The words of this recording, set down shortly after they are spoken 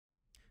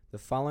The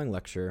following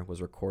lecture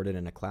was recorded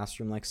in a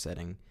classroom-like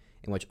setting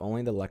in which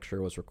only the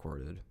lecturer was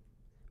recorded.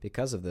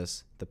 Because of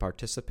this, the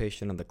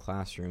participation of the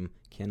classroom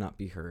cannot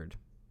be heard.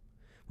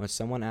 When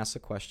someone asks a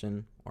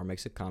question or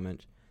makes a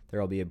comment, there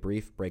will be a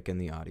brief break in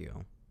the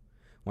audio.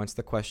 Once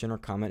the question or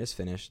comment is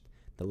finished,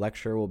 the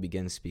lecturer will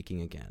begin speaking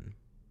again.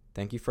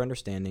 Thank you for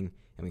understanding,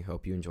 and we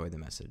hope you enjoy the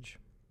message.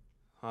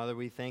 Father,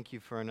 we thank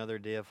you for another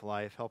day of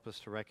life. Help us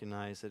to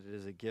recognize that it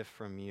is a gift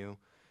from you.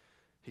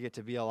 To get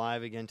to be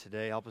alive again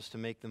today, help us to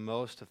make the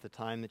most of the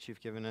time that you've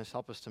given us.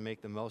 Help us to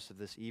make the most of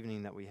this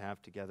evening that we have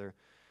together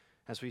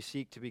as we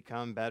seek to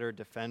become better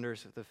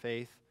defenders of the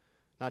faith,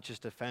 not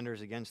just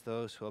defenders against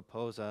those who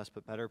oppose us,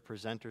 but better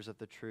presenters of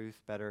the truth,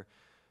 better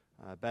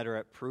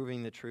at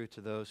proving the truth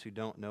to those who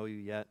don't know you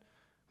yet.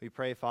 We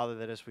pray, Father,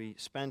 that as we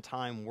spend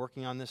time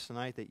working on this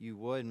tonight, that you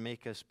would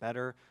make us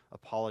better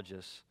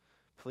apologists.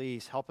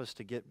 Please help us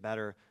to get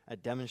better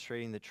at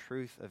demonstrating the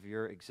truth of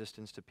your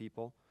existence to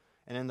people.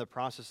 And in the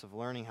process of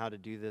learning how to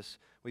do this,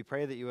 we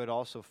pray that you would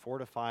also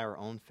fortify our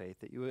own faith,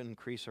 that you would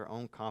increase our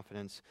own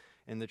confidence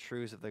in the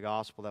truths of the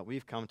gospel that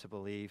we've come to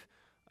believe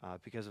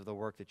because of the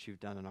work that you've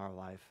done in our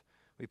life.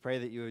 We pray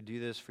that you would do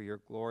this for your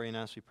glory in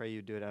us. We pray you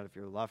would do it out of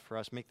your love for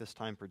us. Make this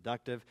time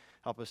productive.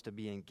 Help us to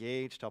be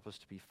engaged. Help us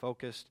to be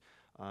focused.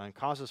 And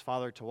cause us,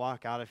 Father, to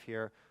walk out of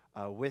here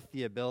with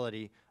the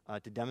ability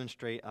to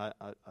demonstrate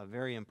a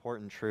very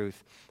important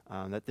truth,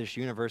 that this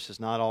universe has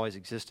not always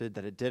existed,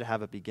 that it did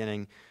have a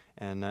beginning.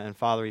 And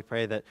Father, we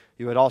pray that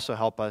you would also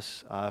help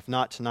us, if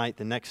not tonight,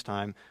 the next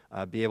time,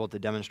 be able to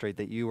demonstrate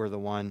that you are the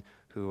one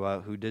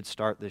who did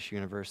start this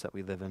universe that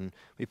we live in.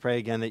 We pray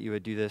again that you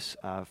would do this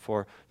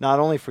for not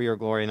only for your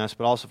glory in us,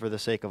 but also for the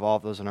sake of all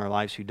of those in our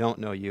lives who don't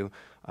know you,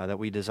 that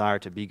we desire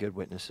to be good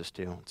witnesses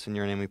to. It's in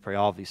your name we pray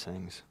all of these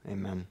things.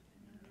 Amen.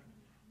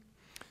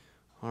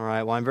 All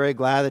right, well, I'm very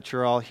glad that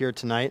you're all here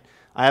tonight.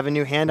 I have a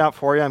new handout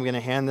for you. I'm going to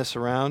hand this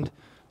around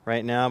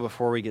right now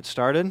before we get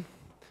started.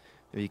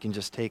 Maybe you can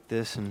just take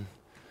this and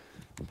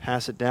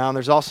pass it down.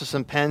 There's also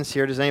some pens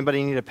here. Does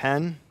anybody need a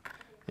pen?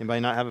 Anybody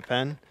not have a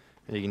pen?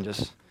 And you can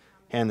just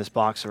hand this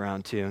box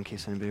around too in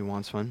case anybody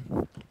wants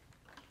one.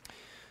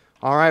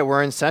 All right,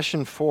 we're in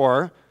session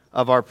 4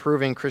 of our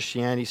Proving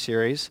Christianity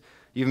series.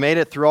 You've made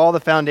it through all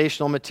the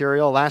foundational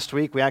material. Last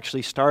week we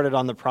actually started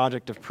on the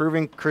project of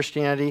Proving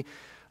Christianity.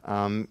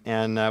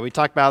 And we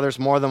talked about how there's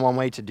more than one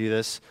way to do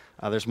this.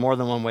 There's more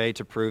than one way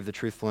to prove the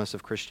truthfulness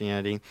of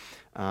Christianity.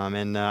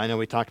 And I know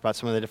we talked about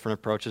some of the different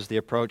approaches. The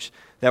approach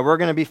that we're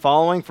going to be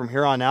following from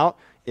here on out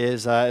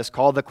is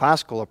called the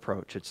classical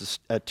approach. It's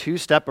a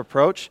 2-step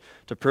approach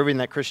to proving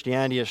that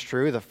Christianity is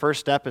true. The first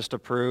step is to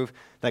prove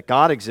that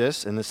God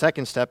exists, and the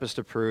second step is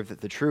to prove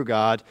that the true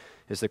God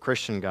is the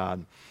Christian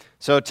God.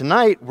 So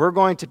tonight, we're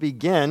going to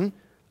begin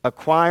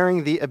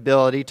acquiring the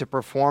ability to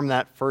perform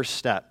that first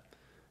step.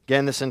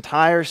 Again, this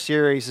entire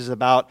series is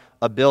about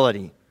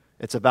ability.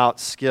 It's about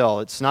skill.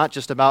 It's not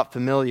just about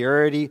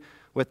familiarity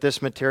with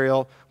this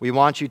material. We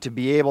want you to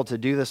be able to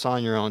do this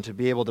on your own, to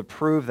be able to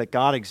prove that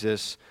God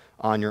exists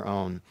on your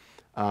own.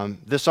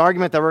 This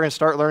argument that we're going to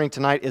start learning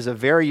tonight is a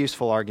very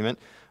useful argument.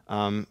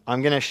 I'm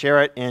going to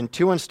share it in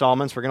 2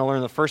 installments. We're going to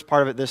learn the first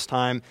part of it this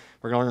time.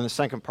 We're going to learn the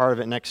second part of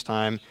it next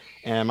time.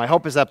 And my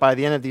hope is that by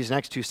the end of these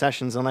next 2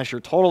 sessions, unless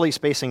you're totally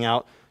spacing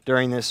out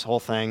during this whole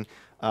thing,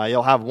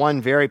 you'll have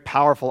one very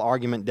powerful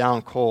argument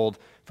down cold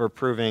for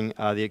proving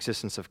the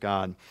existence of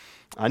God.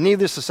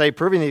 Needless to say,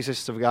 proving the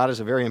existence of God is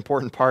a very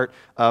important part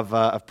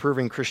of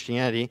proving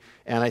Christianity,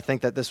 and I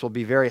think that this will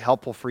be very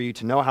helpful for you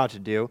to know how to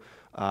do,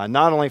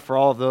 not only for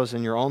all of those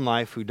in your own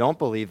life who don't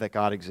believe that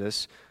God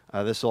exists.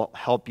 This will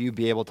help you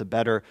be able to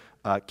better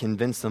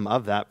convince them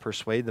of that,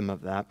 persuade them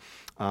of that.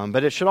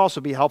 But it should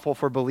also be helpful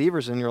for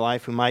believers in your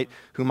life who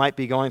might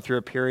be going through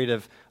a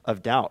period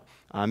of doubt.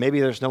 Maybe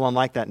there's no one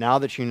like that now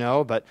that you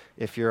know, but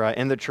if you're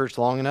in the church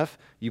long enough,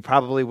 you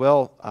probably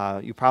will.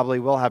 You probably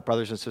will have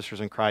brothers and sisters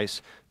in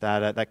Christ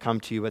that come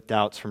to you with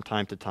doubts from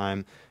time to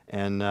time,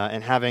 and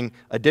having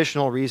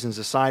additional reasons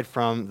aside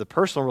from the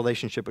personal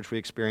relationship which we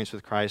experience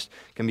with Christ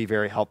can be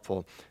very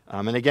helpful.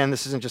 And again,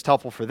 this isn't just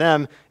helpful for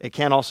them; it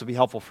can also be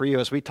helpful for you,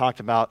 as we talked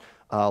about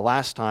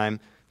last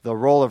time. The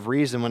role of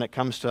reason when it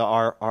comes to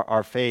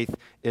our faith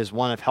is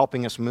one of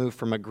helping us move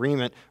from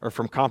agreement or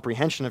from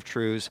comprehension of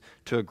truths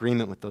to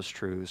agreement with those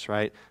truths,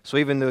 right? So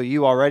even though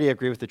you already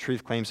agree with the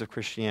truth claims of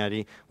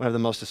Christianity, one of the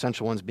most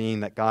essential ones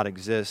being that God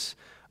exists,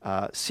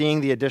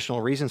 seeing the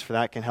additional reasons for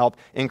that can help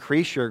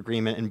increase your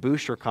agreement and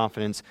boost your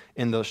confidence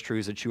in those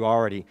truths that you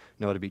already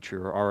know to be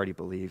true or already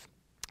believe.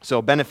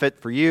 So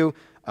benefit for you,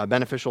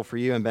 beneficial for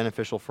you, and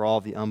beneficial for all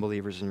of the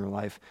unbelievers in your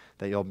life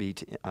that you'll be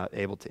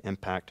able to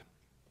impact.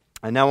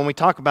 And now when we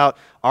talk about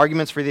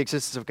arguments for the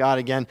existence of God,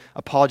 again,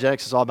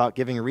 apologetics is all about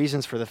giving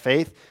reasons for the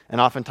faith,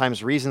 and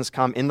oftentimes reasons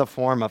come in the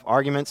form of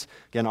arguments.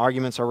 Again,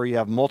 arguments are where you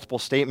have multiple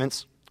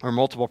statements or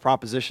multiple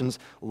propositions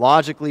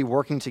logically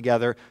working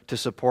together to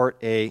support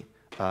a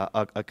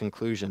a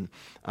conclusion.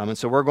 And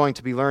so we're going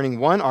to be learning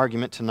one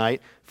argument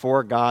tonight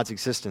for God's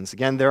existence.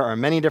 Again, there are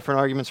many different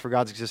arguments for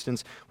God's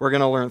existence. We're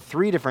going to learn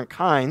 3 different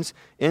kinds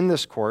in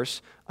this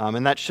course,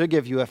 and that should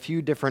give you a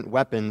few different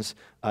weapons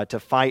to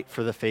fight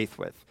for the faith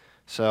with.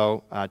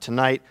 So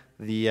tonight,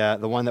 the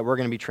one that we're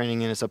going to be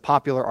training in is a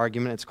popular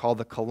argument. It's called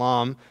the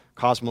Kalam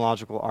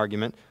cosmological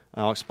argument.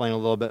 I'll explain a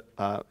little bit.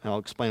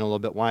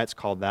 Why it's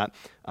called that.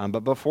 But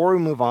before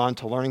we move on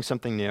to learning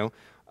something new,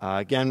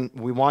 again,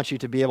 we want you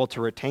to be able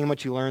to retain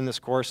what you learn in this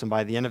course, and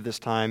by the end of this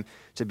time,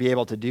 to be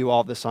able to do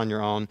all this on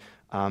your own.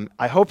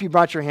 I hope you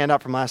brought your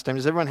handout from last time.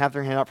 Does everyone have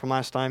their handout from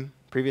last time?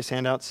 Previous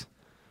handouts?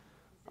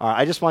 All right,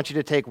 I just want you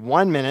to take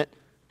 1 minute,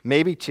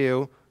 maybe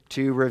 2,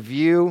 to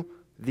review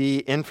the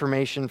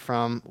information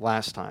from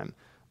last time.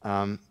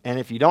 And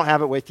if you don't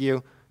have it with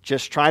you,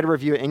 just try to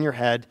review it in your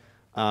head.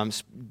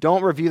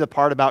 Don't review the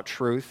part about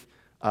truth,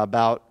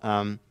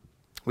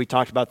 we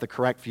talked about the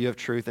correct view of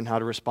truth and how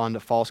to respond to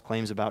false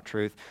claims about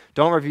truth.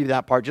 Don't review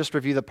that part. Just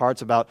review the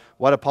parts about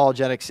what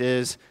apologetics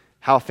is,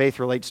 how faith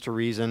relates to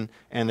reason,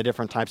 and the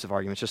different types of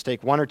arguments. Just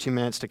take 1 or 2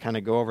 minutes to kind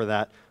of go over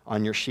that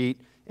on your sheet.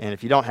 And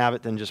if you don't have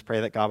it, then just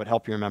pray that God would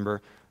help you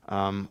remember.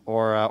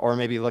 Or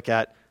maybe look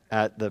at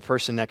the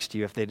person next to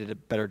you if they did a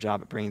better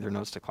job at bringing their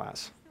notes to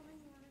class.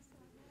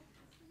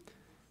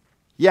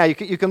 Yeah, you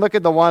can look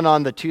at the one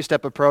on the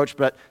 2-step approach,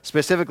 but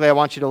specifically I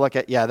want you to look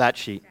at, that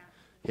sheet.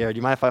 Here, do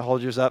you mind if I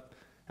hold yours up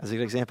as a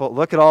good example?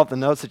 Look at all of the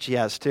notes that she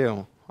has,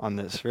 too, on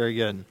this. Very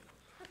good.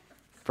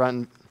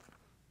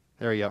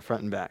 There you go,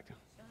 front and back.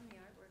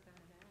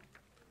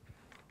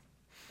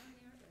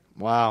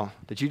 Wow.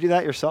 Did you do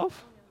that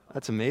yourself?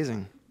 That's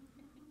amazing.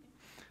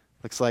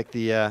 Looks like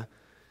the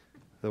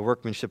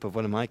workmanship of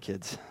one of my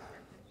kids.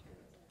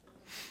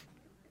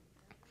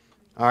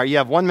 All right, you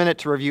have 1 minute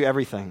to review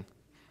everything,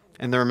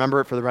 and then remember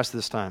it for the rest of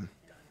this time.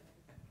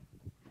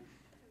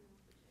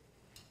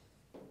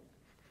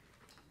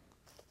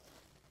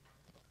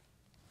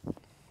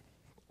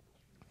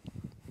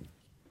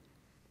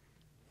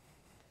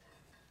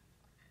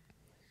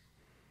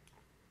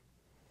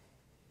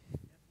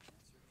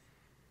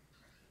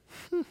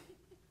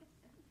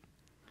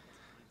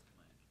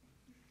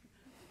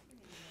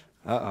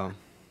 Uh-oh.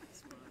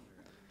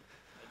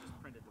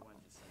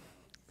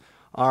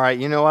 All right,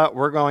 you know what?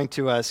 We're going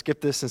to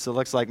skip this since it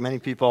looks like many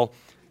people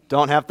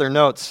don't have their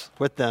notes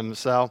with them.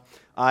 So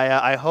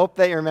I hope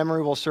that your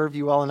memory will serve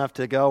you well enough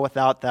to go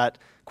without that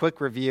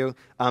quick review.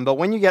 But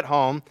when you get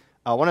home,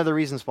 one of the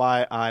reasons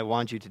why I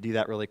want you to do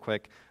that really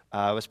quick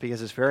was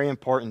because it's very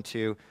important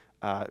to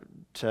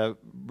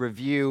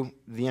review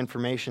the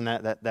information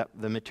that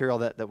the material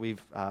that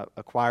we've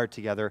acquired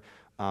together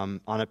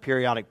on a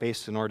periodic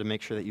basis in order to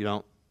make sure that you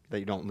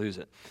don't lose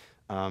it.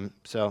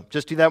 So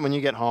just do that when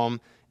you get home,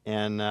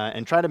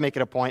 and try to make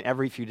it a point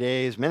every few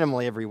days,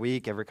 minimally every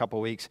week, every couple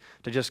of weeks,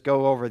 to just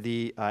go over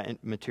the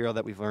material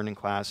that we've learned in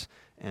class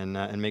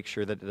and make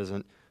sure that it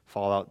doesn't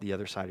fall out the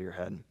other side of your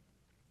head.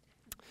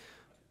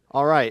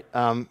 All right,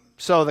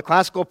 so the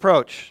classical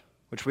approach,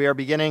 which we are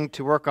beginning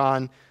to work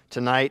on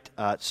tonight,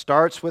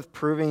 starts with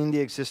proving the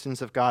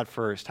existence of God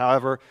first.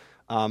 However,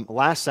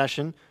 last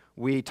session,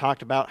 we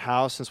talked about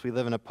how, since we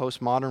live in a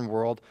postmodern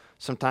world,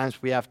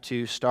 sometimes we have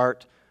to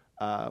step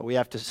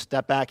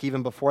back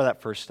even before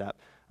that first step.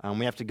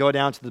 We have to go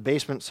down to the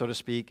basement, so to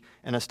speak,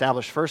 and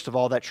establish, first of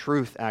all, that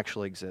truth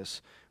actually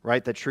exists,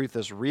 right? That truth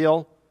is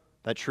real,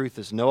 that truth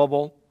is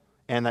knowable,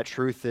 and that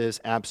truth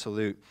is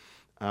absolute.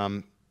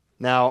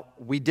 Now,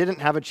 we didn't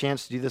have a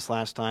chance to do this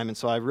last time, and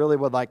so I really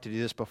would like to do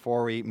this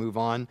before we move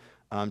on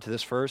to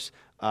this verse.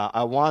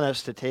 I want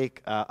us to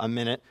take a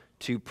minute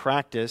to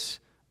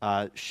practice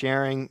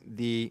sharing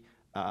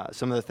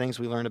some of the things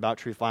we learned about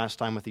truth last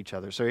time with each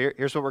other. So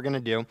here's what we're going to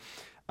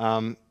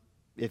do.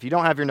 If you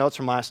don't have your notes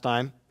from last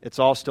time, it's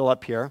all still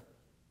up here,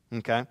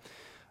 okay?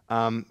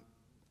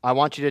 I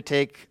want you to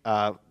take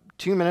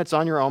 2 minutes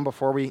on your own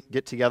before we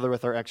get together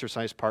with our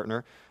exercise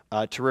partner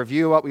to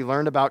review what we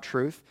learned about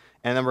truth,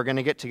 and then we're going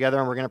to get together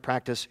and we're going to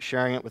practice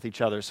sharing it with each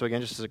other. So again,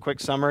 just as a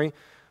quick summary,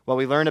 what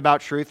we learned about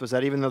truth was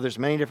that even though there's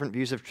many different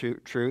views of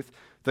truth,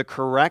 the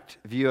correct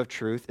view of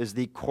truth is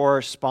the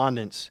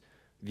correspondence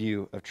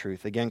view of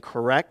truth. Again,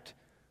 correct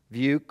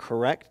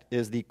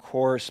is the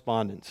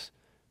correspondence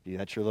view.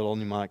 That's your little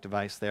mnemonic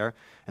device there.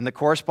 And the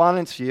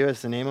correspondence view,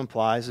 as the name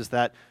implies, is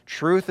that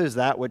truth is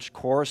that which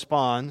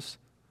corresponds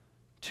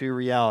to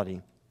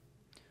reality.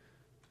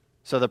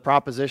 So the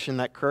proposition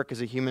that Kirk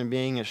is a human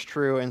being is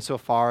true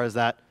insofar as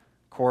that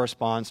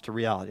corresponds to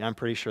reality. I'm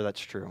pretty sure that's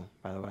true,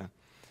 by the way.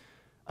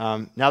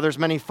 Now, there's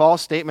many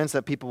false statements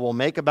that people will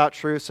make about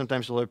truth.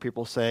 Sometimes you'll hear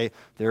people say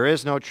there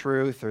is no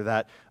truth, or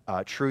that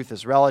truth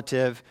is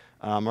relative.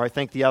 Or I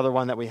think the other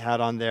one that we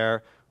had on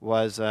there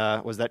was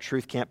that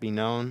truth can't be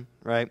known,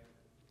 right?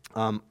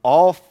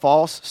 All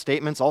false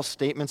statements, all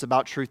statements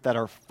about truth that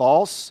are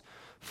false,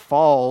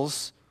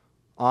 falls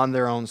on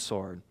their own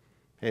sword.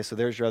 Okay, so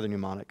there's your other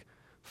mnemonic.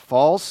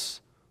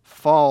 False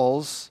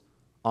falls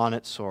on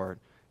its sword.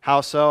 How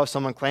so? If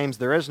someone claims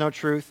there is no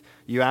truth,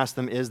 you ask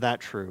them, is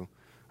that true?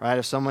 Right?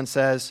 If someone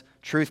says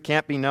truth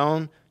can't be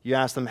known, you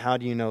ask them, how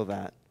do you know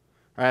that?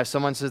 All right, if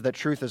someone says that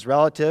truth is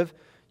relative,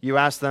 you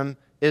ask them,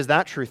 is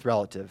that truth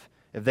relative?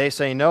 If they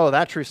say, no,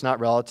 that truth's not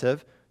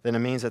relative, then it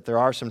means that there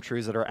are some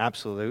truths that are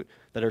absolute,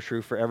 that are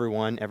true for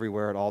everyone,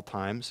 everywhere, at all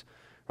times.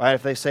 Right?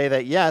 If they say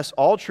that, yes,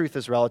 all truth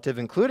is relative,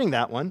 including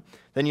that one,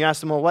 then you ask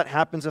them, well, what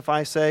happens if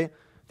I say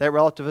that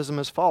relativism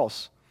is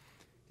false?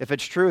 If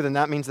it's true, then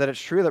that means that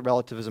it's true that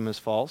relativism is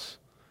false.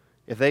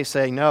 If they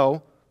say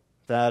no,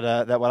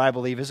 that what I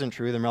believe isn't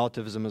true, then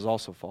relativism is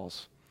also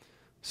false.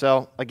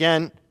 So,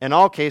 again, in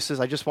all cases,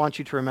 I just want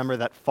you to remember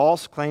that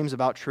false claims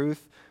about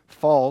truth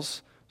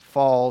falls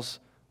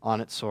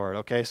on its sword.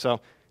 Okay, so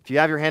if you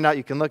have your handout,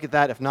 you can look at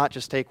that. If not,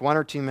 just take 1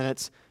 or 2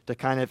 minutes to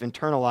kind of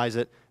internalize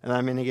it, and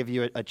I'm going to give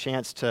you a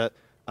chance to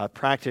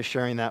practice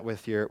sharing that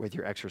with your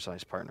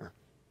exercise partner.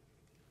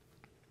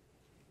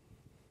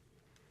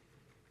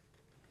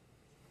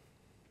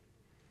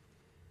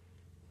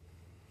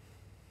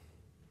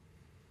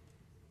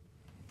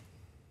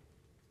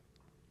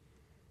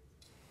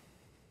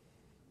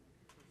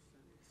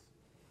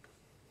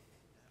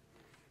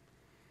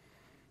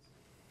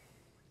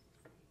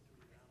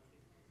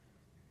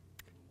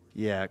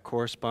 Yeah,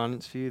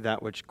 correspondence view,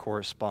 that which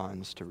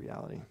corresponds to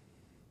reality.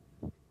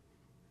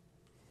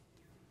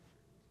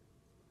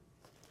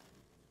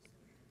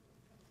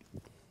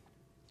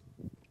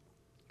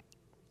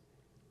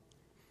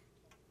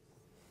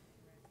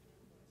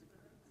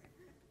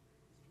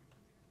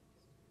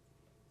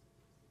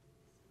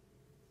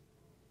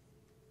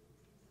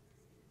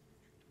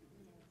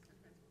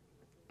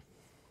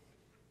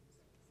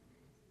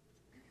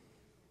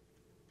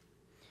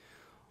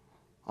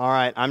 All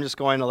right, I'm just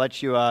going to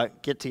let you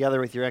get together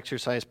with your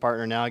exercise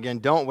partner now. Again,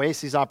 don't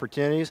waste these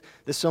opportunities.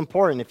 This is so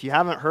important. If you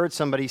haven't heard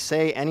somebody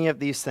say any of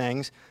these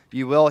things,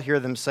 you will hear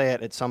them say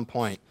it at some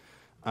point.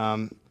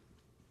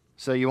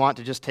 So you want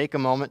to just take a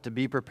moment to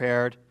be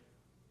prepared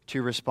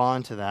to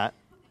respond to that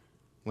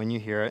when you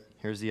hear it.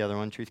 Here's the other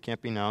one, truth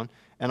can't be known.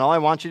 And all I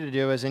want you to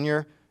do is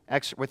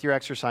with your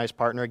exercise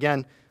partner,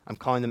 again, I'm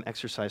calling them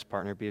exercise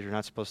partner because you're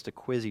not supposed to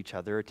quiz each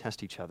other or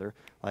test each other.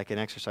 Like an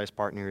exercise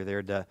partner, you're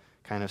there to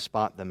kind of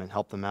spot them and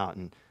help them out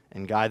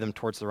and guide them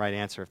towards the right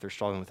answer if they're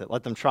struggling with it.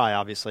 Let them try,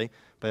 obviously,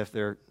 but if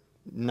they're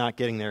not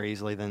getting there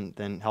easily,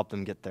 then help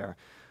them get there.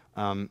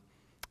 What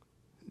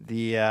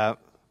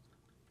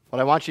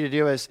I want you to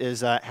do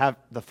is have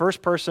the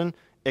first person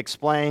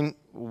explain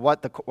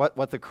what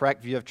the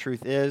correct view of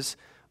truth is.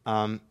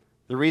 The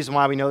reason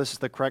why we know this is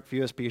the correct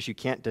view is because you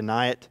can't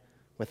deny it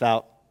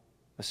without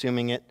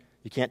assuming it.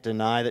 You can't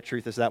deny that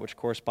truth is that which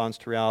corresponds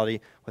to reality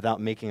without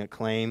making a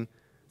claim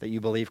that you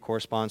believe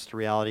corresponds to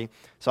reality.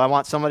 So I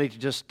want somebody to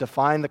just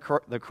define the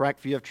correct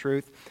view of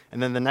truth,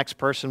 and then the next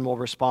person will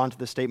respond to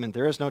the statement,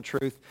 there is no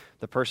truth.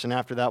 The person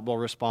after that will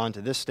respond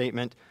to this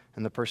statement,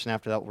 and the person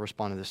after that will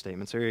respond to this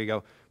statement. So here you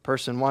go.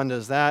 Person 1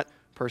 does that,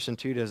 person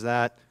 2 does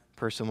that,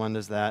 person 1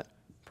 does that,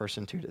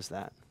 person 2 does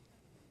that.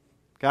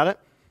 Got it?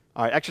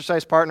 All right,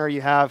 exercise partner,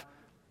 you have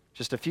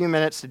just a few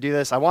minutes to do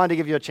this. I wanted to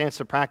give you a chance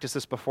to practice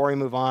this before we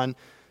move on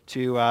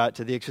to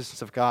the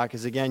existence of God,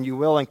 because again, you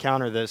will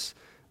encounter this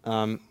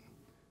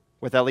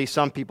with at least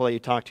some people that you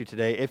talk to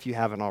today, if you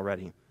haven't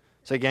already.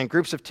 So again,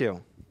 groups of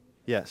 2.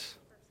 Yes.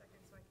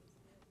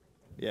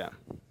 Yeah.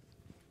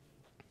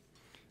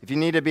 If you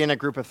need to be in a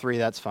group of 3,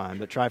 that's fine,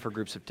 but try for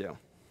groups of 2.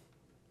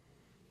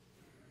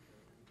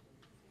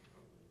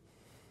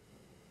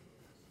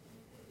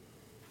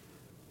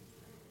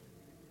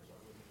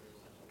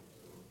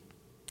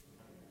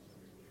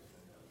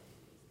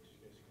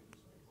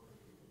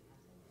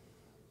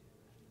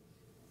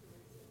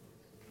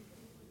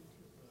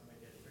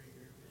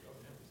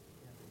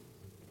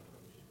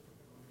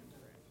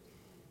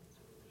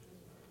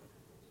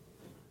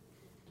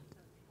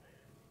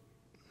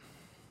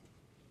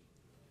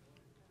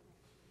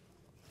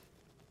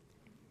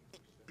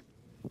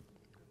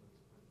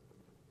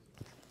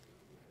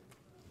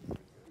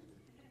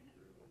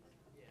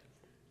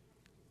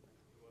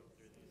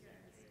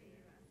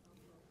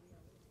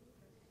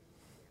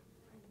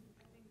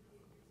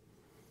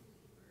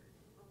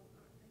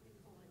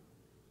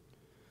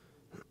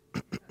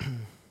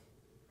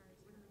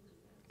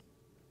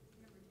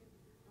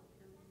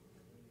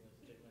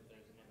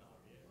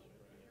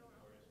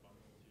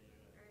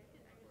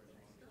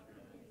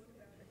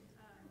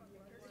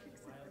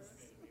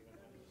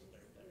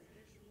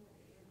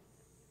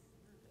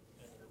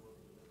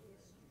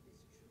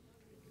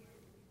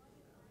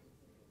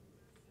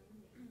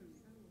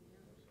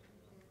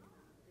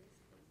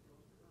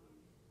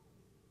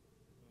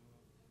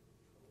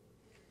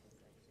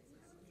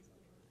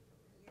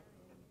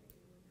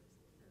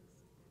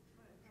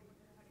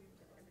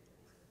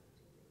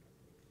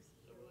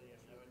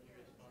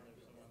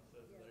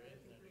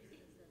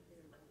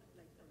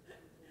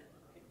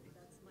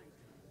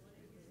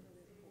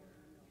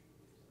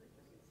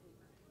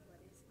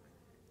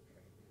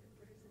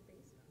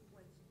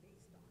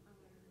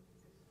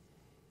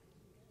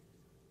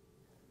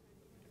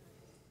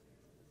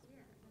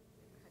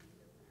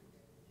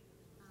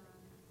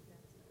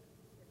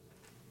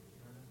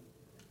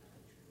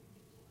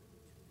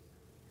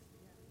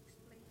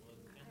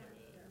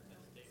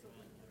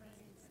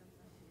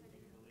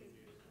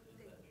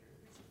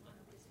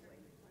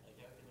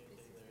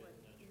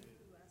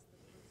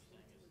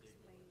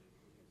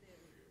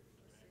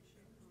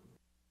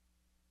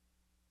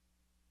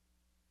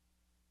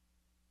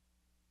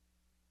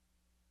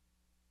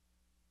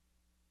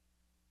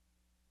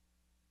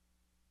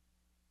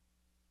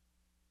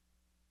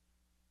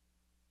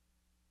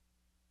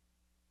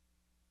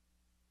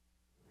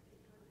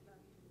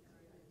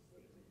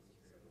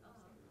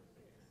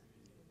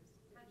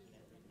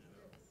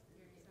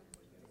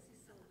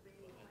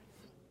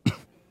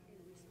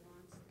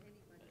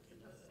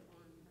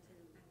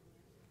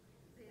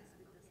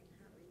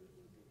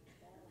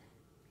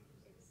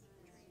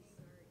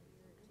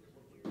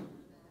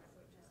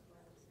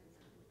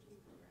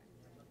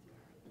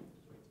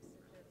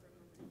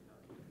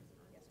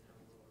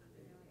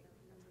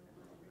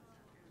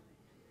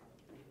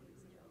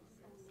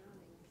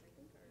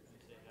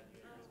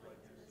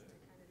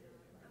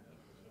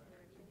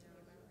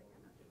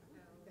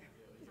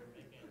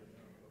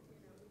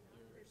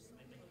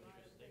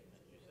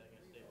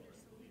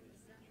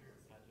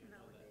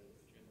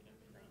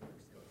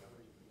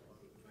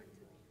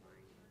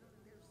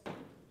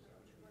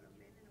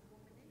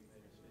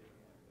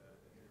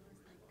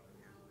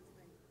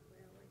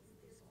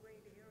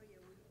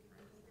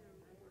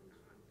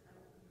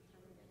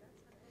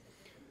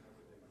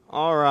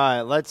 All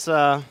right, let's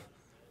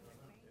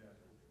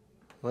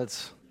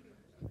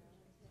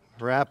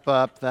wrap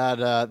up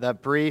that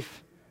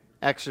brief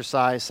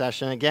exercise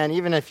session. Again,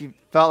 even if you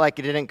felt like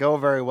it didn't go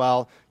very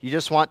well, you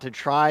just want to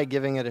try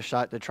giving it a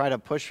shot, to try to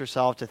push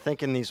yourself to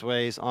think in these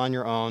ways on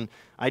your own,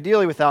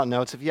 ideally without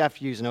notes. If you have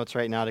to use notes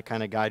right now to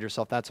kind of guide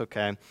yourself, that's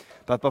okay.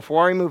 But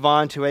before we move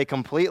on to a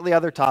completely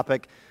other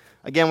topic,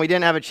 again, we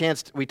didn't have a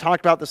chance, we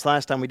talked about this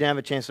last time, we didn't have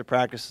a chance to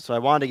practice, so I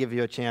wanted to give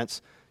you a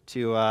chance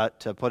to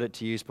put it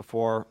to use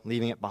before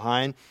leaving it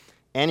behind.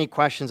 Any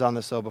questions on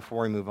this, though,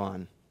 before we move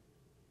on?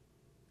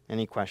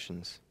 Any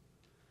questions?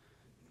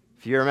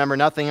 If you remember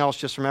nothing else,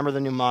 just remember the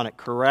mnemonic.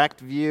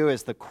 Correct view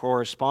is the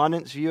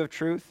correspondence view of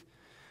truth,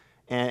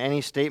 and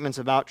any statements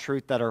about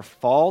truth that are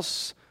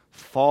false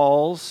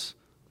falls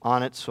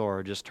on its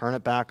sword. Just turn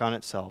it back on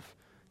itself.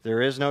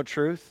 There is no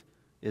truth.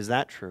 Is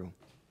that true?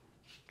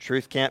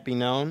 Truth can't be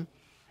known.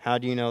 How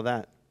do you know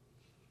that?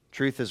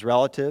 Truth is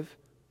relative.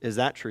 Is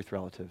that truth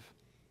relative?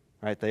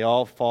 Right? They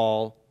all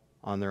fall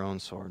on their own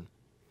sword.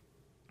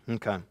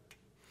 Okay.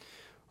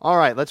 All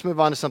right, let's move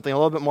on to something a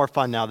little bit more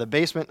fun now. The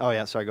basement. Oh,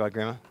 yeah, sorry, go ahead,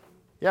 Grandma.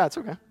 Yeah, it's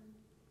okay. Can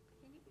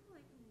you give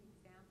like an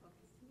example?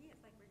 Because to me,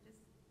 it's like we're just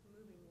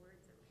moving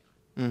words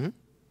around. Mm-hmm.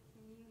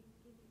 Can you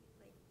give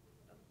like,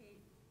 okay,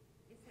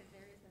 it says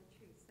there is no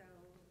truth. So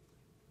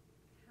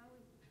how would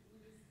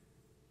you?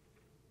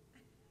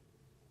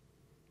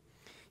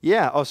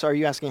 Yeah. Oh, so are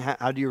you asking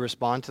how do you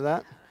respond to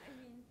that? I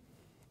mean,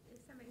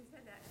 if somebody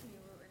said that to me,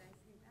 what would I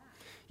say back?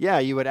 Yeah,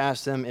 you would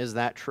ask them, is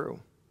that true?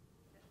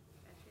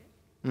 That's it.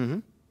 Mm-hmm.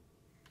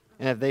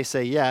 And if they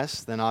say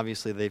yes, then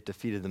obviously they've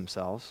defeated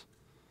themselves.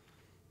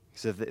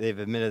 Because if they've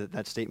admitted that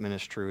that statement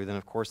is true, then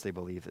of course they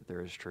believe that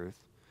there is truth.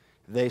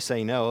 If they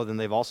say no, then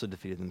they've also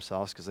defeated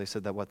themselves because they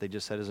said that what they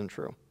just said isn't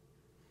true.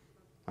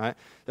 All right?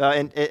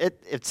 And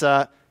it's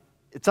something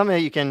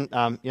that you can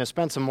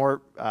spend some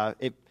more. I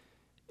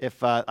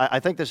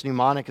think this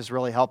mnemonic is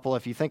really helpful.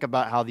 If you think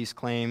about how these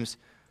claims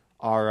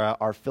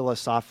are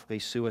philosophically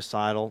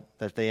suicidal,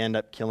 that they end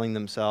up killing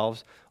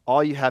themselves,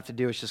 all you have to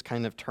do is just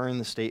kind of turn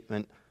the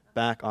statement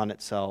back on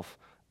itself,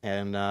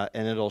 and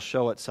it'll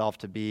show itself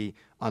to be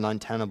an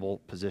untenable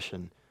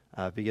position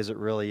because it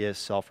really is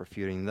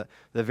self-refuting.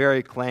 The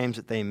very claims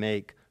that they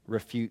make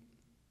refute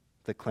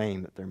the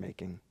claim that they're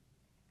making.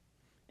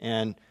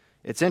 And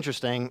it's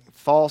interesting,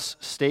 false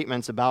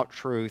statements about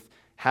truth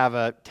have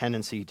a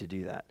tendency to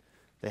do that.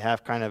 They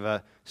have kind of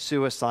a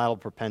suicidal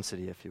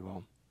propensity, if you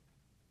will.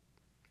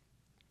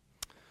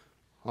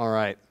 All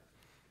right.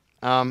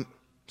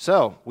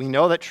 So we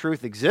know that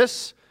truth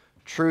exists,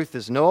 truth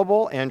is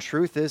knowable, and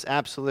truth is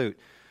absolute.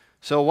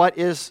 So what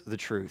is the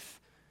truth?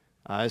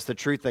 Is the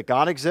truth that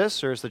God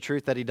exists, or is the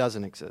truth that he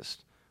doesn't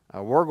exist?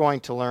 We're going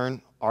to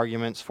learn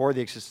arguments for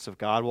the existence of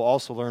God. We'll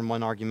also learn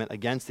one argument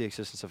against the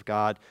existence of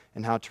God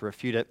and how to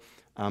refute it.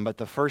 But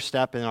the first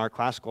step in our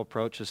classical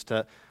approach is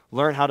to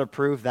learn how to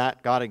prove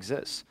that God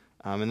exists.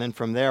 And then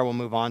from there, we'll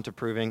move on to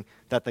proving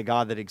that the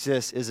God that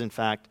exists is, in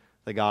fact,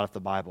 the God of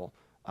the Bible,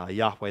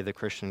 Yahweh, the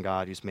Christian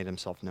God who's made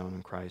himself known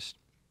in Christ.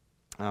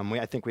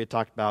 I think we had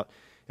talked about,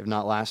 if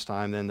not last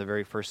time, then the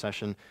very first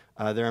session,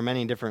 there are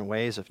many different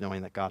ways of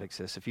knowing that God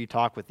exists. If you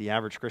talk with the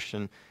average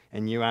Christian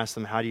and you ask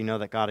them, how do you know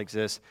that God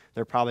exists,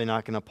 they're probably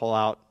not going to pull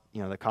out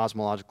the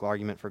cosmological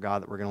argument for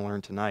God that we're going to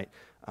learn tonight.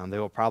 They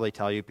will probably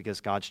tell you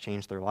because God's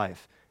changed their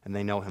life and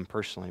they know him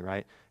personally,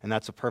 right? And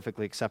that's a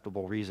perfectly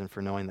acceptable reason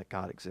for knowing that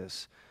God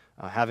exists.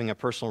 Having a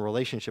personal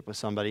relationship with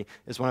somebody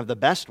is one of the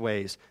best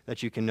ways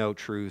that you can know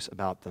truths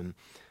about them.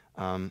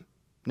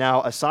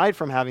 Now, aside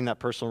from having that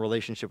personal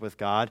relationship with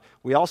God,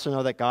 we also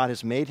know that God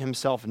has made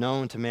himself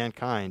known to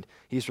mankind.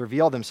 He's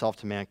revealed himself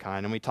to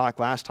mankind. And we talked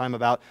last time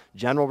about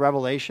general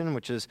revelation,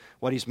 which is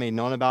what he's made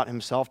known about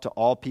himself to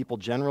all people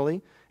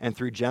generally and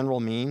through general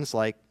means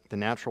like the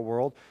natural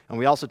world. And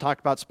we also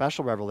talked about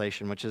special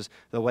revelation, which is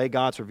the way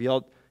God's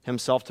revealed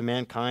himself to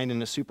mankind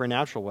in a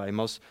supernatural way.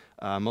 Most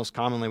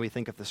commonly, we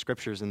think of the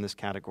scriptures in this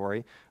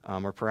category,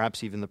 or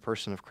perhaps even the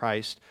person of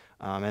Christ.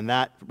 And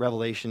that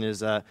revelation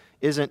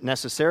isn't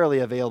necessarily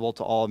available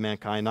to all of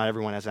mankind. Not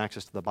everyone has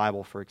access to the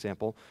Bible, for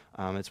example.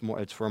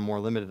 It's for a more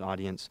limited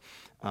audience.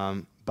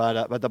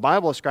 But the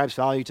Bible ascribes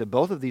value to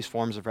both of these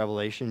forms of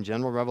revelation,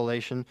 general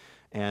revelation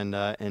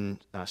and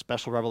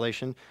special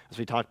revelation. As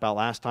we talked about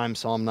last time,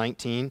 Psalm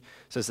 19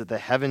 says that the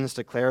heavens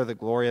declare the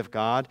glory of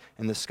God,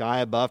 and the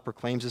sky above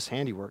proclaims his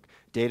handiwork.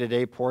 Day to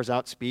day pours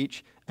out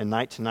speech, and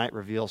night to night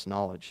reveals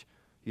knowledge.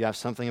 You have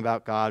something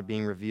about God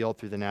being revealed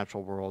through the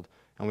natural world.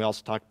 And we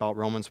also talked about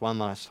Romans 1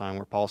 last time,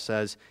 where Paul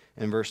says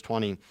in verse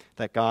 20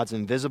 that God's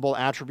invisible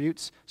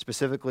attributes,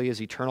 specifically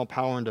his eternal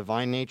power and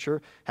divine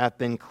nature, have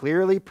been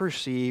clearly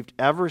perceived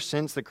ever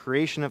since the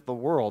creation of the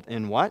world.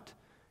 In what?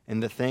 In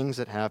the things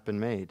that have been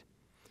made.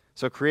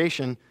 So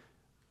creation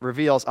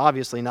reveals,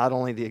 obviously, not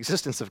only the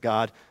existence of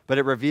God, but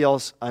it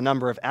reveals a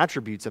number of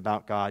attributes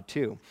about God,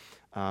 too.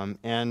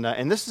 And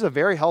this is a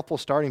very helpful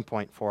starting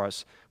point for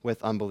us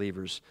with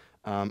unbelievers.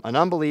 An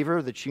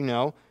unbeliever that you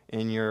know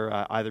in your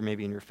either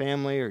maybe in your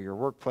family or your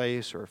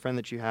workplace or a friend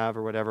that you have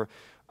or whatever,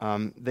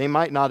 they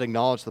might not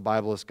acknowledge the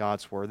Bible as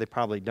God's word. They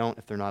probably don't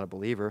if they're not a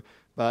believer.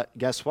 But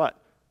guess what?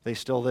 They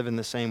still live in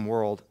the same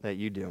world that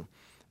you do.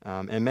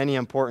 And many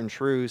important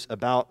truths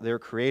about their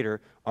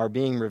Creator are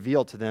being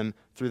revealed to them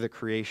through the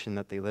creation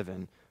that they live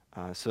in.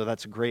 So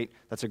that's a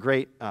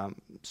great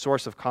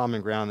source of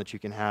common ground that you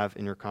can have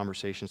in your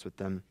conversations with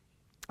them.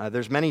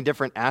 There's many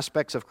different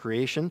aspects of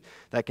creation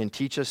that can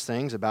teach us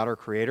things about our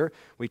Creator.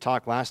 We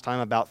talked last time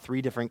about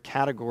 3 different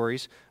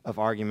categories of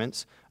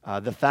arguments.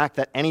 The fact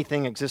that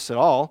anything exists at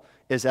all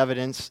is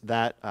evidence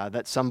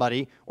that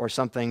somebody or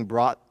something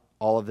brought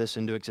all of this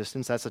into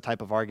existence. That's the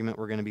type of argument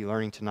we're going to be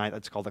learning tonight.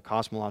 That's called the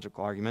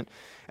cosmological argument.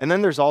 And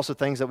then there's also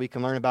things that we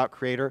can learn about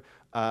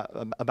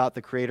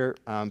the Creator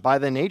by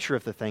the nature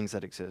of the things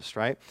that exist,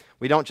 right?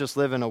 We don't just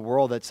live in a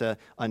world that's an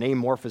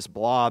amorphous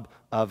blob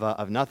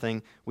of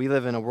nothing. We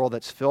live in a world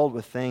that's filled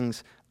with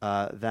things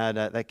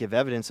that give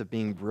evidence of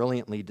being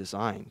brilliantly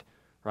designed,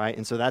 right?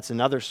 And so that's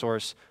another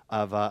source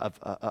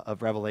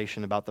of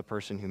revelation about the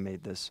person who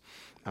made this.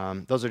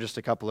 Those are just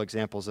a couple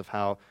examples of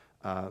how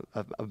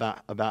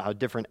about how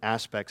different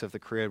aspects of the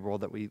created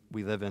world that we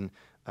live in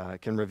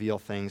can reveal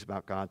things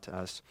about God to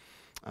us.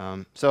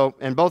 So,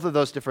 in both of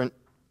those different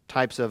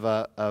types of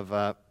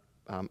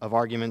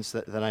arguments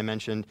that I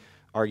mentioned,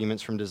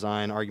 arguments from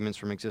design, arguments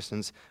from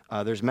existence,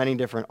 there's many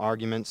different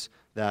arguments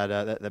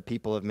that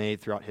people have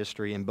made throughout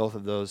history in both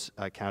of those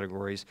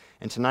categories.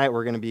 And tonight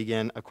we're going to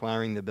begin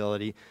acquiring the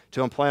ability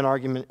to employ an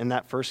argument in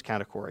that first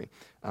category.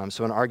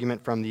 So an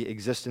argument from the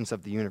existence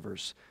of the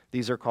universe.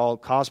 These are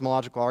called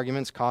cosmological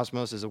arguments.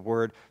 Cosmos is a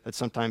word that's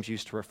sometimes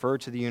used to refer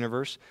to the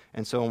universe.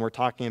 And so when we're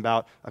talking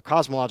about a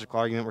cosmological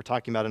argument, we're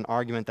talking about an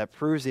argument that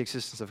proves the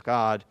existence of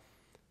God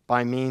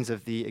by means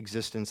of the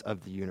existence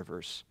of the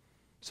universe.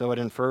 So it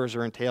infers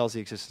or entails the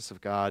existence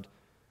of God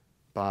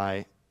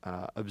by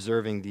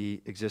observing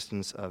the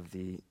existence of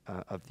the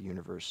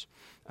universe.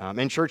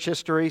 In church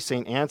history,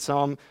 St.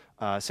 Anselm,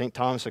 St.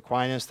 Thomas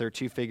Aquinas, they're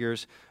 2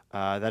 figures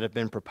that have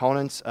been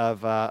proponents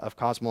of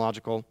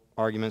cosmological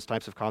arguments,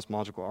 types of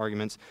cosmological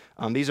arguments.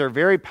 These are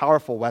very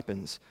powerful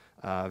weapons,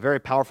 very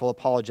powerful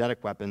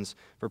apologetic weapons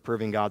for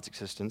proving God's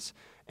existence.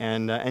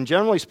 And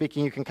generally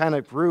speaking, you can kind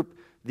of group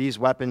these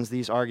weapons,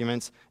 these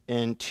arguments,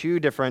 in 2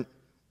 different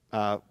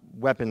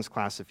weapons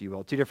class, if you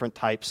will, 2 different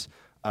types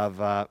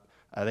of.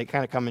 They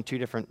kind of come in two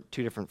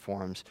different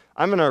forms.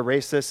 I'm going to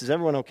erase this. Is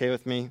everyone okay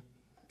with me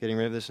getting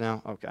rid of this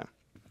now? Okay.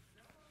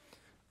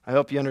 I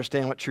hope you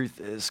understand what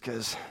truth is,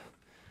 because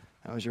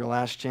that was your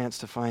last chance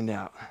to find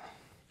out.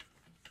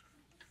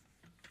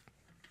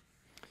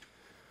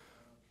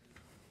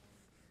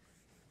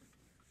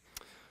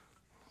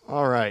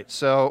 All right,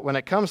 so when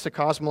it comes to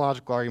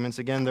cosmological arguments,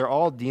 again, they're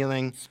all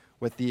dealing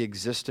with the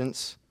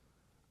existence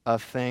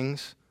of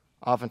things,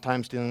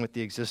 oftentimes dealing with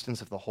the existence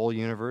of the whole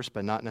universe,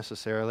 but not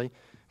necessarily.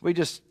 We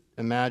just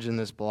imagine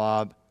this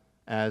blob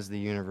as the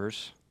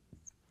universe.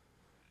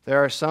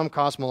 There are some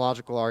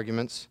cosmological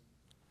arguments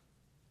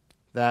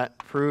that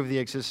prove the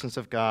existence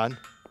of God.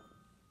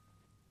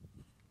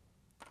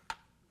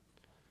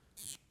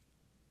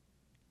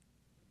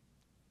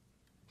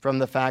 From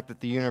the fact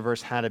that the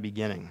universe had a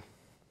beginning.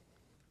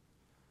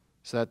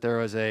 So that there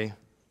was a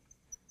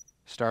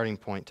starting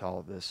point to all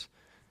of this.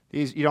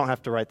 You don't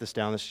have to write this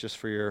down. This is just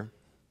for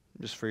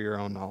your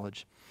own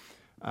knowledge.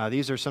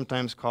 These are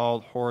sometimes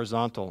called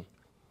horizontal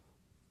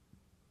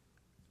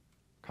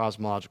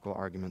cosmological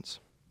arguments.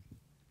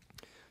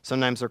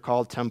 Sometimes they're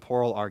called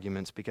temporal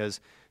arguments because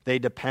they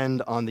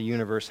depend on the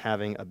universe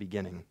having a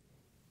beginning.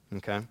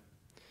 Okay?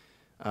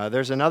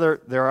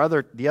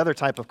 The other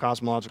type of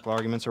cosmological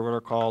arguments are what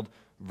are called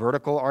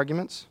vertical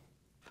arguments.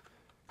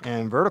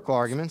 And vertical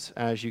arguments,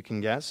 as you can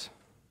guess,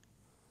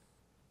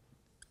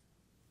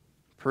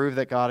 prove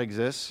that God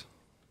exists.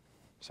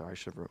 Sorry, I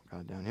should have wrote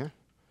God down here.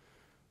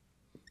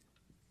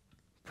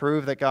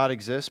 Prove that God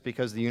exists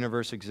because the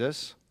universe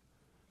exists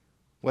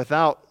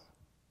without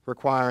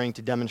requiring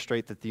to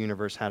demonstrate that the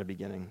universe had a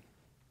beginning.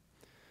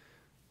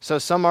 So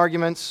some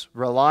arguments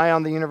rely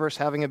on the universe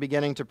having a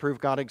beginning to prove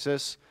God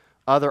exists.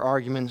 Other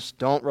arguments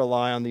don't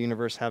rely on the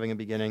universe having a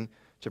beginning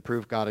to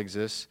prove God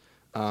exists.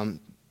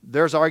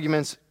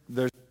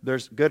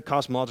 There's good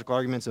cosmological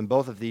arguments in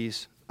both of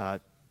these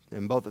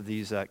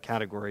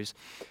categories.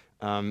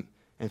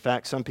 In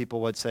fact, some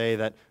people would say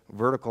that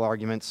vertical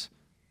arguments,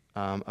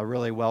 a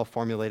really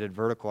well-formulated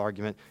vertical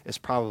argument, is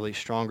probably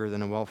stronger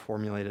than a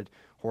well-formulated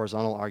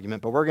horizontal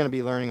argument. But we're going to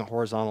be learning a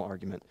horizontal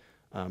argument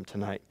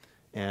tonight.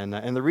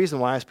 And the reason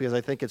why is because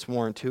I think it's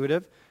more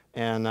intuitive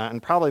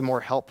and probably more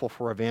helpful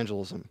for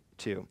evangelism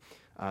too.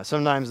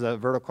 Sometimes the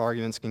vertical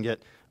arguments can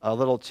get a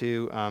little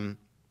too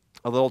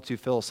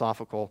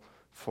philosophical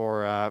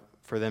for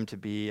them to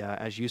be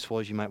as useful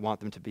as you might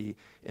want them to be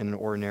in an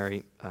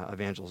ordinary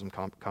evangelism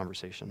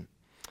conversation.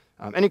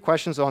 Any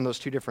questions on those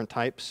 2 different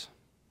types?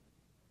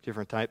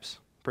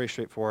 Pretty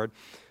straightforward.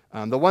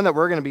 The one that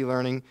we're going to be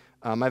learning,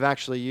 I've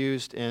actually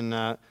used in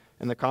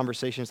and the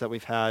conversations that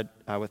we've had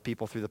with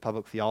people through the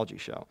Public Theology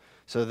Show.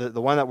 So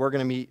the one that we're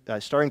going to be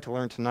starting to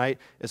learn tonight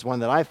is one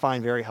that I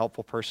find very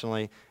helpful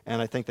personally,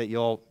 and I think that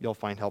you'll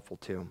find helpful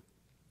too.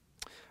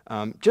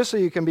 Just so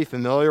you can be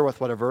familiar with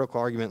what a vertical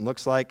argument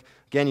looks like.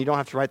 Again, you don't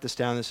have to write this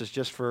down. This is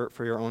just for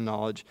your own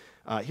knowledge.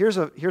 Here's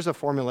a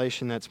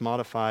formulation that's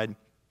modified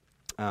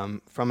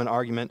from an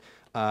argument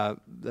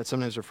that's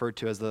sometimes referred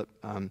to as the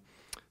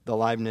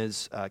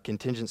Leibniz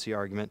contingency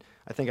argument.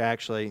 I think I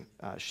actually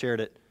shared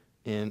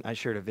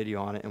a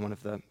video on it in one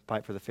of the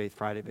Fight for the Faith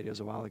Friday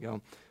videos a while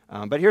ago.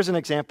 But here's an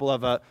example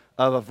of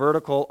a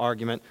vertical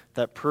argument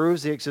that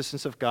proves the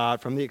existence of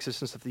God from the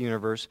existence of the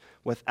universe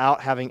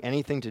without having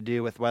anything to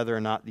do with whether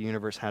or not the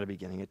universe had a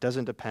beginning. It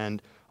doesn't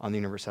depend on the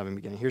universe having a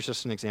beginning. Here's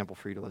just an example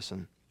for you to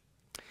listen.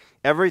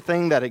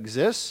 Everything that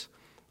exists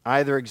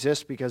either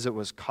exists because it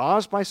was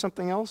caused by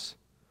something else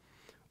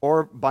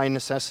or by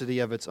necessity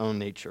of its own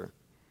nature.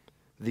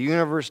 The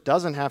universe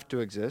doesn't have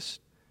to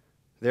exist.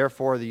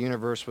 Therefore, the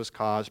universe was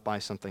caused by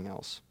something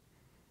else.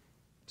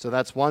 So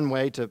that's one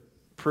way to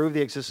prove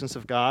the existence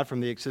of God from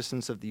the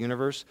existence of the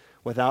universe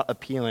without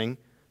appealing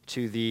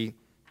to the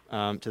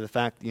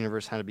fact that the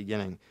universe had a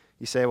beginning.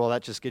 You say, well,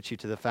 that just gets you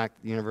to the fact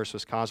that the universe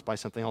was caused by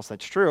something else.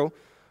 That's true.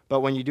 But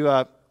when you do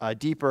a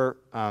deeper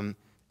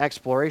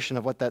exploration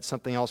of what that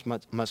something else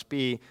must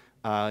be,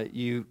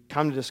 you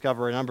come to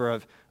discover a number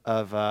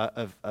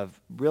of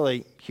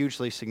really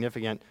hugely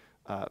significant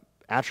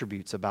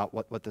attributes about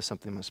what this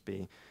something must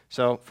be.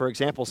 So, for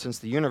example, since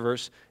the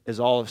universe is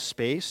all of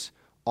space,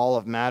 all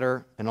of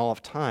matter, and all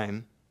of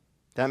time,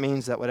 that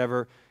means that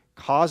whatever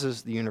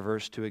causes the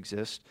universe to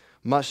exist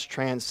must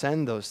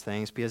transcend those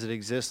things because it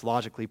exists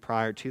logically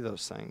prior to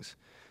those things.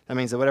 That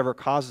means that whatever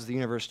causes the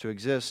universe to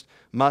exist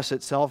must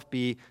itself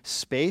be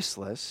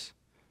spaceless,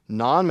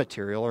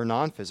 non-material or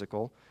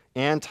non-physical,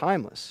 and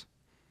timeless.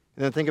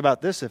 And then think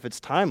about this. If it's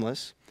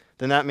timeless,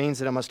 then that means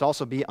that it must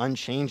also be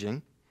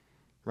unchanging,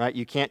 right?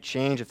 You can't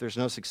change if there's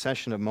no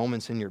succession of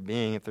moments in your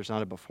being, if there's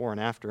not a before and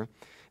after.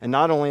 And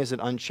not only is it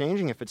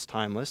unchanging if it's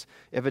timeless,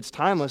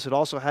 it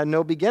also had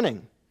no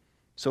beginning.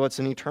 So it's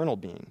an eternal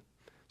being.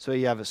 So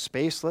you have a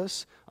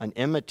spaceless, an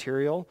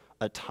immaterial,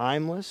 a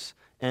timeless,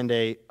 and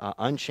a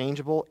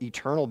unchangeable,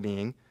 eternal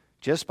being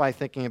just by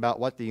thinking about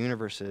what the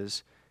universe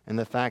is and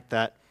the fact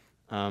that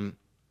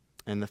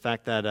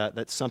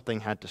that something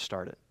had to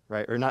start it,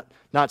 right? Or not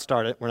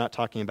start it. We're not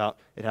talking about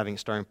it having a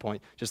starting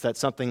point. Just that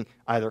something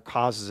either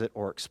causes it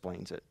or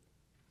explains it.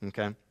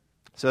 Okay.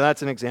 So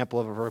that's an example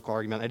of a vertical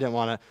argument. I didn't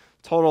want to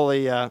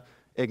totally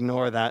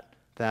ignore that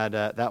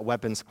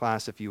weapons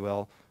class, if you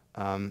will,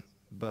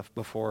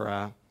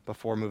 before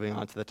moving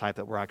on to the type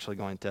that we're actually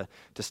going to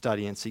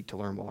study and seek to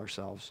learn well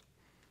ourselves.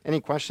 Any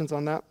questions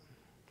on that?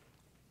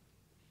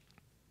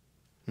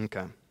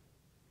 Okay.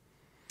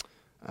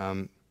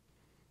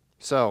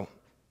 So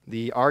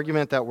the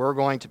argument that we're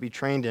going to be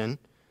trained in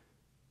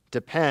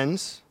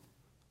depends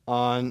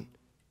on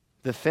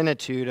the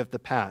finitude of the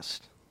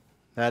past.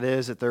 That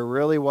is, that there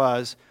really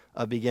was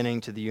a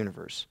beginning to the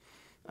universe.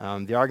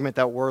 The argument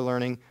that we're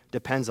learning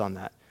depends on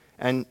that.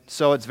 And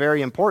so it's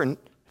very important,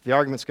 if the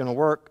argument's going to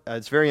work,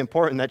 it's very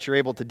important that you're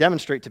able to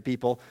demonstrate to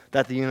people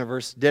that the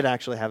universe did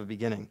actually have a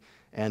beginning.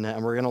 And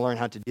we're going to learn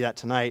how to do that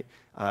tonight.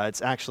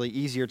 It's actually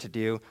easier to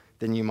do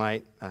than you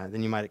might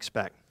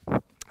expect.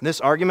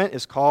 This argument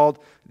is called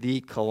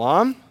the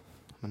Kalam. I'm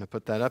going to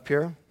put that up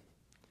here.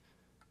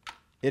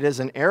 It is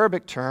an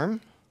Arabic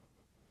term.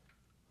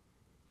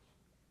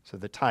 So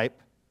the type,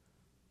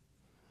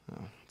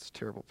 it's a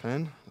terrible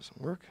pen,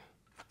 doesn't work.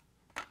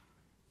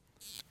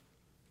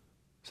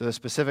 So the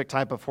specific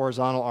type of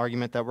horizontal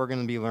argument that we're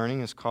going to be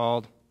learning is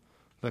called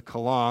the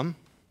Kalam,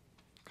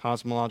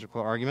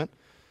 cosmological argument.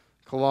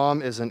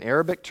 Kalam is an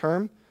Arabic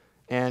term,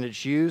 and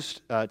it's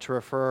used to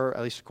refer,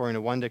 at least according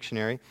to one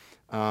dictionary,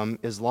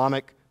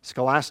 Islamic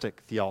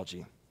scholastic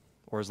theology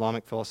or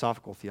Islamic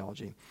philosophical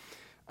theology.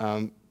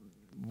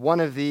 One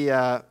of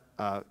the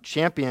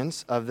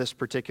champions of this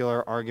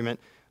particular argument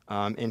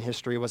in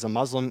history was a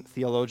Muslim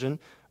theologian,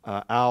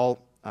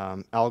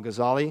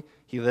 Al-Ghazali.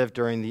 He lived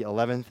during the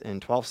 11th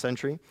and 12th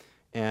century.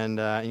 And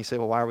you say,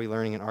 well, why are we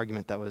learning an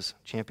argument that was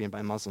championed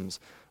by Muslims?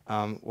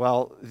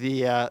 Well,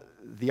 the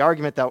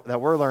argument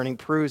that we're learning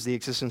proves the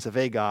existence of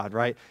a God,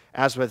 right?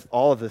 As with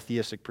all of the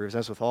theistic proofs,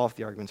 as with all of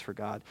the arguments for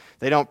God.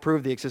 They don't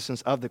prove the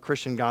existence of the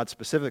Christian God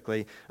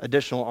specifically.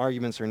 Additional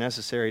arguments are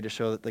necessary to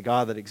show that the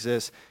God that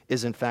exists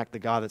is in fact the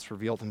God that's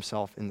revealed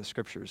himself in the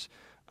Scriptures.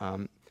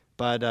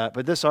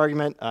 But this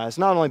argument has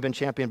not only been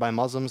championed by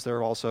Muslims, there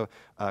are also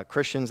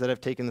Christians that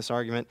have taken this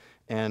argument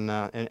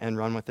and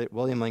run with it.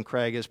 William Lane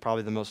Craig is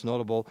probably the most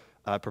notable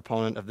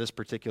proponent of this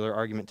particular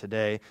argument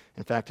today.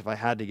 In fact, if I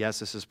had to guess,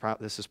 this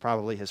is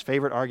probably his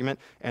favorite argument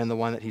and the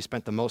one that he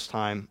spent the most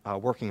time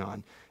working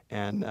on.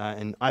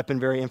 And I've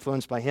been very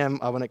influenced by him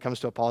when it comes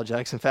to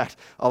apologetics. In fact,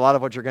 a lot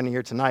of what you're going to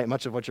hear tonight,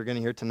 much of what you're going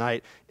to hear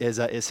tonight,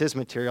 is his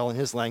material and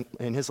his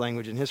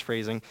language and his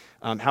phrasing.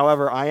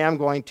 However, I am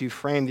going to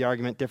frame the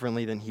argument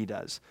differently than he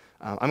does.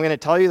 I'm going to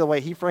tell you the way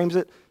he frames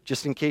it,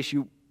 just in case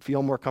you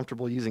feel more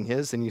comfortable using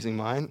his than using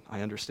mine,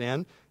 I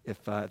understand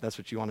if that's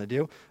what you want to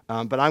do.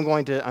 But I'm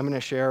going to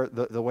share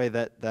the way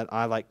that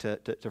I like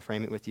to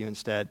frame it with you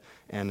instead,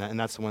 and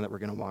that's the one that we're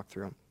going to walk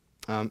through.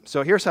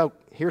 So here's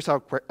how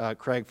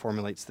Craig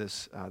formulates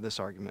this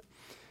argument.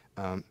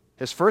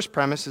 His first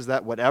premise is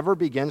that whatever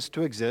begins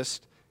to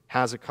exist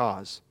has a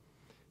cause.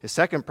 His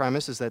second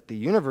premise is that the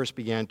universe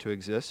began to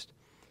exist.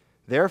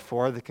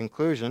 Therefore, the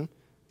conclusion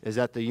is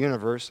that the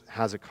universe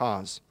has a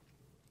cause.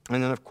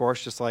 And then, of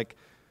course, just like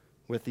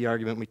with the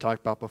argument we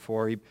talked about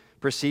before, he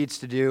proceeds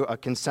to do a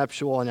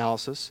conceptual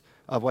analysis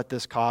of what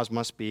this cause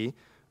must be.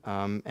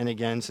 And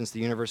again, since the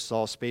universe is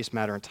all space,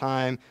 matter, and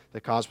time,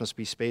 the cause must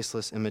be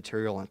spaceless,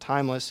 immaterial, and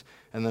timeless,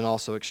 and then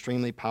also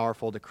extremely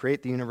powerful to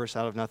create the universe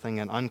out of nothing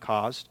and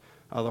uncaused.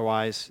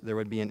 Otherwise, there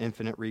would be an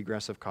infinite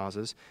regress of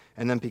causes.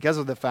 And then because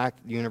of the fact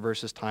that the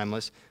universe is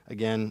timeless,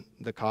 again,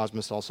 the cause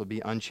must also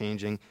be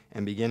unchanging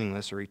and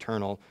beginningless or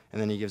eternal. And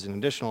then he gives an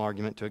additional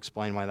argument to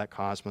explain why that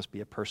cause must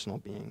be a personal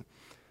being.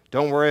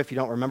 Don't worry if you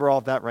don't remember all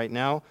of that right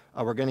now.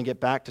 We're going to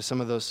get back to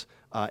some of those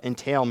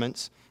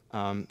entailments,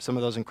 some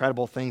of those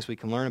incredible things we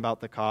can learn about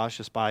the cause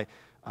just by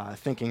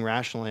thinking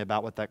rationally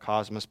about what that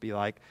cause must be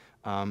like.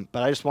 But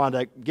I just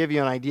wanted to give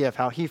you an idea of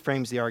how he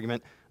frames the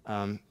argument.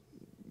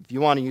 If you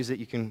want to use it,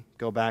 you can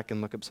go back and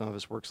look up some of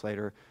his works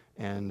later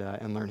and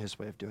learn his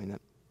way of doing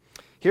it.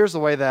 Here's the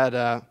way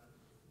that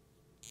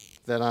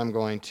I'm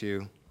going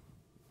to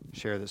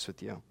share this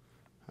with you.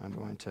 I'm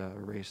going to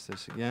erase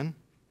this again.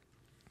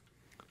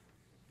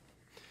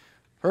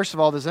 First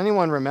of all, does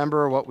anyone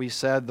remember what we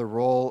said the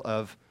role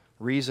of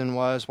reason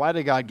was? Why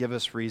did God give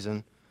us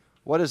reason?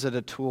 What is it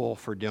a tool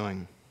for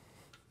doing?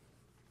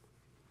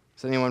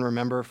 Does anyone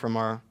remember from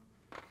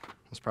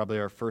that's probably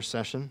our first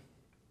session?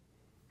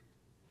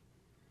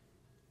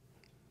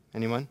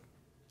 Anyone?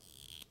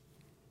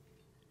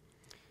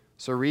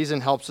 So reason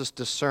helps us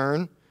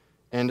discern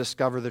and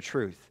discover the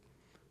truth.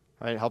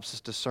 Right? It helps us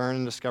discern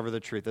and discover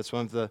the truth. That's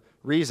one of the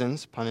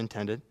reasons, pun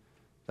intended,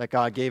 that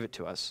God gave it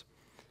to us.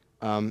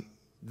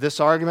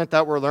 This argument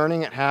that we're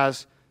learning, it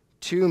has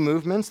two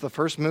movements. The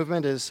first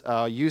movement is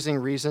using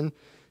reason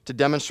to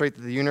demonstrate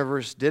that the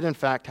universe did in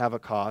fact have a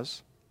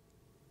cause.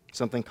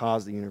 Something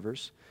caused the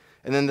universe.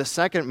 And then the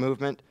second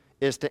movement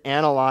is to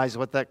analyze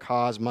what that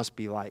cause must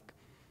be like.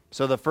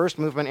 So the first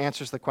movement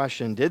answers the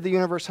question, did the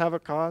universe have a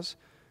cause?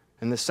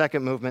 And the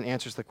second movement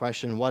answers the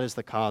question, what is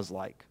the cause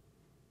like?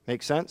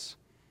 Make sense?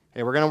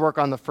 Okay, we're going to work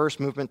on the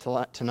first movement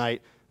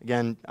tonight.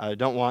 Again,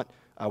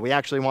 we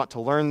actually want to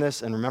learn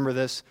this and remember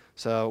this,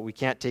 so we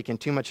can't take in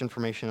too much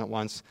information at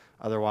once.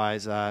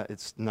 Otherwise,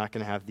 it's not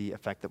going to have the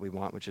effect that we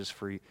want, which is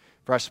for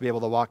us to be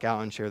able to walk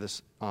out and share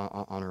this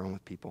on our own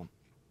with people.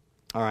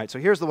 All right, so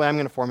here's the way I'm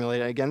going to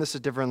formulate it. Again, this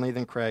is differently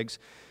than Craig's,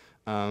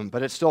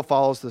 but it still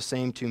follows the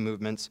same two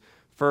movements.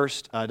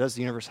 First, does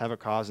the universe have a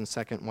cause? And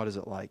second, what is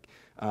it like?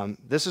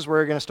 This is where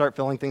you're going to start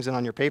filling things in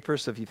on your paper.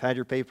 So if you've had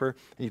your paper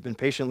and you've been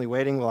patiently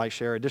waiting while I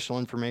share additional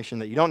information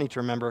that you don't need to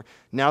remember,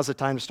 now's the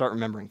time to start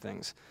remembering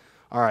things.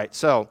 All right,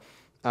 so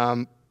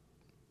the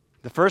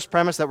first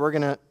premise that we're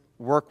going to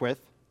work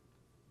with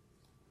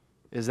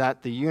is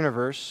that the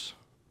universe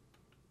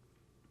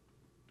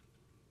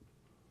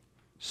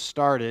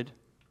started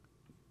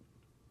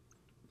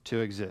to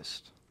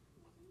exist.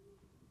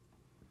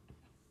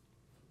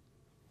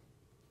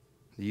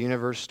 The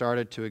universe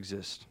started to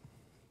exist.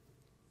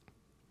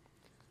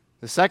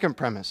 The second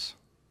premise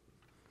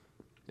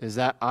is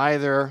that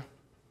either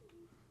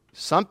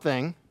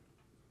something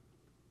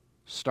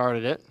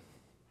started it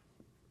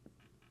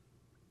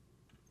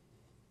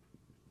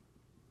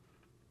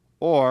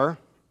or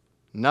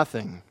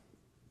nothing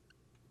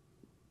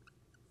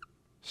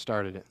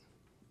started it.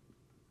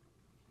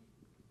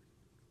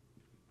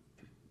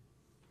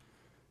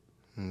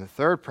 And the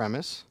third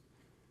premise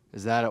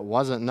is that it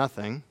wasn't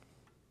nothing,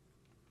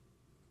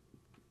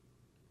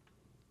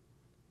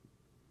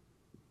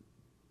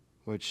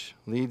 which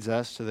leads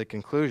us to the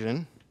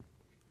conclusion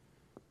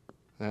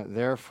that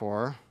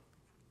therefore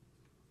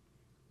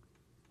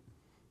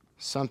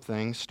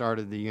something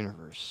started the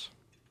universe.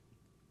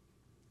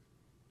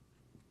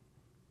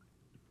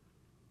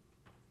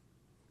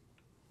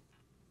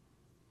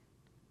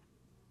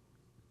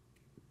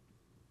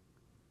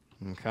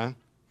 Okay?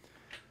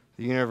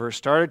 The universe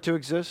started to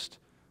exist.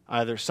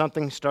 Either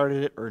something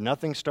started it or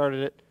nothing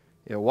started it.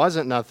 It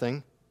wasn't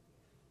nothing.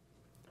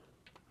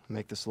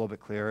 Make this a little bit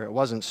clearer. It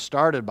wasn't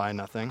started by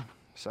nothing.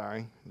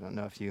 Sorry, I don't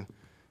know if you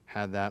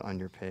had that on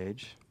your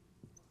page.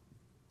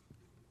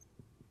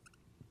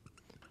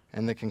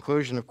 And the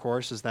conclusion, of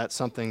course, is that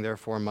something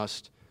therefore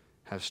must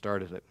have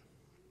started it.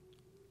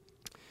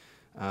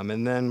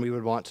 And then we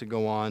would want to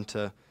go on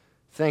to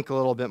think a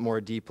little bit more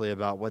deeply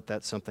about what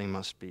that something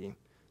must be.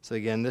 So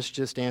again, this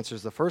just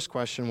answers the first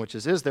question, which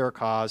is there a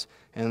cause?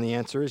 And the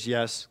answer is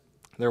yes,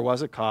 there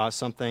was a cause.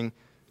 Something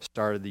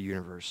started the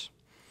universe.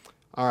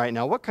 All right,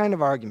 now what kind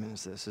of argument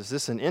is this? Is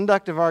this an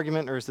inductive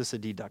argument or is this a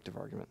deductive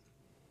argument?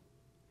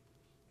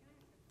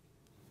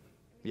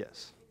 Yes.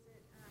 Is it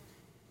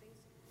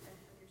based on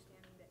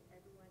understanding that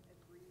everyone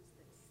agrees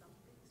that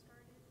something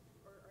started,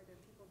 or are there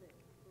people that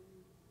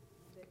believe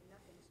that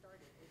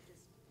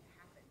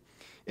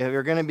If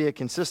you're going to be a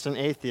consistent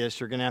atheist,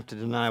 you're going to have to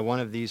deny one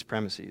of these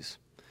premises.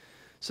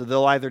 So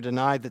they'll either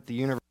deny that the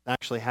universe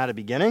actually had a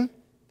beginning,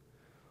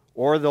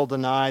 or they'll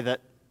deny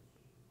that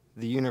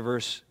the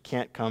universe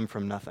can't come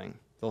from nothing.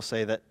 They'll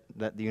say that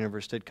the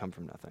universe did come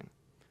from nothing.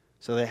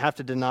 So they have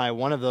to deny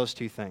one of those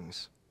two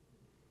things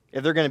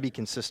if they're going to be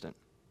consistent.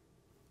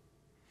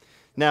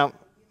 Now,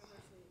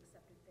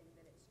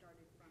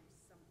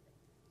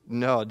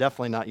 no,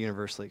 definitely not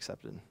universally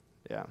accepted.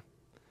 Yeah.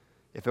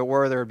 If it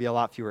were, there would be a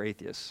lot fewer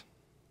atheists.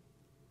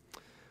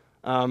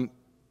 We're going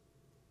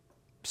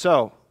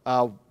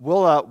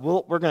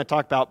to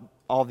talk about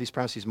all of these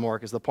premises more,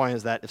 because the point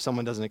is that if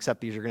someone doesn't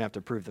accept these, you're going to have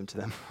to prove them to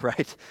them,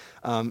 right?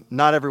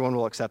 Not everyone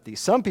will accept these.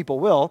 Some people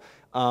will,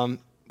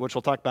 which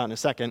we'll talk about in a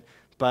second.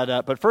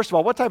 But first of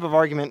all, what type of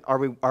argument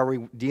are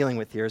we dealing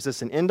with here? Is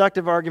this an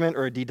inductive argument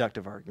or a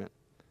deductive argument?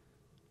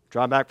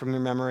 Draw back from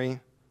your memory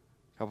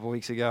a couple of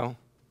weeks ago.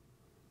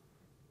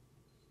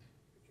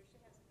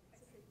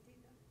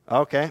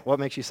 Okay, what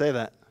makes you say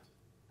that?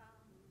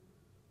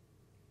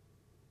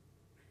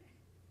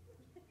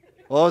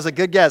 Well, it was a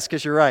good guess,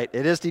 because you're right.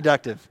 It is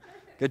deductive.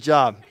 Good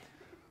job.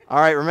 All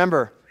right,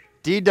 remember,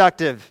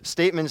 deductive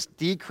statements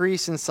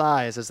decrease in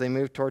size as they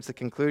move towards the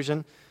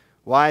conclusion.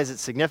 Why is it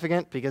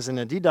significant? Because in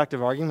a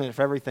deductive argument, if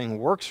everything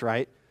works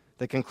right,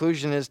 the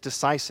conclusion is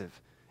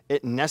decisive.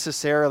 It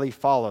necessarily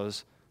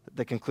follows that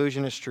the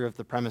conclusion is true if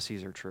the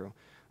premises are true.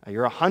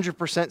 You're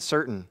 100%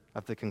 certain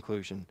of the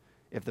conclusion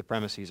if the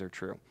premises are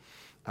true.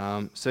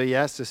 So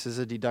yes, this is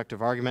a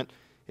deductive argument.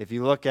 If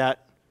you look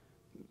at,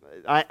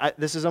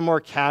 this is a more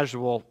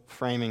casual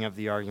framing of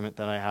the argument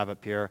that I have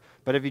up here,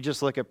 but if you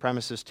just look at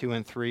premises 2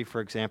 and 3,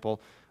 for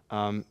example,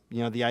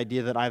 the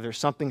idea that either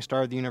something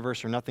started the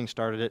universe or nothing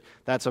started it,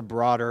 that's a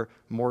broader,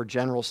 more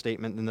general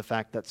statement than the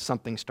fact that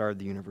something started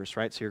the universe,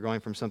 right? So you're going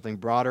from something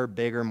broader,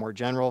 bigger, more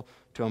general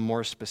to a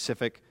more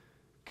specific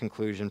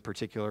conclusion,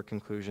 particular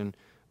conclusion.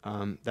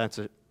 That's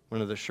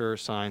one of the sure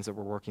signs that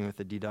we're working with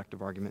the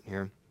deductive argument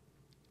here.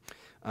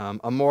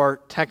 A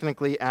more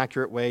technically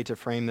accurate way to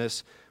frame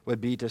this would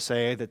be to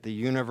say that the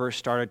universe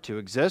started to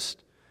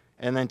exist,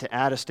 and then to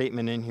add a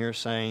statement in here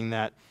saying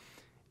that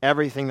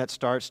everything that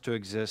starts to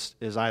exist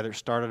is either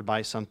started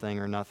by something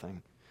or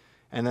nothing.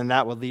 And then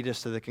that would lead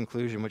us to the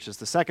conclusion, which is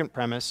the second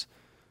premise,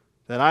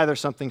 that either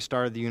something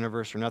started the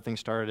universe or nothing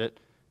started it,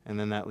 and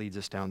then that leads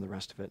us down the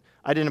rest of it.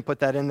 I didn't put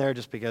that in there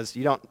just because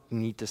you don't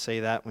need to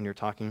say that when you're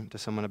talking to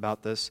someone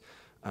about this.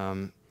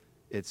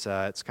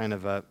 It's kind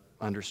of a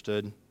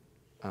understood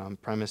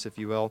premise, if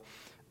you will.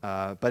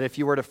 But if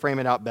you were to frame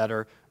it out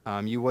better,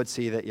 you would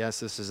see that, yes,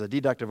 this is a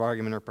deductive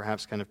argument, or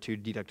perhaps kind of two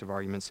deductive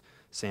arguments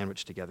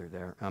sandwiched together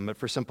there. But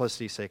for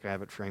simplicity's sake, I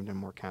have it framed in a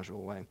more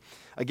casual way.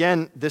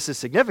 Again, this is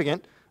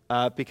significant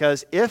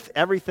because if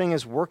everything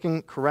is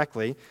working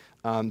correctly,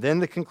 then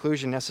the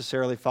conclusion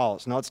necessarily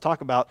follows. Now let's talk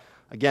about,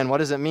 again, what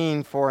does it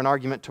mean for an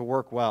argument to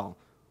work well?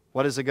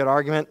 What is a good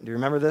argument? Do you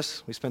remember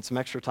this? We spent some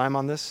extra time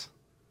on this.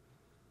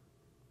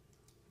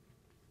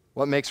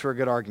 What makes for a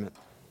good argument?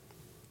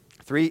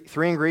 Three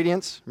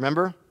ingredients,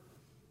 remember?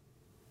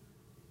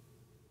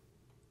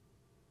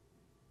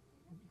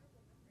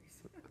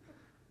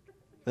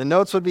 The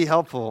notes would be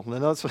helpful. The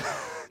notes would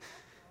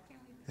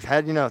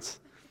had your notes.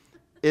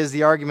 Is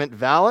the argument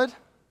valid?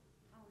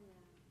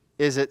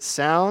 Is it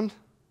sound?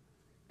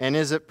 And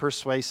is it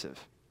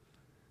persuasive?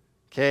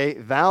 Okay,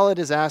 valid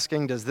is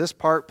asking, does this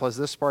part plus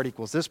this part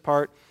equals this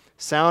part?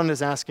 Sound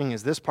is asking,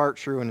 is this part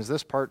true and is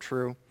this part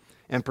true?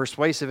 And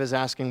persuasive is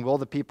asking, will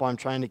the people I'm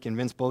trying to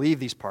convince believe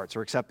these parts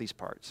or accept these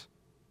parts?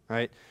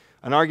 Right?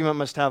 An argument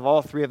must have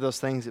all three of those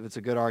things if it's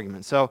a good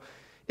argument. So,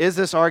 is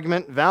this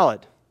argument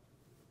valid?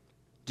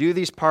 Do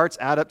these parts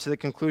add up to the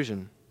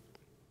conclusion?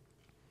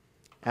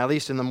 At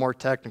least in the more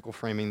technical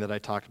framing that I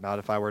talked about,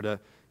 if I were to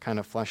kind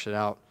of flesh it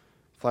out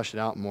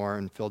more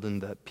and filled in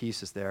the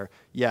pieces there,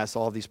 yes,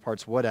 all of these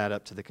parts would add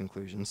up to the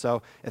conclusion.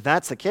 So, if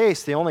that's the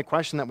case, the only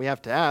question that we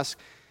have to ask,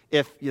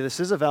 if this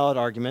is a valid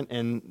argument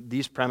and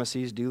these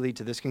premises do lead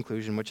to this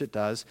conclusion, which it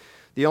does,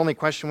 the only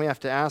question we have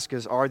to ask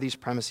is, are these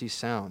premises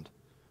sound?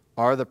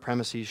 Are the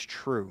premises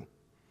true?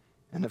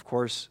 And of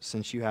course,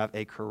 since you have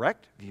a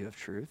correct view of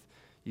truth,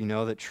 you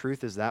know that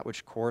truth is that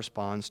which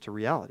corresponds to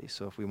reality.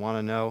 So if we want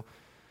to know,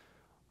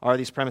 are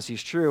these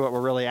premises true, what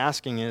we're really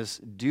asking is,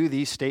 do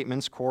these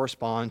statements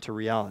correspond to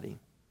reality,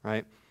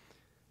 right?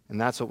 And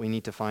that's what we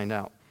need to find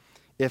out.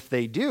 If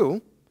they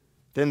do,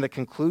 then the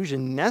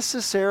conclusion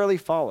necessarily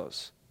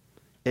follows.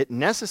 It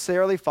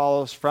necessarily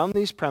follows from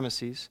these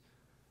premises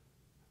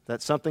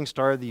that something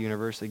started the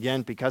universe,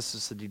 again, because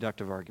it's a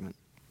deductive argument.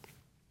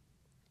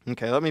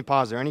 Okay, let me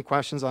pause there. Any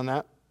questions on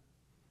that?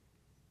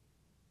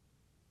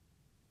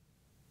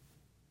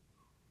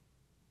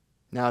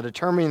 Now,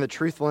 determining the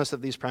truthfulness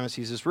of these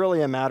premises is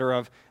really a matter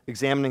of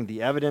examining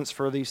the evidence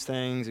for these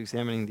things,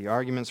 examining the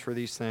arguments for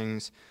these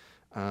things.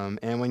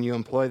 And when you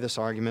employ this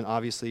argument,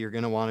 obviously you're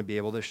going to want to be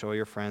able to show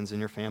your friends and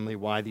your family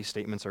why these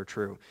statements are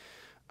true.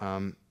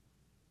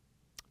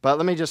 But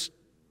let me just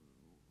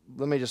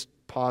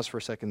pause for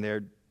a second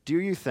there. Do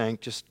you think,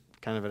 just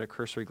kind of at a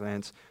cursory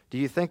glance, do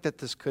you think that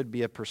this could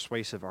be a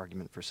persuasive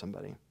argument for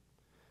somebody?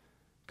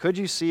 Could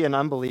you see an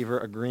unbeliever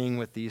agreeing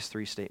with these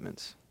three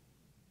statements?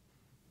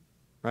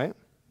 Right?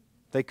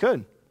 They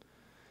could.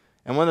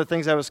 And one of the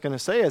things I was going to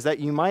say is that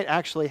you might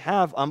actually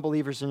have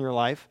unbelievers in your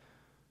life.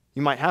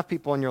 You might have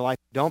people in your life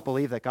who don't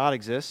believe that God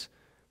exists,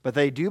 but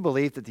they do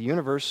believe that the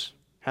universe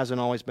hasn't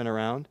always been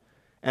around,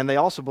 and they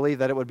also believe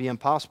that it would be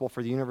impossible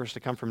for the universe to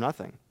come from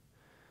nothing.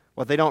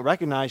 What they don't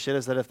recognize yet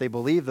is that if they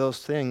believe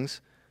those things,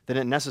 then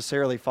it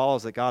necessarily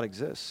follows that God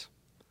exists.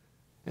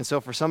 And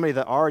so for somebody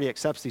that already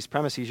accepts these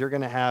premises, you're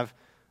going to have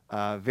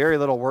very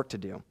little work to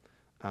do.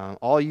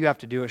 All you have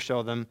to do is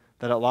show them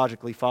that it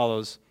logically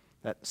follows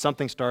that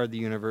something started the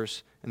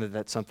universe and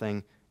that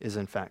something is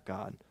in fact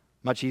God.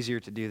 Much easier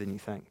to do than you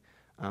think.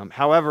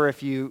 However,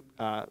 if you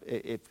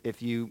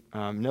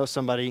know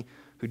somebody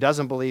who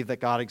doesn't believe that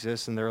God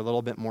exists and they're a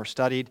little bit more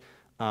studied,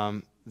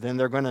 then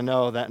they're going to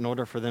know that in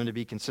order for them to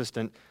be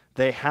consistent,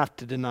 they have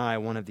to deny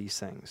one of these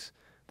things.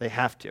 They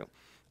have to.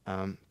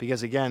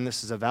 Because again,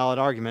 this is a valid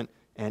argument,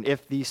 and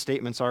if these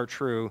statements are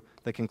true,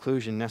 the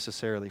conclusion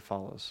necessarily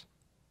follows.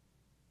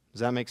 Does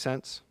that make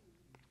sense?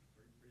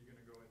 Are you going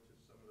to go into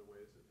some of the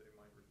ways that they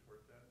might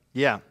retort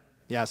that?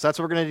 Yeah, so that's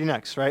what we're going to do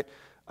next, right?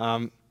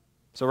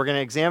 So we're going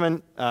to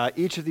examine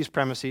each of these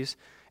premises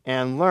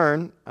and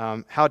learn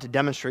how to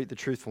demonstrate the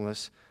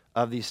truthfulness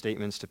of these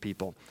statements to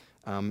people.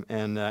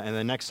 And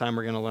the next time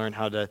we're going to learn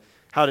how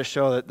to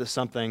show that the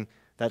something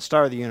that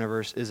started the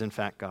universe is in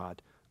fact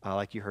God,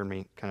 like you heard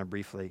me kind of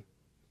briefly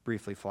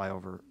fly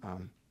over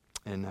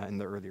in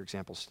the earlier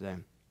examples today.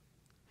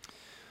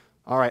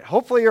 All right,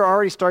 hopefully you're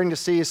already starting to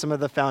see some of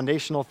the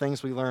foundational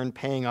things we learned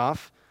paying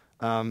off.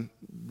 The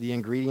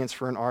ingredients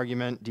for an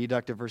argument,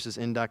 deductive versus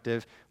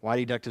inductive, why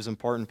deductive is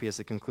important because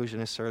the conclusion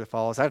necessarily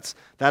follows.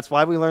 That's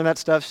why we learned that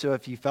stuff. So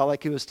if you felt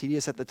like it was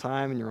tedious at the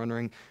time and you're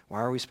wondering,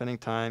 why are we spending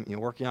time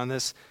working on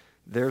this?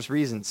 There's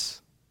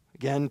reasons.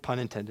 Again, pun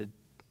intended,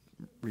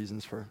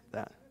 reasons for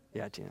that.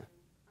 Yeah, Tina.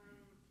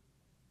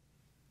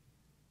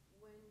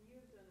 When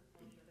you've done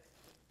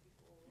apologetics with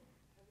people,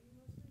 have you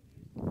mostly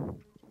used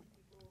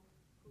people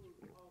who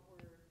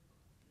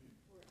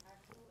were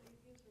actual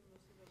atheists, or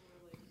most of them were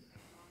like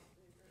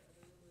agnostic or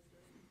other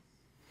religions?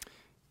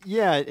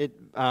 Yeah,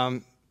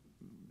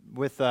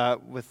 with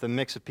the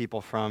mix of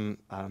people from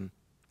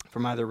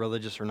either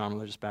religious or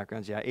non-religious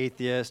backgrounds. Yeah,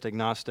 atheist,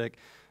 agnostic.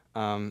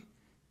 I'm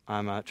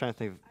trying to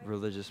think of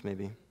religious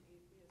maybe. Atheist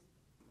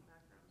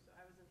background, so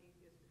I was an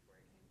atheist before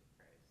I came to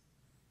Christ.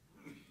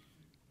 And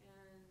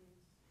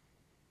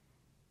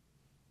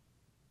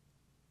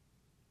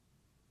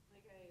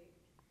like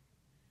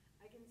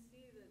I can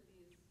see that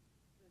these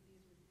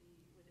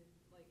would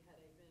like had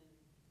I been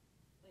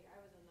like I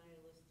was a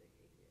nihilistic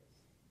atheist,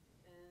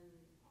 and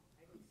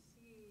I could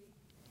see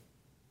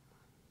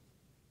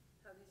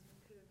how these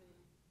could have been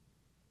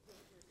put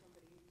for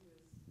somebody who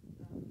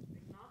was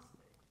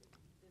agnostic,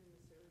 who didn't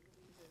necessarily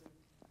believe in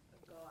a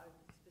God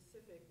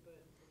specific, but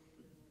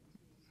believed in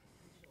the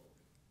potential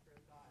for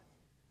a God.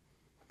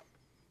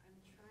 I'm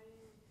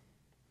trying.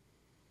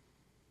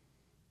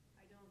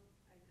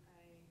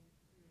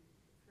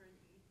 For an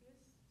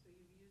atheist, so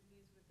you've used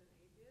these with an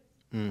atheist?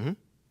 Mm-hmm.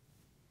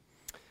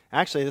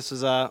 Actually, this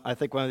is, I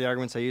think, one of the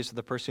arguments I used with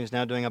the person who's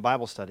now doing a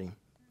Bible study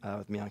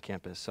with me on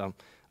campus. So,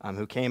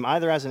 who came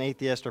either as an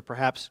atheist or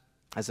perhaps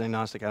as an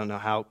agnostic. I don't know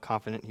how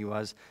confident he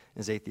was in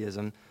his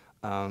atheism.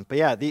 But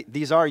yeah,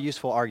 these are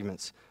useful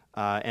arguments.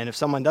 And if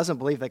someone doesn't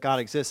believe that God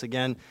exists,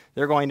 again,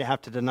 they're going to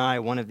have to deny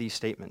one of these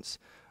statements.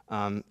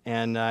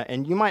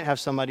 And you might have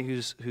somebody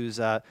who's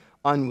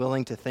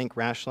unwilling to think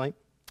rationally.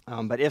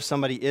 But if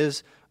somebody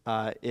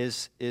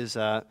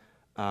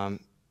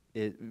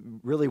it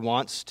really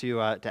wants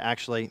to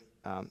actually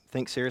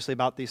think seriously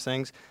about these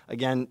things,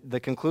 again, the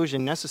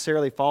conclusion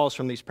necessarily follows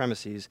from these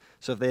premises.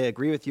 So if they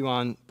agree with you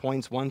on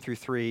points 1 through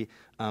 3,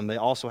 they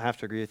also have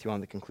to agree with you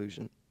on the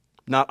conclusion.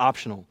 Not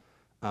optional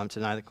to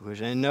deny the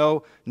conclusion. And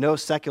no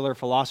secular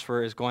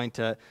philosopher is going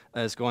to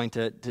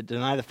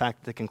deny the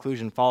fact that the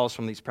conclusion follows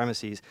from these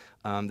premises.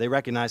 They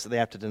recognize that they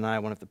have to deny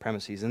one of the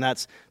premises, and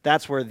that's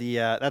where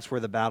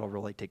the battle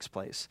really takes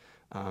place.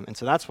 And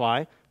so that's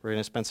why we're going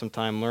to spend some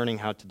time learning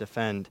how to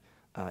defend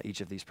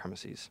each of these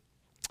premises.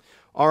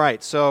 All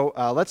right, so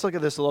let's look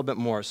at this a little bit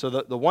more. So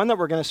the one that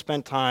we're going to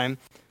spend time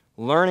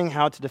learning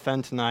how to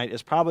defend tonight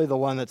is probably the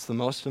one that's the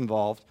most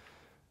involved.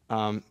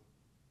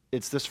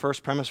 It's this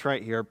first premise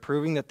right here,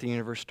 proving that the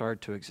universe started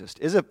to exist.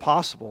 Is it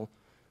possible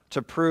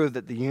to prove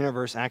that the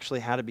universe actually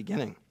had a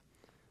beginning?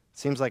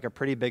 Seems like a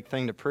pretty big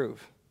thing to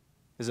prove.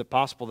 Is it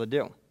possible to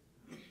do?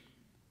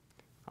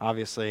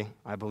 Obviously,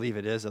 I believe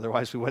it is.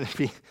 Otherwise, we wouldn't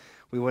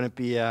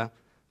be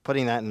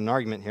putting that in an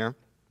argument here.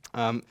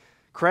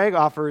 Craig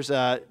offers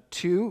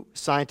 2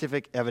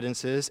 scientific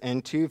evidences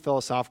and 2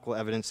 philosophical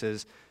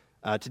evidences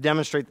to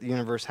demonstrate that the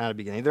universe had a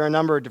beginning. There are a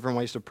number of different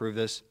ways to prove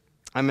this.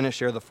 I'm going to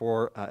share the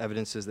 4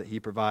 evidences that he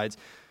provides.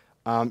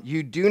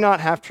 You do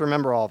not have to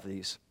remember all of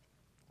these.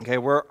 Okay,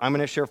 I'm going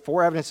to share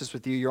 4 evidences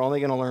with you. You're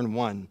only going to learn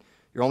 1.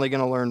 You're only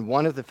going to learn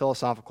 1 of the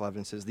philosophical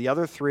evidences. The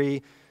other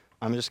 3,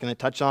 I'm just going to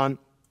touch on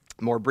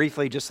more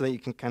briefly, just so that you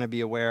can kind of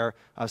be aware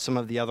of some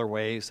of the other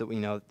ways that we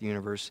know that the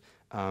universe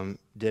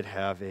did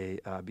have a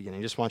beginning.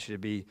 I just want you to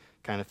be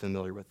kind of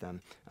familiar with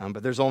them.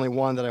 But there's only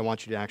one that I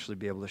want you to actually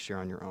be able to share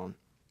on your own.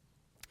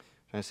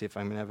 Trying to see if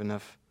I'm going to have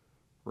enough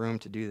room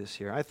to do this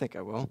here. I think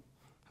I will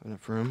have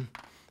enough room.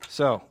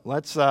 So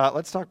let's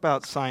talk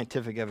about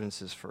scientific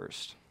evidences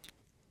first.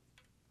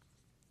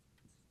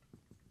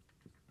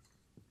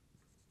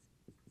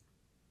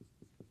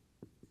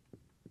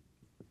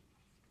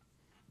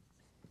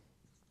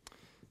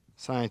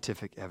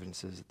 Scientific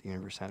evidences that the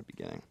universe had a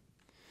beginning.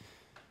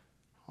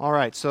 All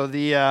right, so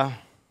again,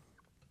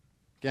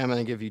 I'm going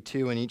to give you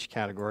two in each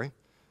category,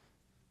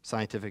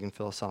 scientific and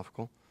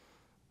philosophical.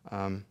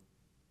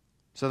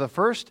 So the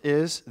first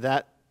is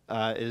that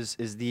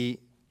is the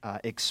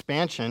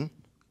expansion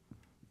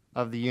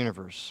of the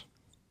universe.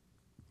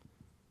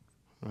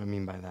 What do I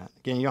mean by that?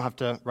 Again, you don't have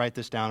to write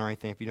this down or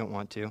anything if you don't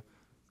want to.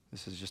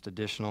 This is just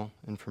additional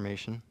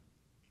information.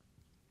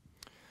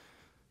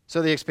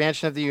 So the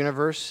expansion of the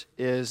universe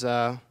is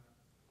a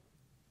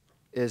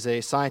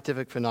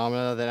scientific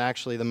phenomena that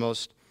actually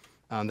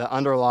that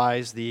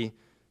underlies the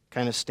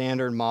kind of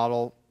standard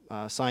model,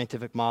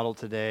 scientific model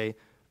today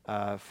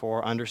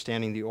for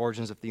understanding the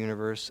origins of the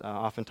universe,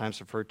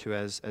 oftentimes referred to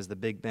as the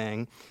Big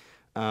Bang.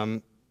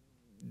 When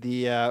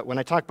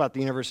I talk about the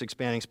universe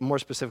expanding, more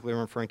specifically what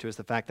I'm referring to is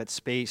the fact that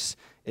space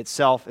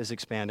itself is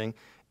expanding,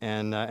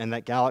 and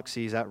that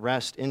galaxies at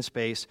rest in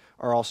space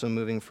are also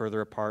moving further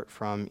apart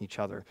from each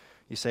other.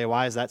 You say,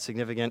 why is that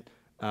significant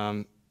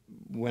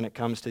when it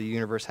comes to the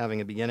universe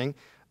having a beginning?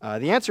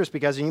 The answer is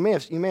because, and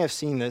you may have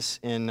seen this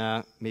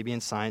in maybe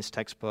in science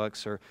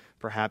textbooks or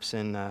perhaps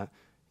in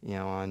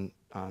on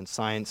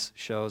science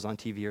shows on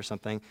TV or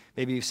something.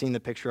 Maybe you've seen the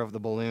picture of the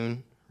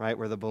balloon, right,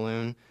 where the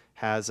balloon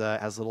has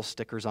little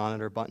stickers on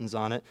it or buttons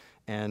on it,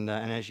 and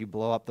as you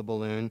blow up the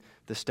balloon,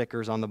 the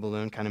stickers on the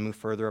balloon kind of move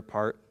further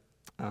apart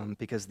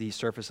because the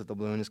surface of the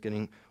balloon is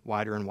getting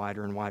wider and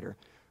wider and wider,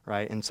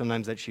 right? And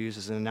sometimes that's used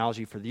as an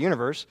analogy for the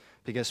universe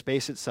because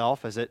space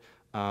itself, as it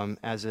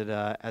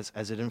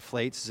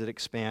inflates, as it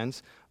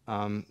expands,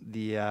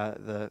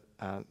 the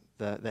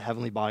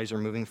heavenly bodies are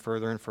moving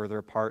further and further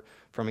apart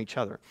from each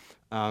other.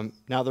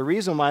 Now, the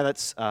reason why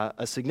that's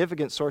a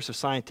significant source of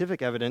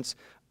scientific evidence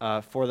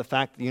for the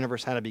fact that the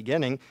universe had a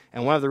beginning,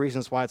 and one of the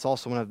reasons why it's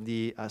also one of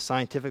the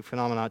scientific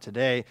phenomena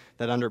today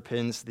that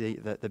underpins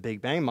the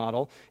Big Bang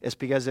model, is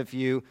because if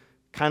you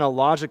kind of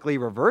logically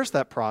reverse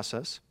that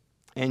process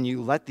and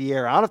you let the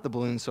air out of the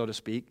balloon, so to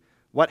speak,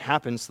 what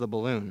happens to the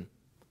balloon?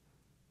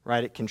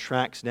 Right? It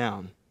contracts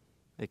down.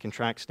 It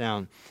contracts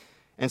down.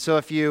 And so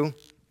if you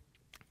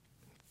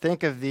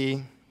think of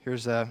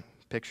here's a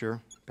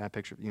picture, bad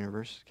picture of the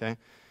universe, okay?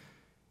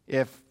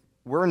 If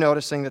we're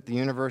noticing that the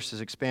universe is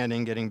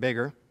expanding, getting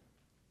bigger,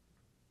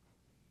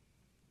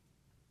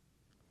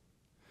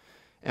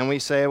 and we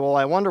say, well,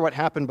 I wonder what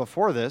happened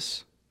before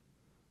this,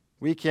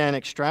 we can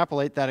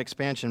extrapolate that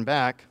expansion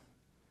back,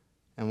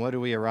 and what do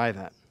we arrive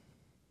at?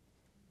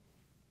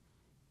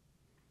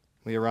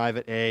 We arrive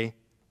at a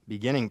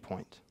beginning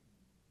point.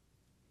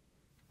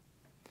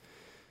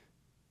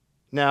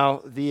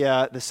 Now,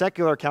 the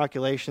secular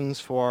calculations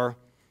for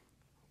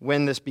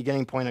when this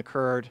beginning point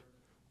occurred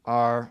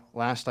are,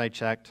 last I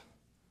checked,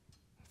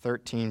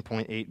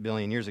 13.8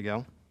 billion years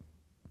ago,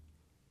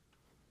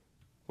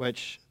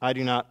 which I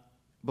do not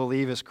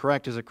believe is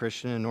correct as a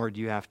Christian, and nor do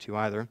you have to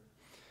either.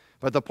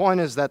 But the point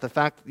is that the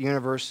fact that the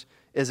universe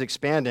is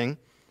expanding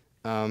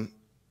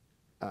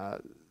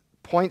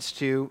points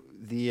to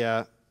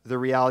the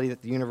reality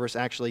that the universe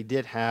actually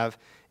did have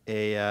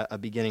a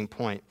beginning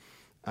point.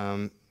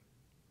 And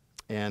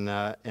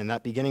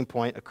that beginning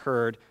point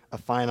occurred a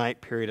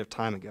finite period of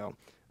time ago.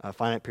 A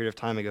finite period of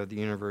time ago, the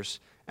universe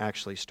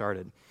actually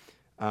started.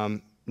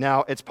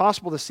 Now, it's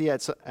possible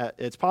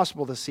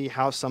to see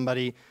how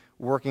somebody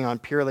working on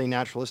purely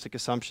naturalistic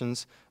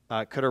assumptions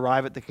could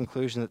arrive at the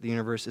conclusion that the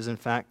universe is in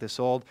fact this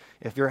old.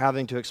 If you're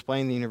having to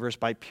explain the universe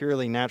by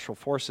purely natural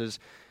forces,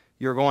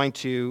 you're going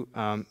to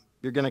come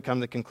to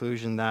the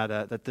conclusion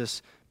that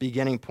this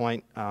beginning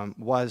point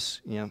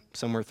was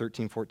somewhere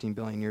 13, 14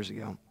 billion years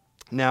ago.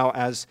 Now,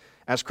 as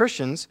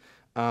Christians,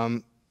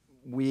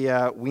 we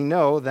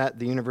know that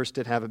the universe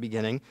did have a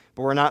beginning,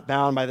 but we're not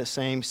bound by the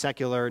same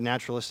secular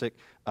naturalistic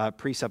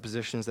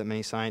presuppositions that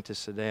many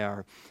scientists today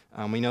are.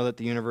 We know that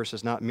the universe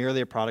is not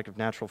merely a product of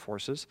natural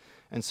forces,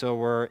 and so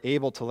we're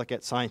able to look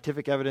at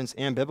scientific evidence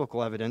and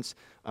biblical evidence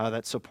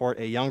that support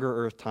a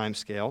younger Earth time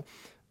scale,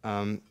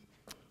 and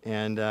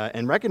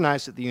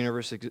recognize that the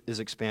universe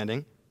is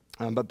expanding.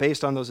 But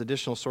based on those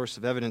additional sources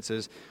of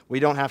evidences, we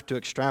don't have to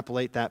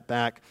extrapolate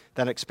that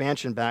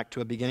expansion back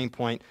to a beginning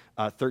point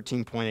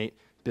 13.8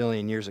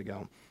 billion years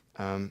ago.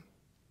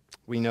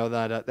 We know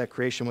that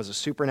creation was a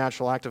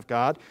supernatural act of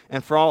God,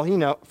 and for all we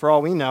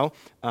know,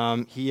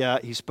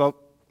 He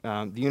spoke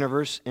the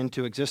universe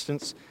into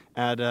existence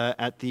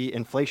at the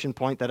inflation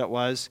point that it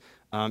was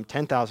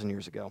 10,000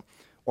 years ago,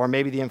 or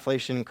maybe the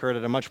inflation occurred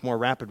at a much more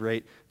rapid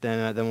rate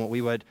than what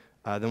we would.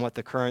 Than what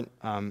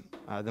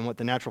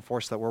the natural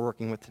force that we're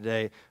working with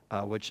today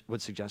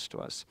would suggest to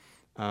us.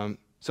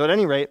 So at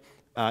any rate,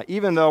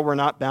 even though we're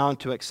not bound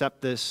to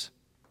accept the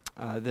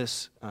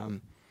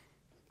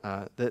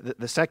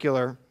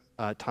secular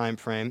time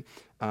frame,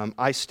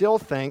 I still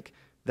think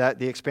that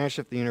the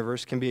expansion of the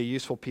universe can be a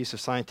useful piece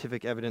of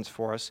scientific evidence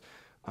for us,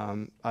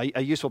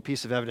 a useful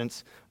piece of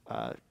evidence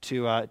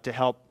to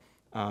help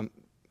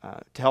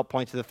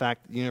point to the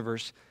fact that the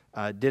universe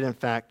did in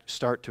fact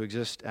start to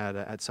exist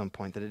at some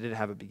point, that it did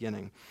have a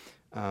beginning.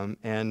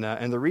 And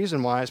the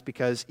reason why is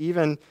because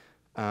even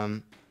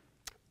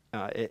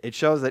it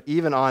shows that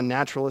even on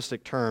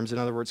naturalistic terms, in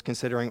other words,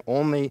 considering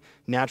only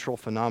natural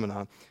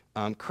phenomena,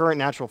 current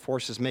natural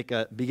forces make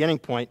a beginning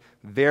point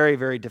very,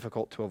 very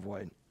difficult to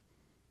avoid.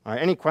 All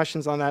right, any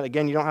questions on that?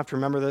 Again, you don't have to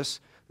remember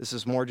this. This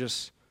is more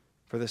just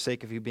for the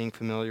sake of you being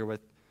familiar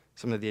with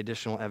some of the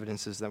additional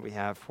evidences that we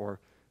have for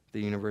the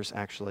universe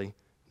actually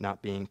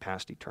not being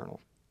past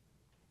eternal.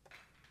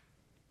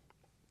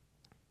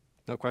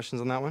 No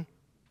questions on that one?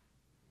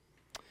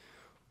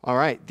 All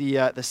right,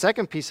 the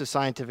second piece of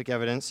scientific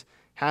evidence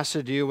has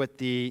to do with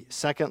the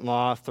second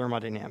law of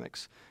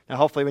thermodynamics. Now,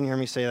 hopefully when you hear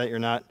me say that, you're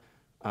not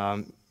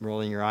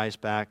rolling your eyes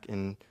back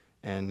and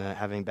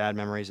having bad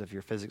memories of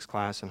your physics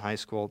class in high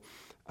school.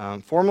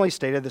 Formally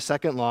stated, the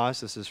second law,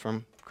 this is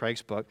from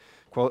Craig's book,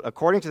 quote,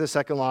 according to the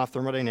second law of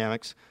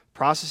thermodynamics,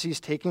 processes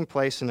taking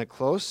place in a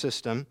closed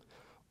system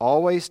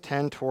always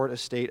tend toward a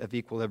state of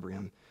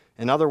equilibrium.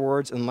 In other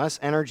words, unless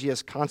energy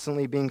is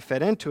constantly being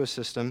fed into a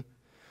system,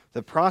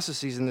 the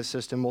processes in the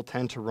system will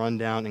tend to run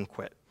down and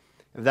quit.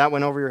 If that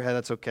went over your head,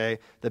 that's okay.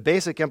 The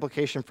basic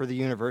implication for the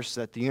universe is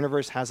that the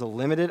universe has a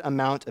limited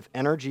amount of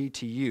energy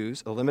to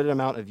use, a limited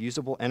amount of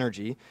usable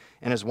energy,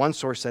 and as one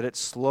source said, it's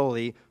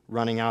slowly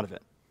running out of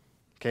it.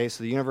 Okay,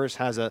 so the universe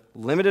has a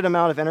limited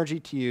amount of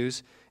energy to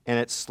use, and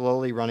it's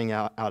slowly running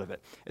out of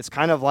it. It's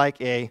kind of like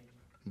a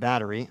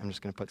battery. I'm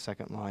just going to put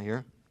second law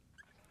here.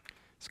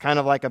 It's kind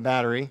of like a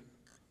battery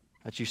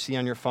that you see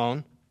on your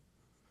phone,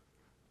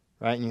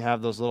 right? And you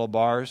have those little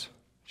bars.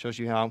 Shows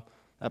you how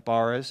that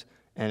bar is.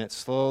 And it's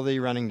slowly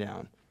running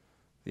down.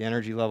 The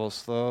energy level is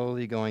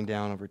slowly going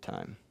down over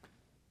time.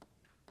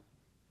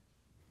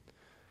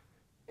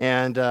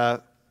 And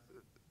the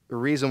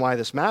reason why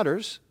this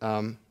matters,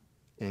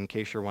 in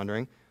case you're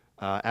wondering,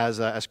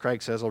 as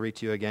Craig says, I'll read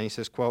to you again. He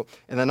says, quote,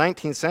 in the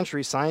 19th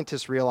century,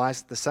 scientists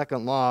realized that the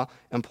second law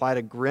implied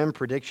a grim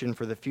prediction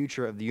for the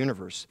future of the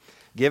universe.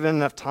 Given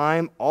enough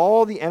time,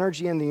 all the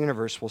energy in the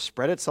universe will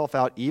spread itself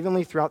out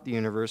evenly throughout the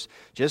universe,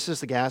 just as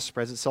the gas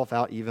spreads itself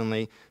out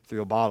evenly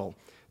through a bottle.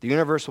 The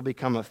universe will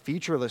become a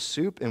featureless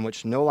soup in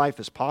which no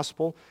life is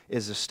possible. It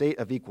is a state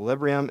of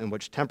equilibrium in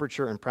which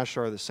temperature and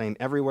pressure are the same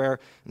everywhere,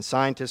 and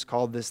scientists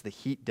call this the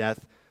heat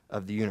death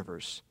of the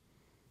universe.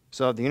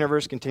 So if the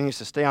universe continues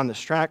to stay on this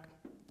track,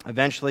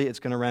 eventually it's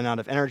going to run out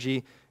of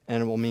energy,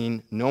 and it will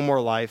mean no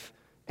more life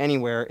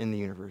anywhere in the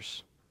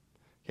universe.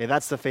 Okay,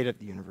 that's the fate of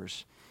the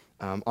universe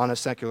on a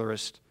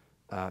secularist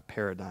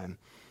paradigm.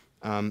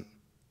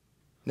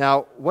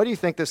 Now, what do you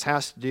think this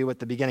has to do with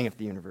the beginning of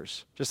the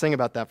universe? Just think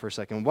about that for a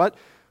second.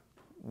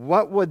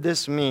 What would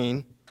this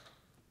mean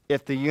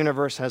if the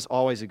universe has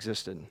always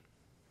existed?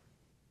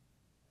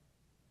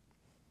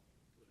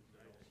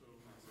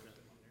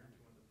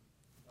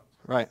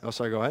 Right. Oh,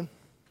 sorry, go ahead.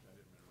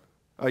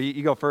 Oh,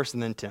 you go first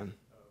and then Tim.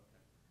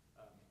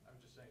 I'm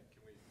just saying,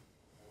 can we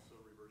also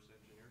reverse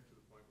engineer to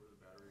the point where the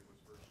battery was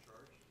first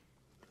charged?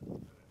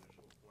 That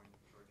initial point of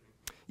charging?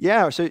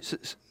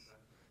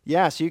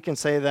 Yeah, so you can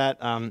say that.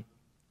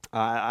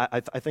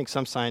 I think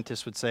some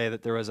scientists would say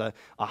that there was a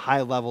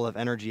high level of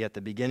energy at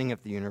the beginning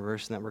of the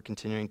universe and that we're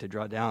continuing to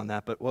draw down on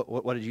that. But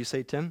what did you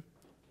say, Tim?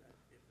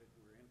 If it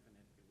were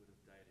infinite, it would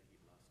have died a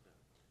heat loss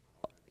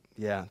death.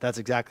 Yeah, that's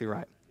exactly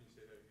right.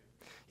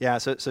 Yeah,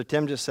 so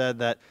Tim just said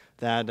that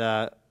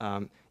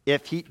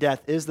if heat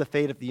death is the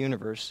fate of the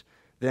universe,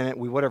 then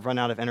we would have run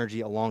out of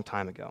energy a long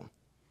time ago.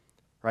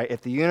 Right?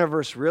 If the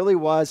universe really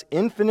was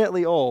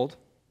infinitely old,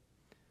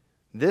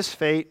 this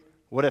fate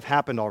would have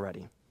happened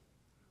already.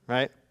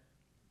 Right?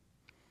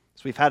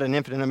 So we've had an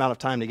infinite amount of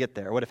time to get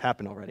there. It would have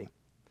happened already.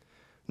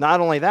 Not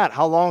only that,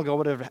 how long ago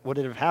would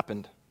it have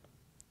happened?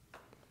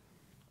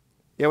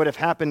 It would have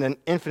happened an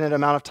infinite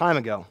amount of time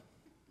ago,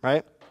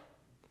 right?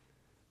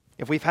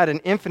 If we've had an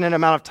infinite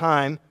amount of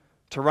time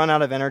to run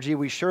out of energy,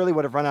 we surely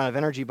would have run out of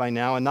energy by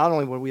now, and not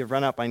only would we have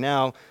run out by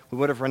now, we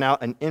would have run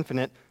out an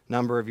infinite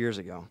number of years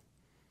ago.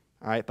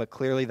 All right, but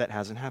clearly that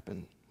hasn't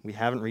happened. We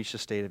haven't reached a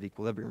state of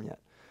equilibrium yet.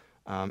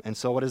 And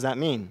so what does that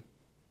mean?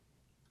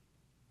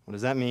 What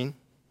does that mean?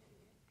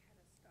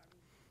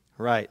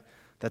 Right,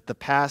 that the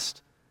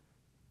past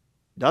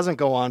doesn't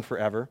go on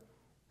forever,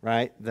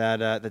 right?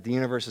 That the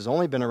universe has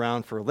only been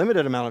around for a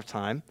limited amount of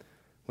time,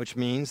 which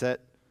means that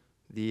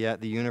the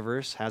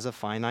universe has a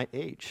finite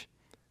age,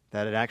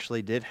 that it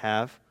actually did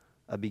have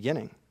a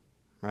beginning,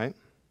 right?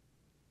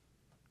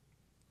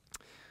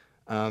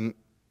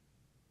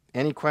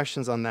 Any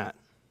questions on that?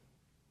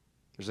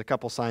 There's a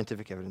couple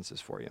scientific evidences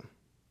for you.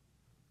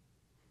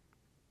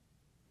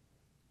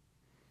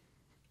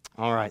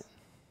 All right.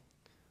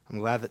 I'm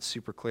glad that's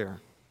super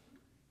clear.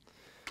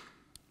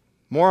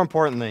 More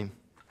importantly,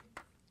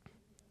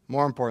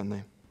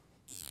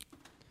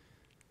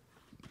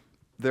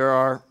 there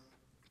are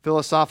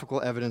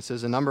philosophical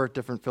evidences, a number of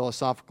different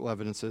philosophical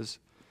evidences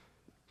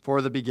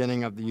for the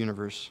beginning of the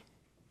universe.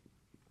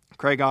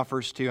 Craig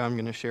offers two. I'm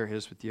going to share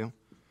his with you.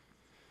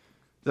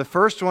 The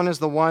first one is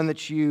the one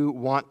that you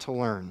want to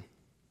learn.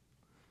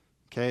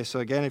 Okay, so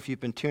again, if you've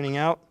been tuning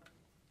out,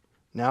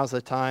 now's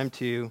the time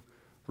to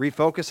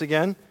refocus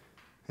again.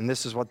 And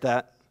this is what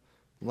that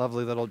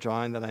lovely little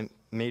drawing that I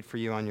made for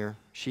you on your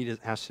sheet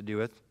has to do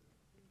with.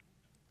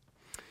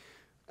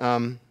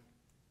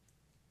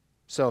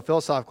 So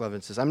philosophical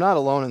evidences. I'm not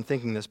alone in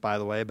thinking this, by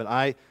the way, but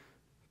I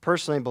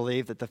personally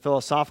believe that the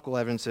philosophical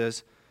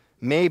evidences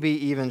may be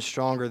even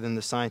stronger than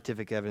the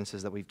scientific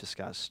evidences that we've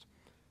discussed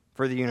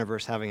for the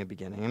universe having a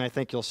beginning. And I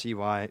think you'll see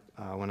why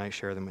when I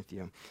share them with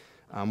you.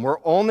 We're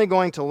only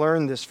going to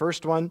learn this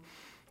first one.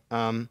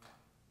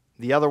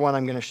 The other one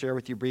I'm going to share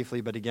with you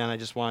briefly, but again, I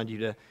just wanted you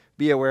to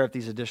be aware of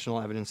these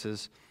additional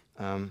evidences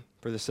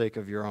for the sake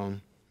of your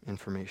own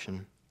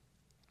information.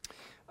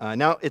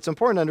 Now, it's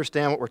important to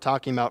understand what we're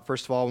talking about,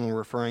 first of all, when we're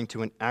referring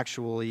to an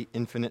actually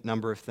infinite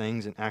number of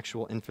things, an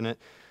actual infinite.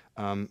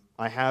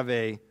 I have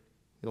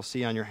you'll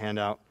see on your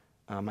handout,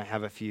 I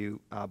have a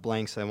few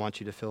blanks that I want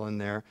you to fill in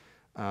there.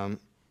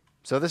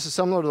 So this is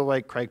similar to the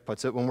way Craig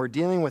puts it. When we're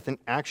dealing with an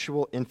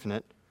actual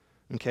infinite,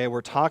 okay,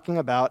 we're talking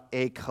about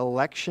a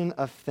collection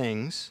of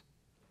things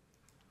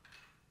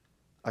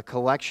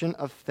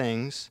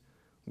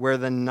where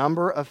the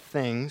number of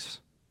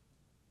things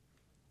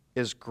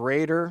is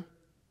greater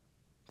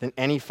than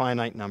any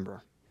finite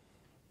number.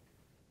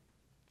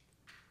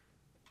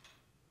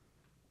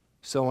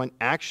 So an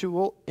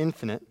actual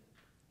infinite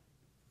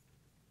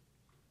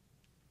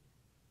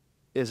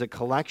is a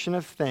collection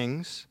of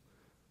things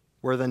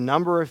where the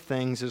number of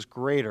things is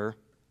greater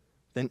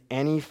than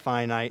any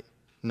finite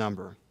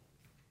number.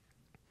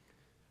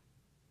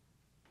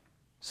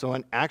 So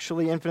an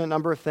actually infinite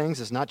number of things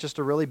is not just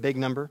a really big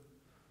number.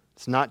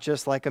 It's not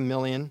just like 1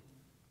 million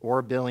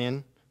or 1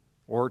 billion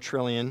or 1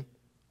 trillion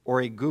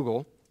or a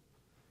Google.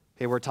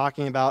 Okay, we're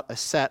talking about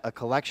a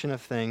collection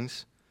of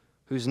things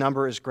whose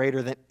number is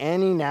greater than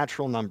any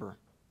natural number,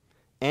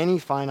 any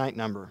finite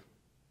number.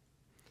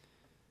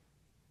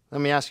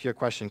 Let me ask you a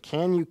question.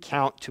 Can you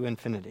count to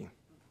infinity?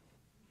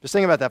 Just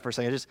think about that for a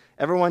second. Just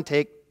everyone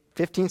take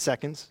 15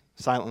 seconds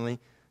silently.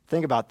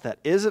 Think about that.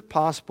 Is it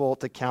possible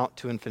to count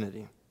to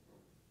infinity?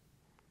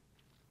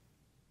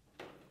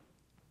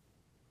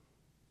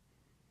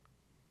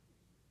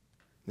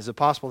 Is it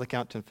possible to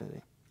count to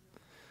infinity?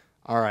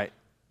 All right.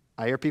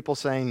 I hear people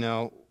saying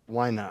no.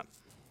 Why not?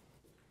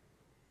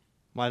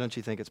 Why don't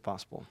you think it's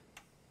possible?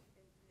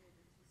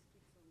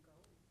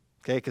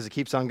 Okay, because it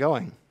keeps on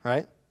going,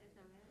 right?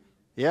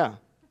 Yeah.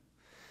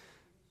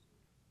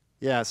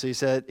 Yeah, so you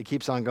said it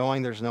keeps on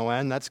going, there's no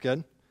end. That's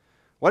good.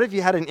 What if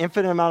you had an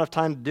infinite amount of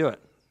time to do it?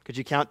 Could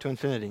you count to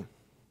infinity?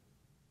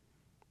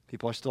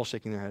 People are still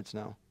shaking their heads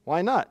no.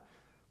 Why not?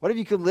 What if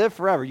you could live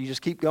forever? You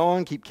just keep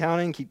going, keep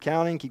counting, keep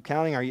counting, keep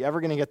counting. Are you ever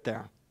going to get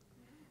there?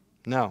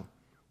 No.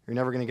 You're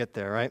never going to get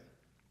there, right?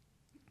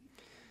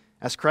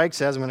 As Craig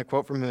says, I'm going to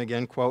quote from him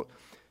again, quote,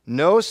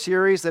 "No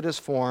series that is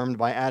formed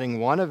by adding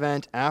one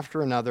event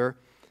after another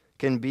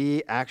can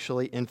be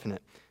actually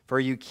infinite, for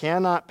you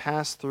cannot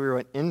pass through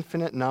an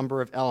infinite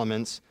number of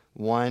elements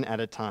one at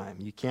a time."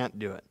 You can't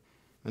do it.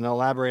 And I'll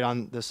elaborate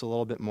on this a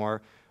little bit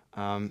more.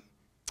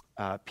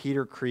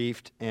 Peter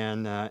Kreeft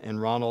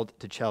and Ronald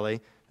Ticelli,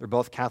 they're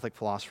both Catholic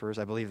philosophers.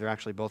 I believe they're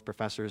actually both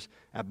professors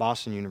at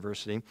Boston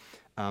University.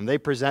 They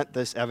present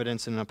this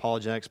evidence in an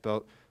apologetics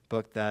book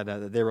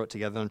that they wrote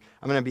together. And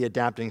I'm going to be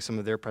adapting some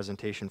of their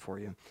presentation for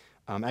you.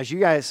 As you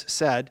guys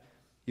said,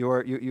 you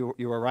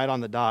were right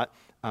on the dot.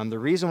 The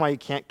reason why you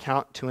can't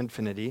count to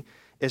infinity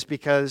is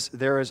because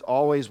there is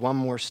always one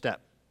more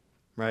step,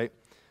 right?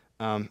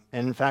 And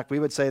in fact, we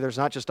would say there's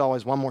not just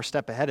always one more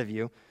step ahead of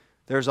you.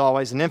 There's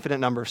always an infinite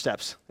number of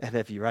steps ahead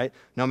of you, right?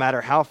 No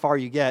matter how far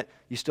you get,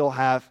 you still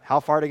have how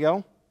far to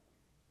go?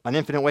 An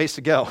infinite ways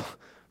to go,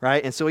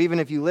 right? And so even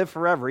if you live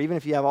forever, even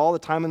if you have all the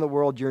time in the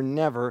world, you're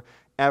never,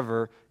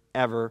 ever,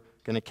 ever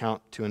going to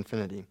count to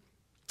infinity.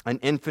 An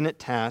infinite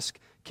task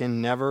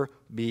can never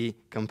be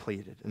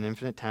completed. An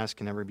infinite task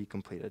can never be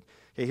completed.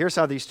 Okay, here's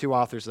how these two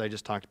authors that I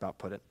just talked about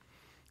put it.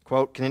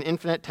 Quote, "Can an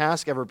infinite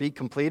task ever be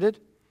completed?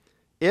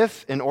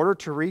 If, in order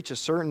to reach a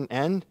certain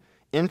end,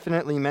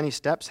 infinitely many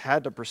steps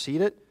had to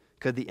precede it,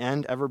 could the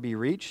end ever be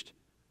reached?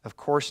 Of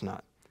course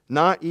not.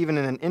 Not even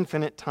in an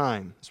infinite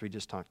time, as we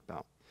just talked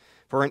about.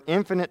 For an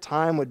infinite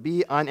time would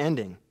be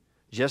unending,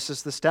 just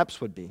as the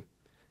steps would be.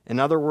 In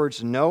other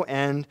words, no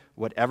end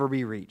would ever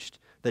be reached.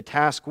 The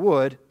task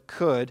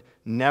could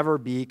never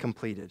be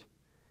completed."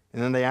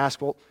 And then they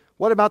ask, well,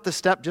 what about the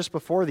step just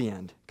before the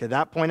end? Could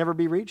that point ever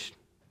be reached?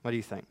 What do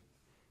you think?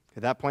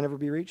 Could that point ever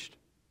be reached?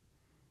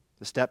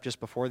 The step just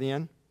before the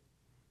end?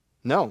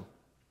 No,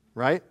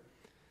 right?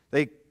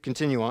 They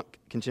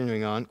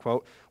continuing on,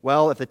 quote,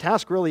 "Well, if the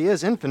task really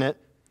is infinite,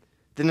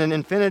 then an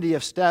infinity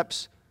of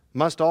steps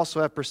must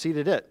also have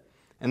preceded it,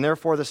 and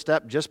therefore the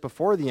step just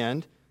before the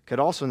end could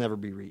also never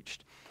be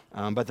reached.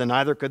 But then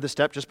neither could the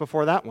step just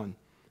before that one.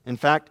 In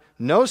fact,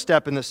 no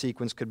step in the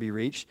sequence could be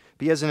reached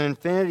because an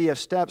infinity of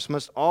steps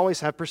must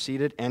always have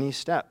preceded any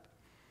step.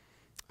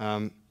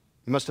 You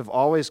must have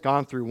always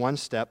gone through one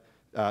step,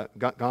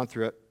 gone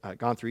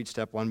through each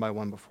step one by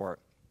one before it.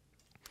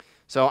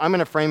 So I'm going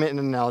to frame it in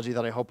an analogy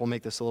that I hope will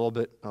make this a little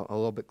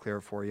bit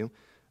clearer for you.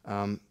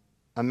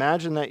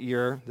 Imagine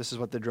that this is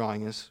what the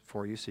drawing is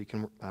for you, so you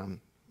can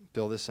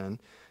fill this in.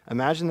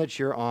 Imagine that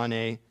you're on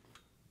a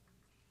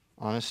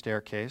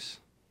staircase,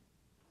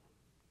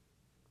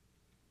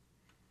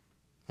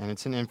 and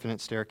it's an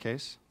infinite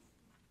staircase.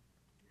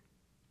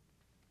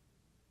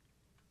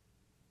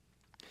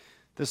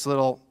 This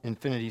little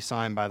infinity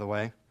sign, by the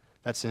way,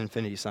 that's an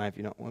infinity sign if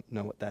you don't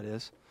know what that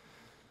is.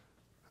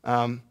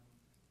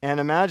 And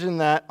imagine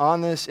that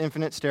on this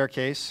infinite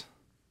staircase,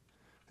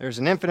 there's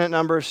an infinite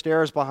number of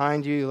stairs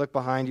behind you. You look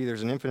behind you,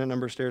 there's an infinite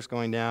number of stairs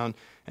going down.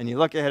 And you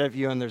look ahead of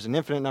you, and there's an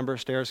infinite number of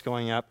stairs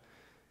going up.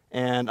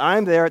 And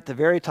I'm there at the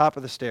very top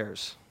of the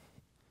stairs.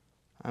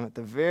 I'm at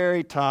the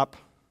very top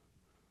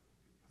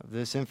of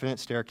this infinite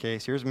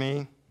staircase. Here's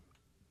me.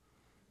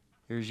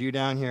 Here's you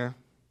down here.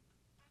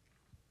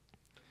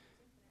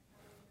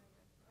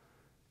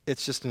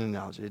 It's just an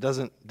analogy. It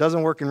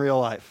doesn't work in real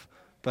life.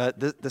 But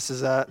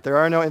there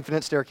are no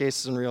infinite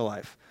staircases in real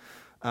life.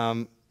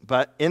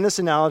 But in this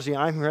analogy,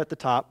 I'm here at the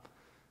top.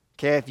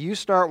 Okay, if you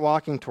start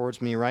walking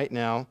towards me right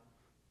now,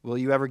 will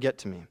you ever get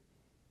to me?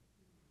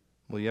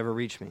 Will you ever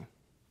reach me?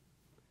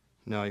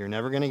 No, you're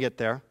never going to get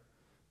there.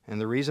 And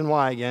the reason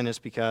why, again, is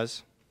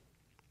because...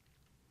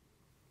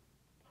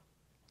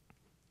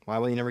 Why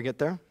will you never get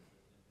there?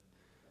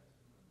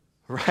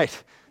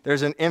 Right.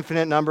 There's an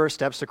infinite number of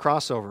steps to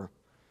cross over.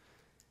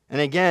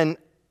 And again,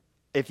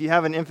 if you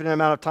have an infinite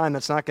amount of time,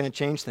 that's not going to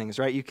change things,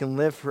 right? You can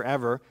live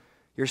forever.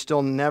 You're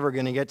still never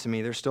going to get to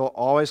me. There's still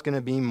always going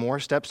to be more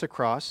steps to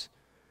cross.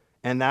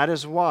 And that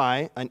is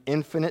why an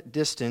infinite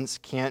distance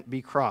can't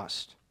be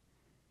crossed.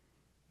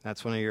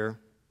 That's one of your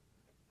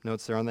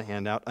notes there on the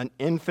handout. An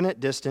infinite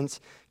distance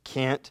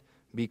can't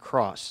be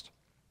crossed.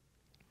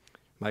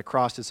 By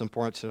crossed, it's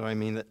important to know I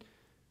mean that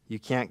you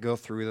can't go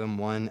through them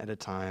one at a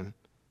time.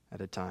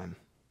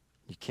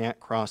 You can't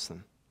cross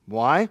them.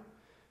 Why?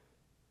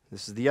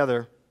 This is the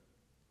other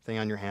thing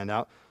on your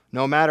handout.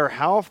 No matter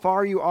how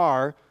far you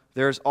are,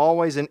 there's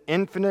always an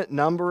infinite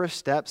number of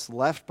steps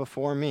left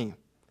before me.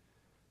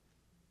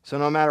 So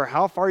no matter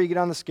how far you get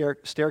on the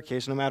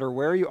staircase, no matter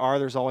where you are,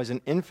 there's always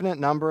an infinite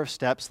number of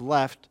steps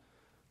left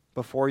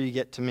before you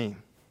get to me.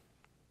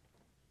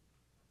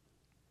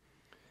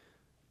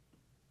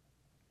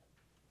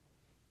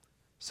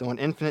 So an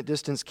infinite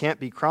distance can't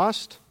be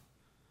crossed,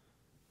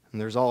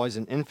 and there's always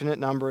an infinite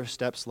number of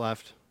steps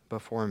left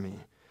before me.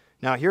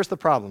 Now, here's the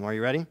problem. Are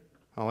you ready?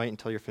 I'll wait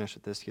until you're finished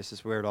with this, because this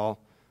is where it all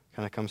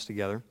kind of comes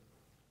together.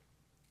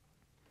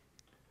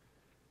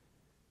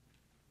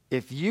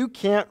 If you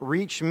can't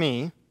reach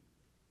me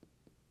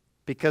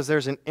because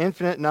there's an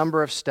infinite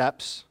number of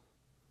steps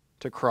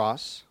to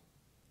cross,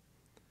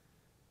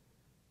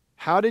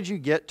 how did you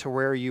get to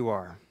where you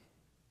are?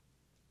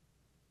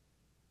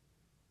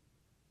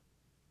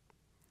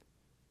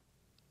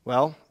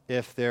 Well,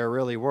 if there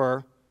really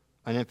were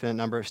an infinite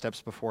number of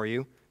steps before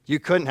you, you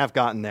couldn't have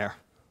gotten there,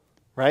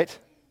 right?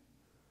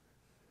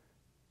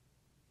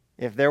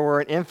 If there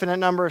were an infinite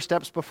number of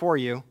steps before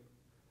you,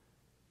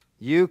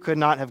 you could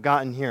not have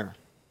gotten here.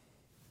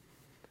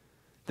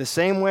 The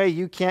same way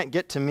you can't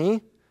get to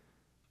me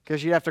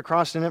because you'd have to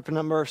cross an infinite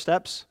number of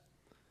steps,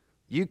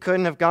 you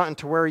couldn't have gotten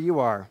to where you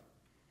are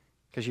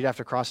because you'd have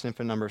to cross an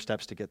infinite number of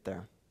steps to get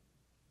there.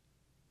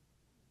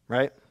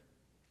 Right?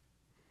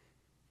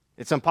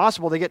 It's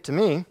impossible to get to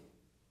me.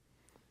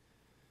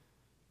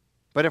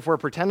 But if we're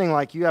pretending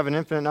like you have an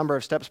infinite number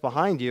of steps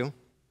behind you,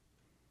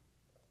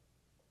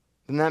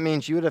 then that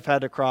means you would have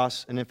had to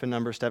cross an infinite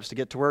number of steps to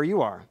get to where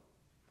you are,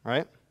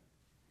 right?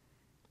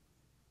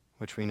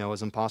 Which we know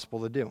is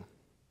impossible to do.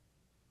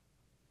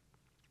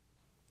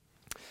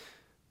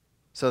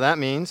 So that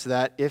means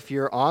that if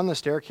you're on the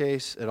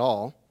staircase at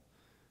all,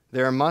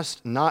 there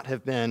must not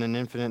have been an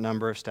infinite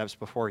number of steps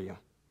before you.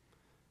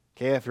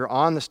 Okay, if you're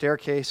on the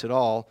staircase at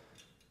all,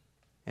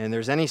 and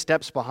there's any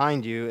steps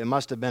behind you, it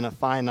must have been a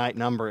finite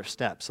number of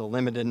steps, a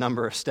limited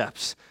number of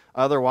steps.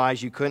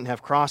 Otherwise, you couldn't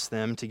have crossed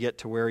them to get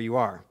to where you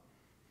are.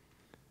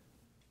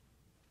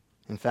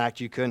 In fact,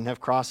 you couldn't have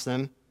crossed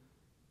them.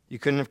 You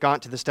couldn't have gone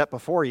to the step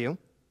before you,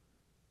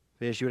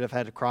 because you would have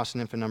had to cross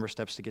an infinite number of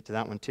steps to get to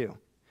that one too.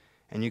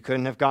 And you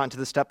couldn't have gotten to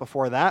the step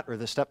before that, or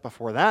the step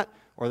before that,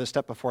 or the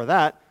step before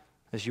that,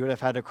 as you would have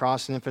had to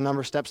cross an infinite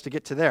number of steps to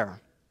get to there.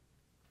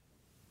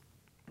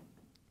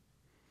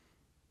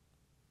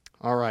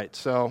 All right,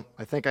 so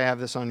I think I have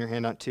this on your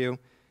handout too.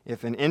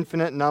 If an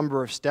infinite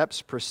number of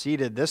steps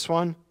preceded this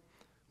one,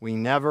 we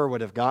never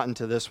would have gotten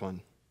to this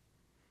one.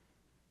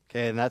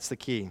 Okay, and that's the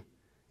key.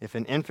 If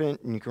an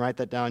infinite, and you can write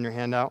that down in your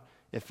handout,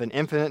 if an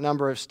infinite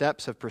number of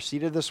steps have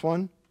preceded this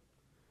one,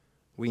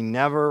 we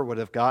never would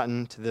have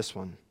gotten to this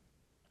one.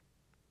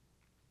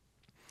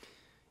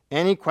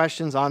 Any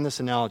questions on this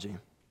analogy?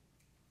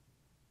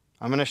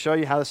 I'm going to show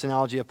you how this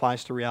analogy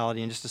applies to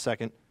reality in just a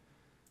second.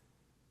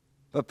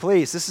 But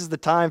please, this is the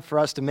time for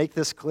us to make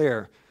this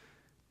clear.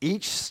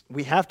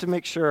 We have to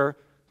make sure,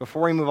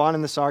 before we move on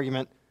in this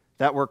argument,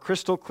 that we're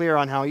crystal clear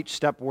on how each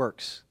step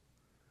works.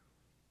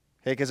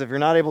 Okay, because if you're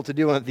not able to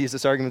do one of these,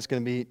 this argument's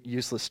going to be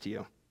useless to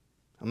you.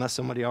 Unless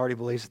somebody already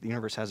believes that the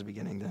universe has a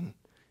beginning, then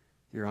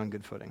you're on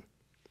good footing.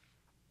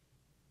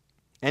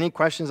 Any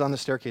questions on the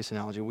staircase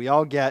analogy? We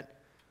all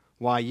get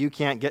why you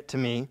can't get to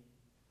me.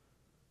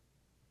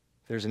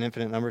 There's an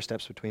infinite number of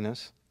steps between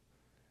us.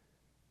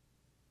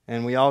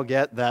 And we all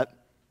get that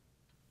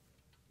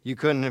you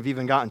couldn't have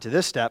even gotten to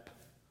this step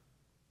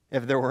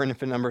if there were an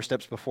infinite number of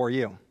steps before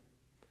you,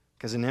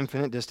 because an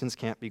infinite distance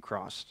can't be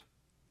crossed.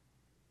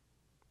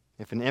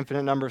 If an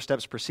infinite number of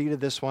steps preceded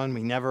this one,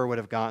 we never would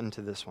have gotten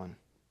to this one.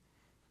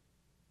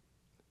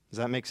 Does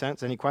that make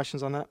sense? Any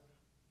questions on that?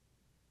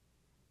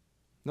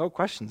 No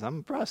questions. I'm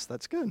impressed.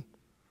 That's good.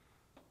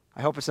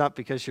 I hope it's not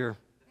because you're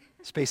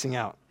spacing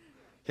out.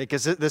 Okay,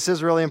 because this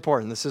is really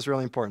important. This is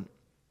really important.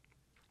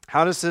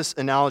 How does this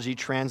analogy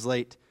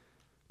translate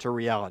to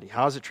reality?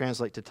 How does it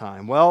translate to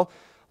time? Well,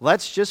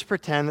 let's just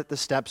pretend that the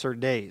steps are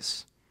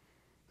days.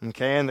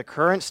 Okay, and the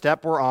current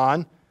step we're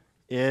on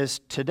is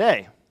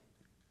today.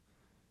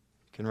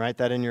 You can write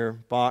that in your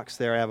box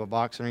there. I have a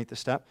box underneath the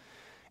step.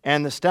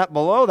 And the step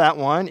below that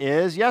one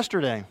is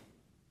yesterday.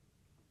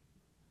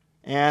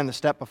 And the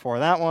step before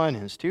that one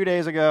is 2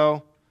 days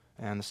ago.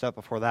 And the step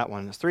before that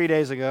one is 3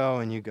 days ago.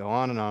 And you go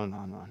on and on and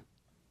on and on.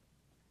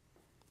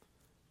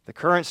 The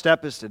current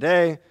step is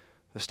today.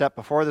 The step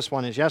before this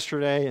one is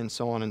yesterday, and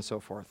so on and so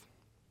forth.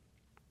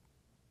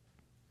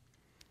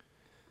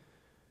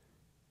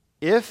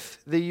 If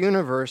the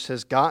universe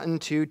has gotten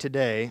to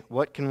today,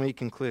 what can we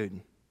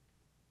conclude?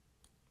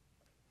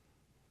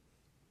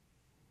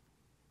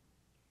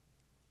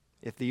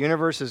 If the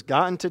universe has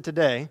gotten to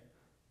today,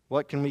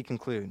 what can we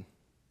conclude?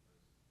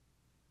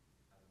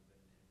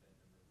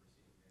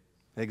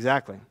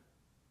 Exactly.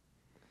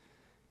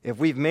 If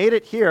we've made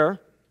it here,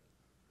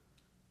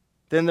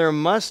 then there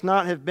must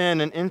not have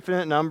been an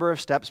infinite number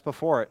of steps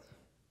before it.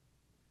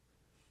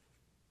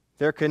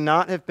 There could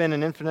not have been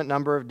an infinite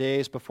number of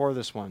days before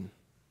this one.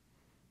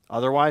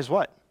 Otherwise,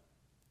 what?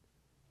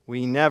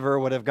 We never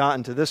would have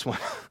gotten to this one,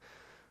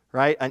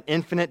 right? An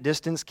infinite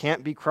distance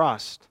can't be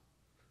crossed.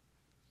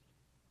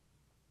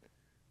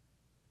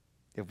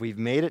 If we've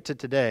made it to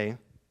today,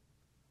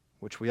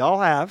 which we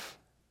all have,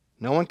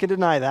 no one can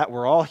deny that,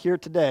 we're all here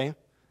today.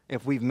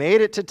 If we've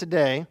made it to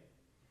today,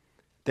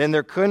 then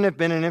there couldn't have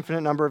been an infinite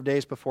number of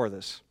days before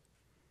this.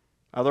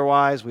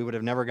 Otherwise, we would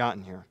have never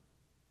gotten here.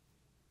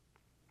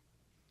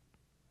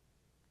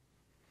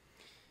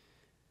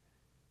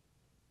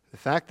 The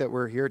fact that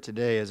we're here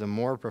today is a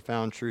more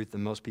profound truth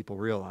than most people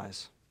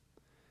realize.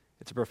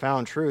 It's a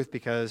profound truth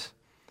because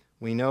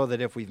we know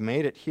that if we've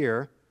made it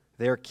here,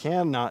 there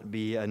cannot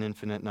be an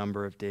infinite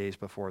number of days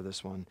before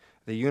this one.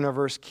 The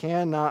universe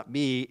cannot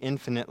be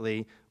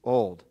infinitely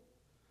old.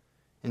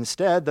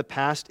 Instead, the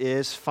past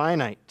is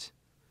finite.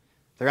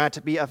 There ought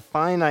to be a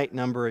finite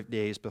number of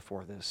days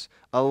before this,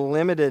 a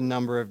limited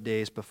number of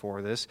days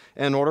before this,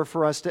 in order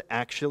for us to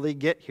actually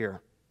get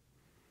here.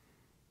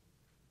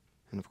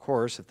 And of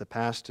course, if the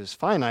past is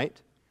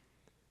finite,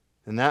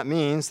 then that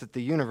means that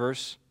the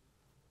universe,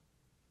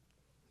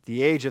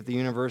 the age of the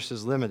universe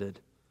is limited,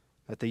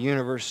 that the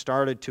universe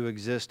started to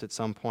exist at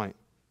some point.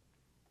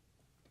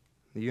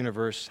 The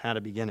universe had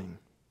a beginning.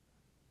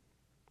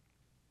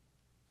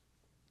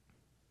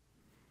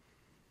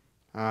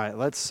 All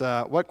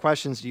right, what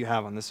questions do you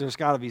have on this? There's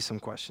got to be some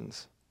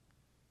questions.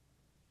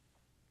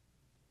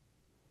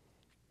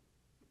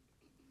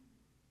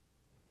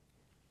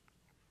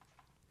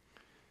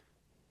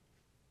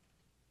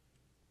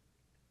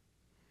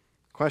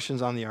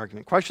 Questions on the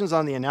argument. Questions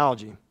on the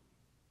analogy.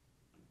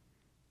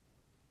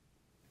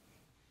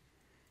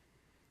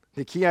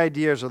 The key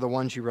ideas are the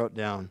ones you wrote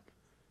down,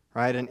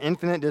 right? An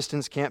infinite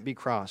distance can't be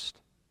crossed.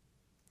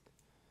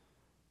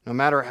 No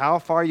matter how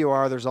far you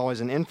are, there's always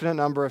an infinite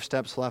number of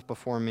steps left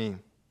before me.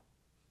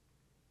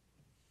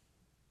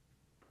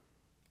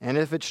 And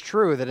if it's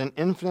true that an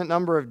infinite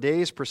number of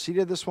days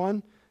preceded this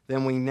one,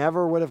 then we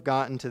never would have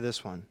gotten to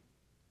this one.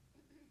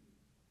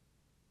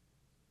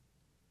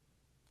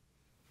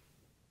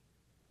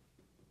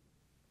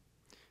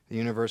 The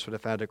universe would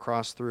have had to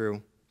cross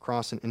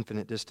an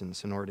infinite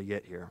distance in order to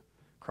get here,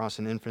 cross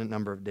an infinite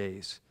number of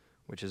days,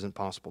 which isn't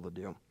possible to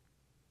do.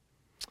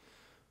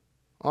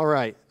 All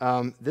right,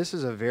 this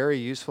is a very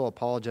useful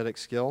apologetic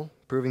skill.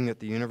 Proving that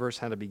the universe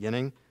had a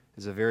beginning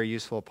is a very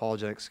useful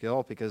apologetic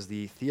skill because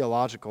the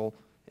theological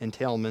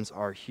entailments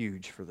are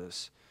huge for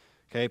this.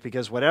 Okay,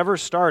 because whatever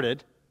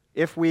started,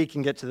 if we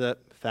can get to the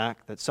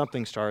fact that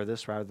something started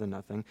this rather than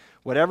nothing,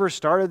 whatever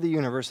started the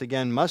universe,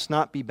 again, must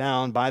not be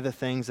bound by the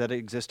things that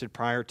existed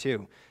prior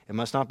to. It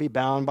must not be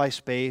bound by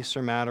space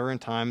or matter and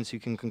time, so you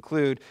can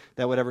conclude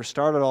that whatever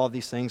started all of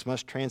these things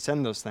must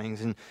transcend those things.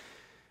 And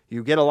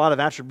you get a lot of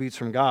attributes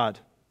from God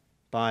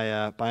by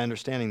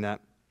understanding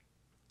that.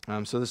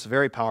 So this is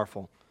very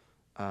powerful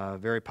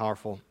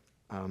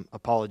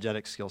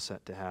apologetic skill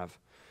set to have.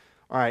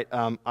 All right,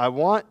 I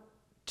want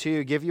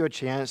to give you a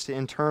chance to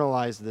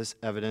internalize this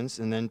evidence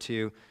and then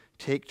to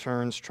take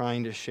turns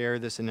trying to share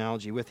this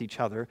analogy with each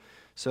other.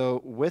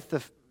 So with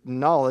the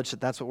knowledge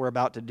that that's what we're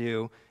about to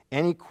do,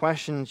 any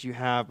questions you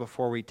have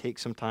before we take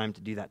some time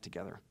to do that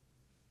together?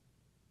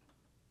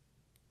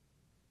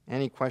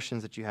 Any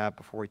questions that you have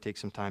before we take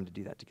some time to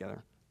do that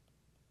together?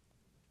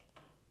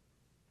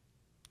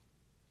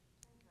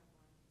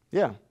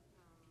 Yeah.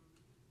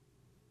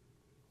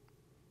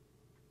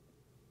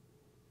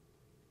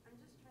 I'm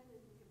just trying to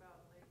think about,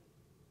 like,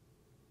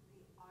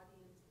 the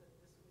audience that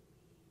this would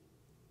be.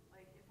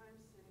 Like, if I'm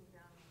sitting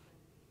down with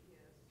an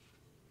atheist,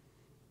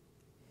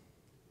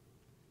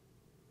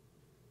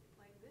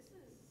 like, this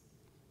is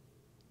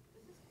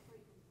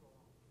quite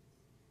involved.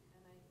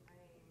 And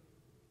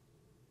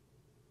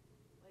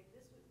like,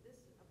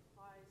 this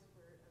applies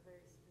for a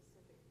very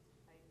specific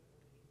type of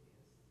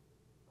atheist.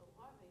 A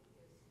lot of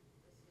atheists,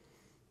 this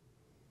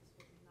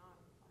would not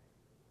apply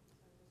for them.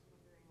 So I'm just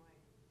wondering,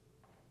 like,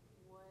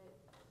 what,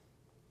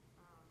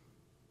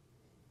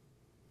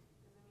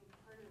 because I mean,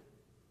 part of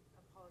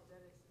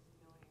apologetics is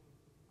knowing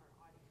our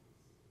audience,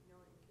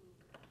 knowing who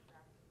we're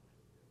interacting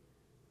with,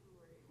 who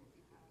we're able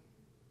to have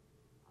these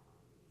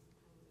kinds of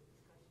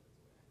discussions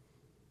with.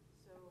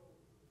 So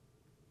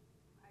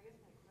I guess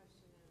my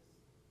question is,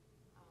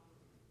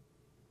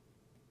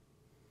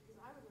 because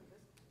I was in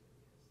this kind of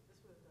atheist, this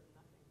would have done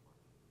nothing for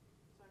me.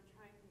 So I'm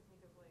trying to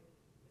think of, like,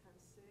 if I'm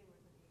sitting with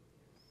an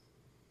atheist,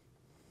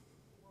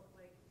 what,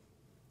 like,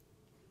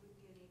 it would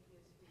be an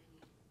atheist who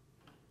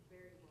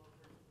very well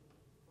versed in,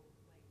 like,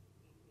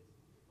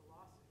 atheist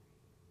philosophy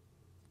to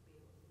be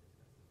able to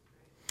discuss this,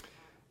 right?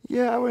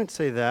 Yeah, I wouldn't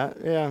say that.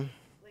 Yeah.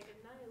 Like this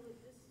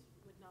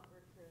would not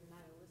work for a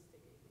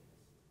nihilistic atheist.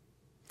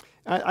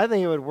 I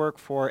think it would work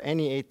for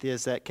any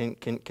atheist that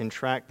can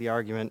track the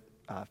argument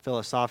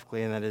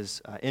philosophically and that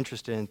is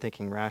interested in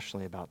thinking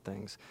rationally about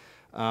things.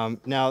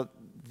 Now,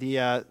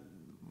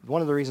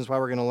 one of the reasons why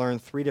we're going to learn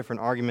 3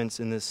 different arguments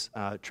in this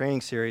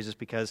training series is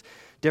because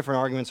different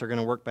arguments are going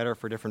to work better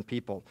for different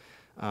people.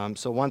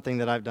 So one thing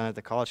that I've done at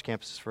the college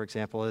campuses, for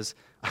example, is,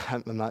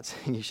 I'm not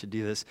saying you should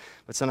do this,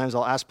 but sometimes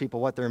I'll ask people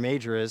what their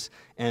major is,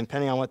 and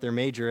depending on what their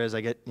major is,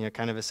 I get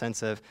kind of a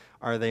sense of,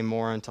 are they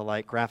more into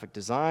like graphic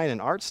design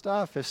and art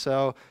stuff? If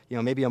so,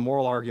 maybe a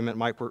moral argument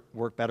might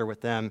work better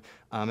with them.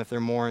 If they're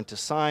more into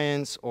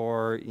science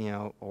or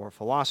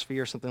philosophy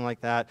or something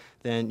like that,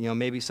 then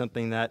maybe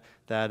something that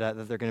they're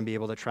going to be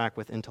able to track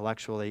with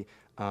intellectually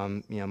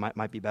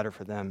might be better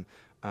for them.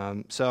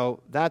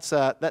 So that's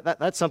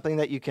something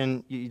that you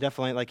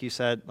definitely, like you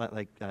said,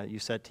 you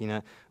said,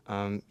 Tina,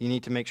 you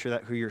need to make sure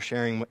that who you're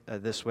sharing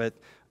this with,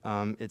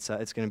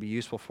 it's going to be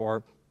useful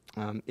for.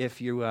 If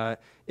you have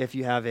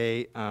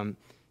an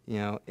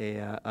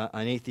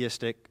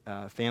atheistic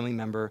family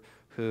member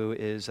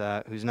who's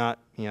not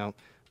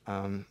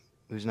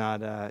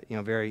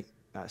very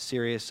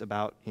serious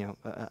about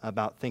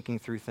thinking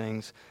through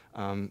things,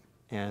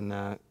 and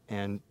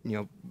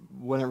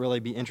wouldn't really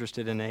be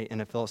interested in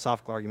a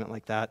philosophical argument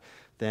like that,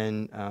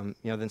 then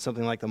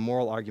something like the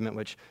moral argument,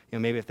 which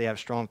maybe if they have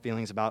strong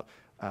feelings about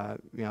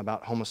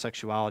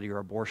homosexuality or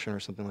abortion or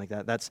something like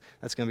that, that's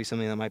going to be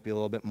something that might be a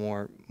little bit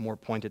more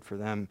pointed for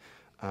them.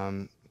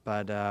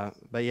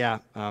 But yeah,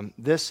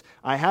 this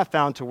I have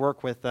found to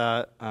work with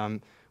a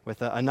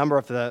number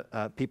of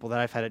the people that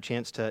I've had a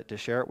chance to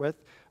share it with.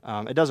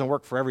 It doesn't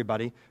work for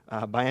everybody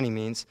by any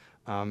means.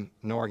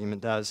 No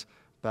argument does.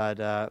 But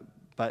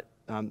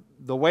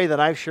the way that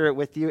I share it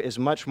with you is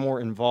much more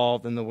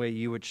involved than the way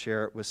you would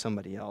share it with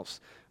somebody else.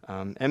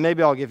 And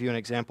maybe I'll give you an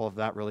example of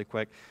that really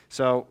quick.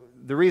 So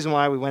the reason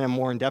why we went in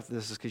more in depth with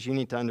this is because you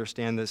need to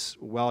understand this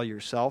well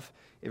yourself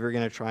if you're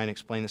going to try and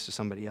explain this to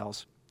somebody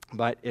else.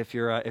 But if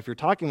you're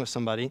talking with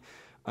somebody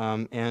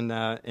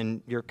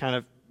and you're kind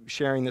of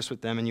sharing this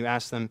with them and you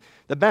ask them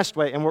the best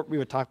way, and we're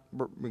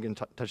going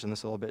to touch on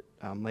this a little bit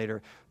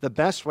later, the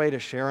best way to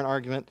share an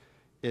argument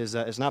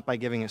is not by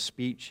giving a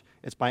speech,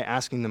 it's by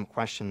asking them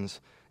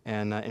questions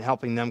and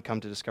helping them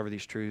come to discover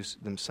these truths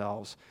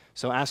themselves.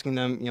 So asking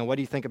them, what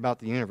do you think about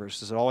the universe?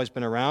 Has it always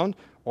been around,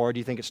 or do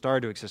you think it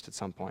started to exist at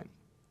some point?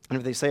 And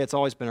if they say it's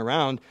always been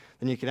around,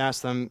 then you could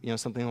ask them,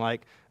 something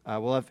like,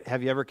 well,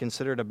 have you ever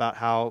considered about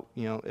how,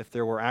 if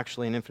there were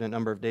actually an infinite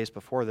number of days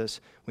before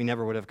this, we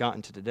never would have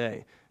gotten to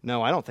today?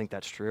 No, I don't think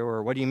that's true,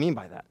 or what do you mean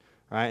by that?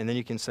 Right? And then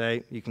you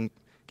can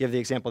give the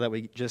example that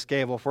we just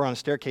gave. Well, if we're on a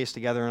staircase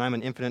together and I'm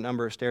an infinite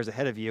number of stairs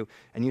ahead of you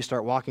and you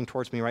start walking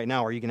towards me right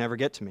now, are you going to ever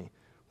get to me?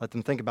 Let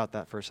them think about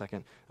that for a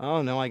second.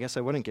 Oh, no, I guess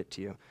I wouldn't get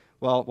to you.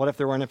 Well, what if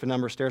there were an infinite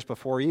number of stairs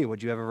before you?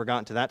 Would you have ever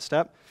gotten to that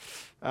step?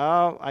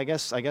 Oh, I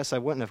guess I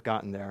wouldn't have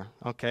gotten there.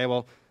 Okay,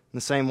 well, in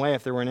the same way,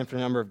 if there were an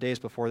infinite number of days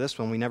before this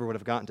one, we never would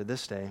have gotten to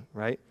this day,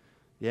 right?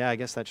 Yeah, I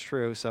guess that's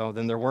true. So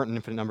then there weren't an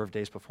infinite number of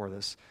days before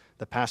this.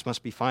 The past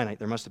must be finite.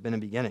 There must have been a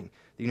beginning.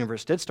 The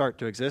universe did start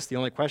to exist. The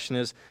only question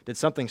is, did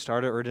something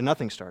start it or did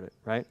nothing start it,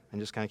 right? And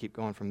just kind of keep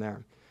going from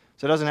there.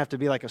 So it doesn't have to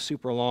be like a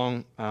super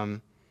long,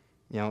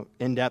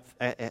 in-depth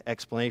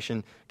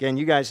explanation. Again,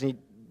 you guys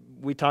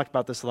we talked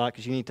about this a lot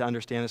because you need to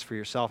understand this for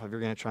yourself if you're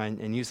going to try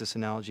and use this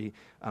analogy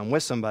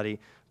with somebody.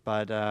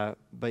 But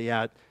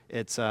yeah,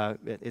 it's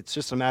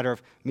just a matter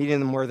of meeting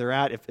them where they're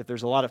at. If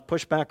there's a lot of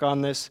pushback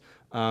on this,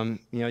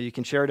 you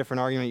can share a different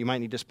argument. You might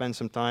need to spend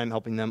some time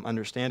helping them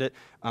understand it.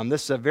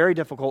 This is a very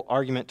difficult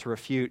argument to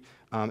refute,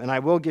 and I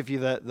will give you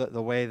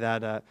the way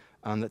that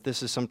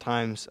this is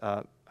sometimes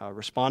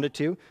responded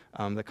to,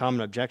 the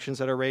common objections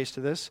that are raised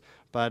to this.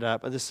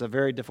 But this is a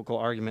very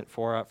difficult argument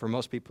for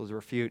most people to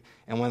refute,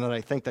 and one that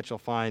I think that you'll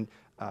find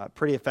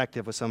pretty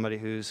effective with somebody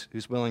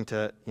who's willing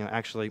to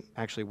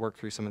actually work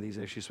through some of these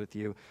issues with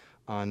you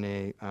on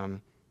a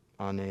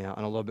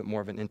little bit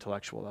more of an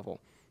intellectual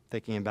level,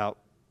 thinking about,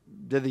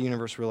 did the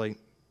universe really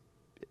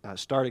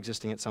start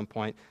existing at some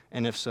point,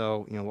 and if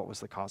so, what was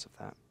the cause of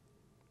that?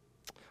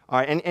 All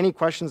right. Any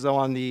questions though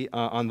on the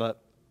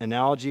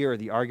analogy or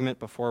the argument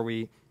before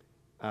we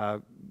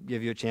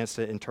give you a chance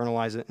to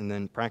internalize it and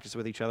then practice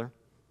with each other?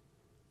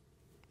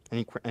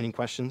 Any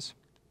questions?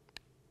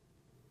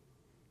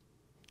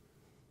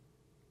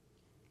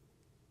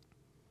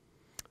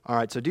 All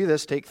right, so do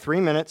this. Take 3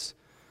 minutes.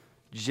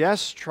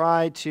 Just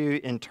try to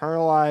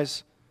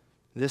internalize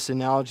this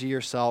analogy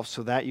yourself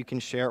so that you can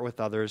share it with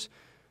others.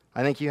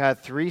 I think you had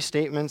 3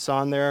 statements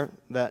on there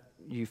that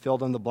you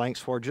filled in the blanks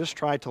for. Just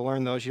try to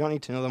learn those. You don't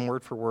need to know them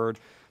word for word,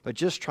 but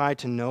just try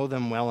to know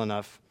them well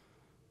enough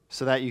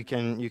so that you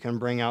can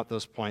bring out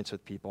those points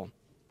with people.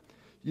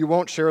 You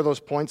won't share those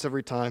points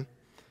every time,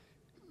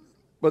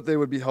 but they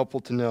would be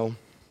helpful to know.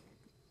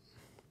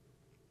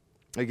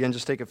 Again,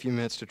 just take a few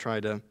minutes to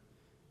try to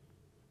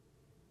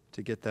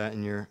get that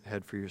in your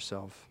head for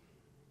yourself.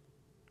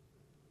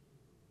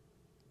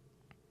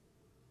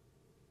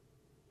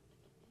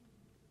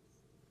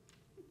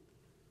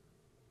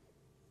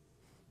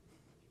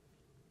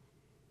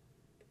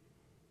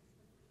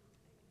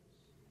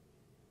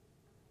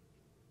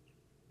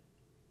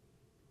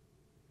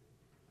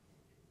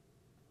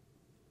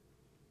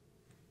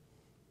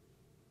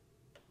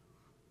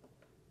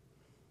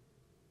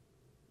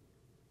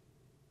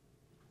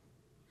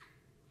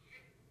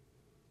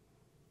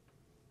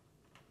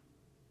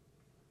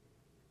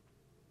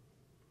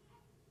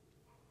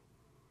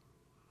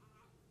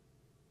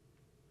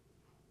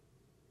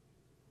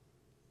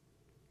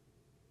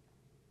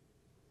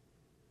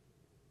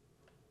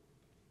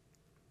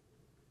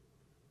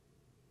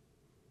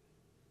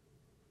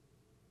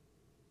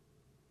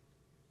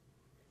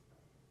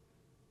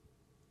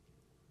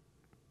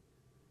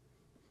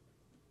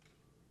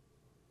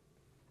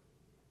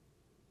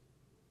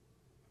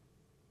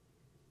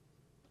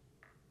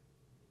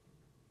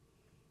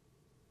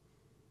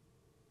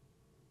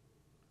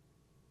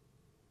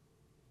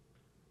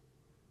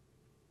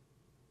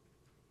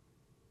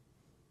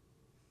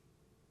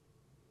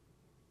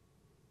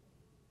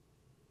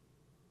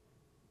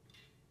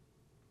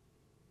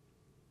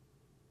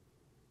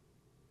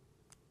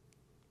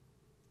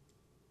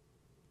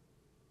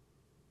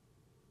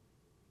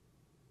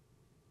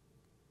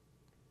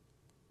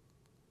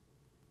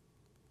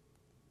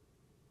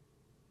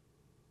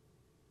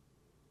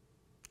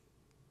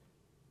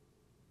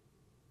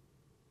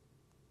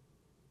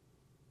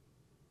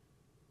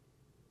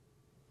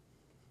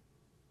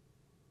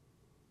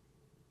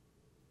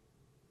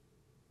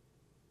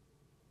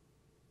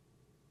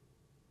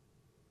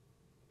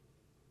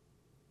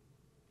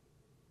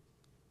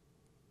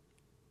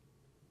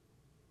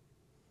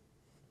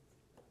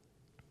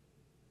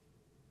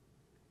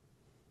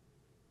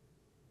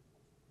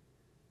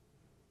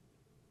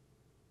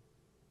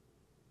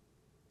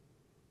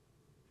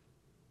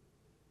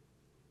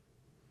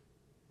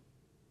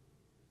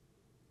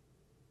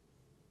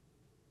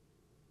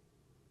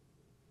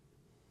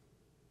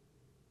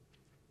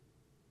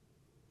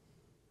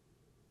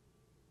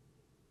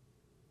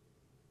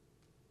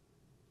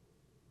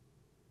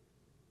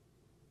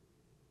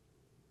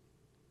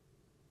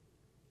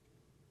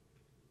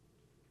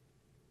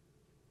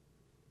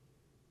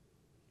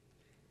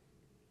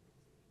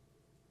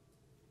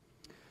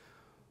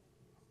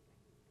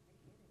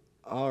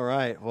 All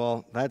right,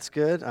 well, that's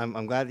good.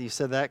 I'm glad that you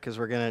said that because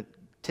we're going to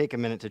take a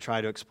minute to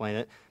try to explain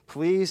it.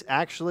 Please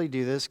actually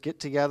do this. Get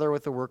together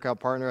with a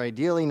workout partner,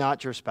 ideally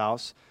not your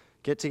spouse.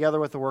 Get together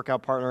with a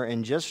workout partner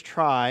and just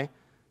try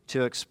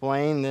to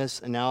explain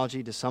this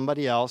analogy to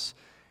somebody else.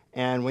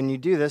 And when you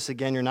do this,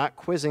 again, you're not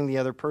quizzing the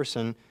other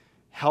person.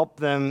 Help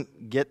them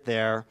get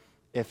there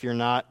if you're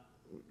not,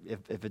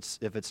 if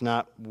it's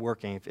not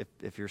working.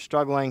 If you're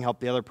struggling, help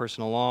the other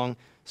person along.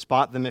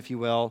 Spot them, if you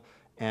will.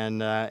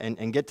 And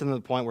get to the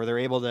point where they're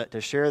able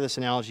to share this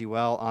analogy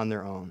well on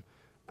their own.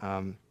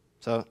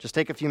 So just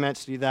take a few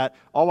minutes to do that.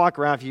 I'll walk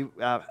around. If you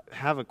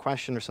have a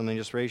question or something,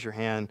 just raise your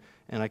hand,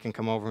 and I can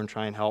come over and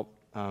try and help.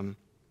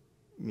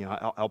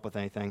 Help with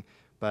anything.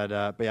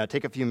 But yeah,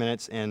 take a few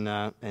minutes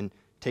and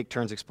take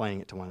turns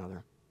explaining it to one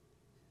another.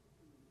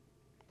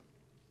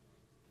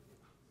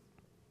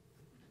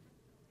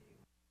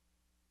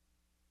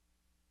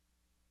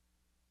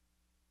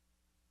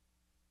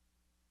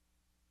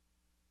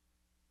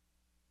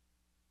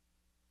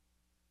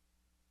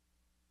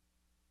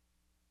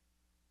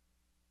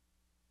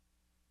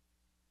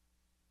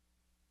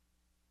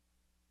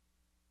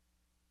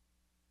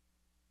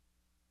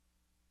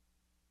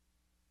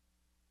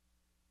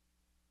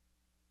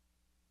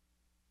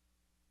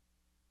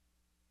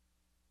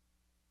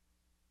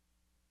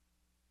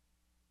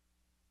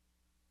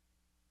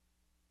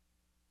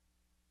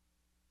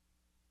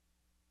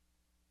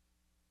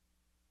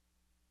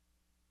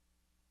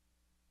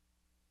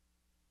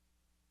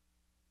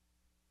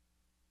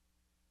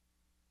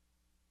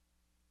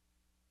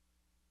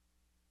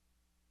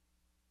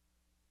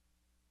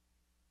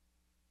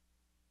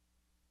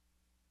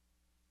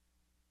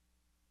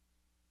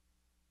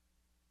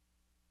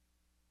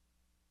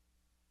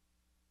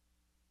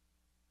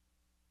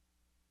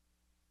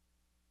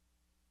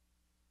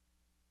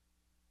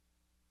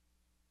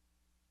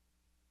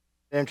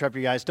 interrupt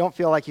you guys. Don't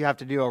feel like you have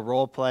to do a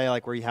role play,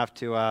 like where you have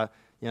to,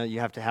 you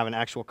have to have an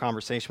actual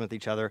conversation with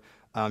each other.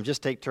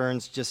 Just take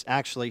turns, just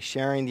actually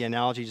sharing the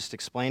analogy, just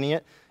explaining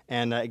it.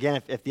 And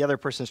again, if the other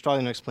person's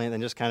struggling to explain it,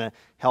 then just kind of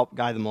help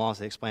guide them along as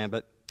they explain it.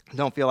 But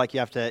don't feel like you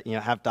have to,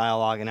 have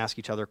dialogue and ask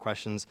each other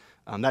questions.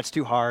 That's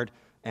too hard,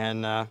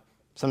 and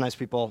sometimes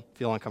people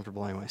feel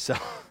uncomfortable anyway. So.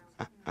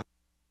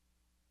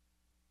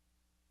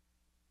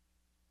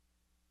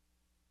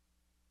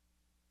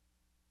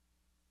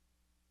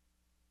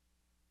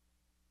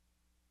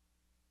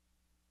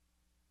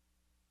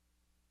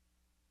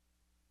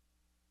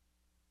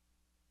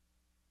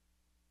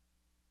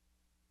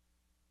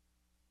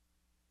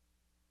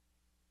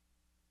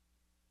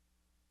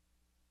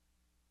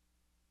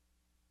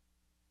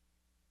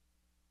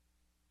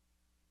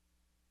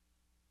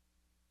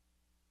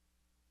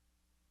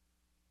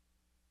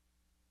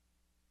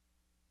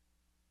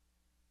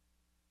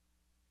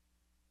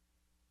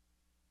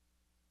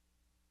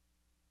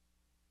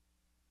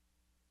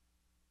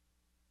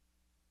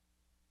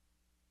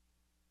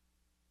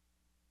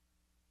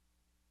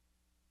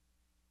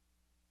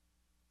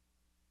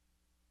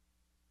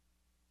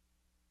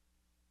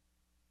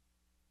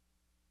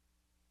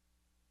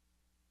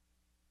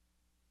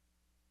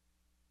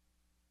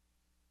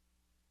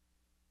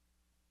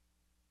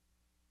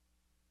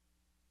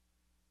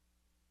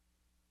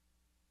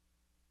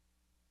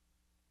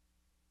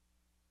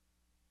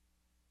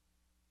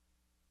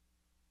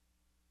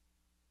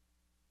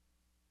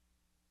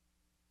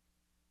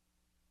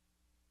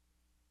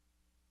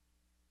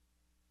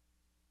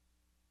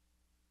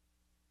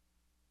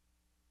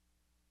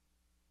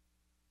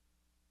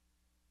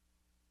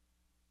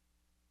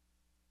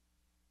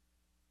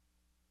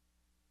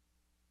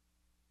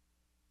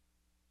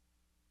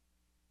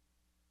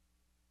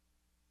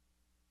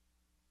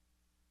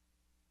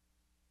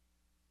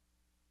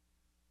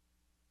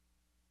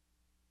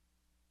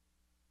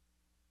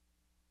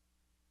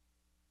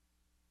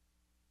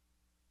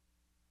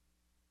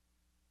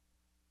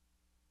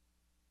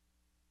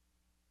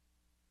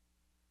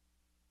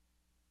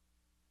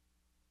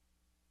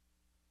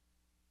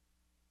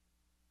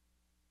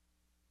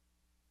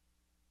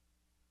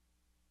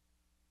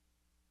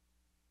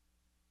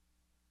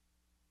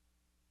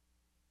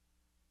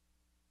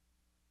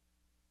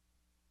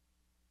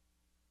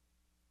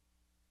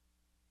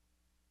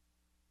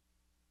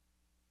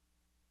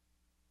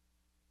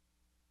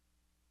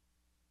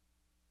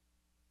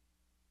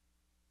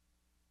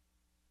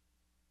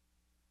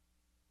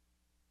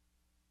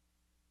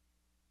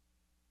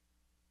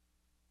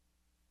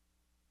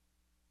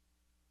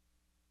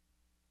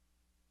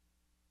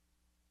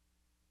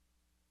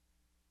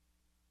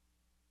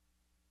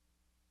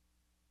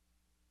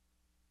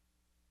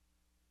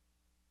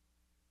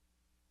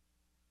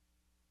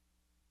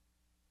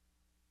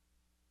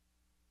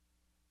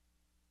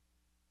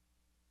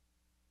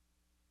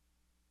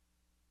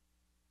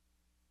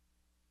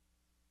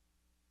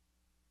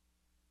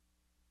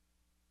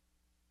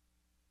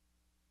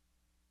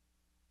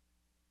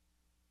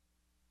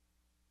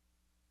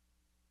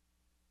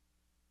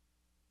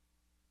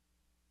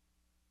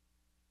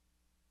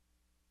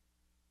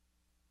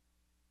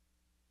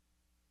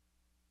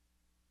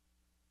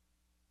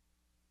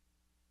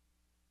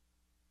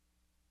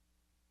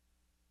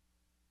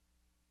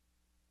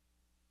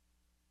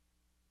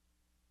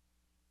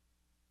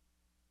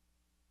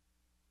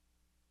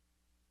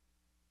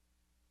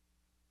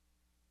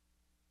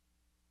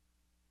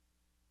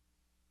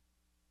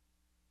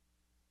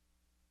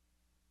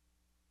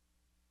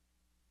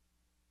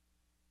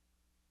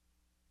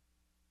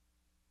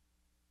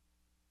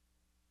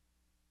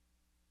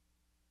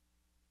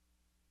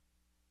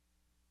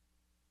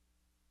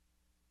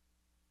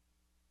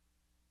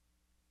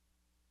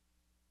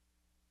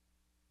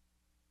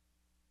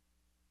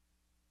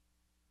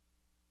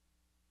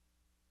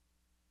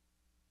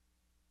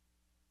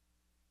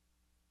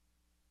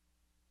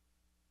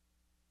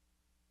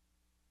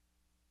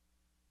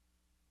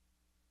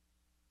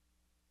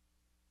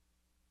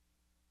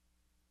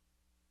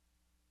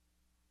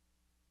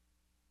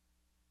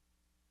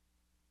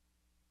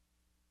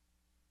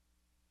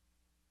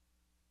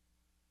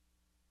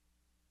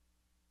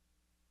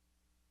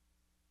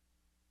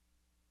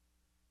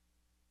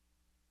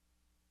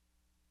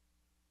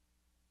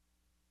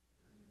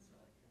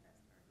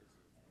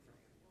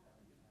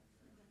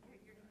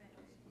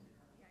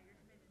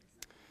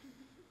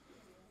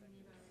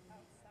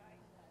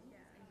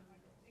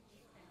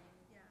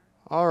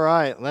 All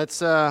right,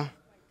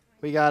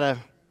 we got to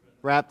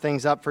wrap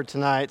things up for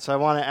tonight. So I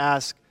want to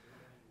ask,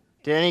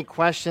 did any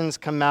questions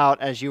come out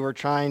as you were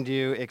trying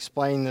to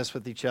explain this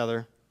with each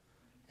other?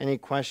 Any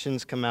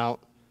questions come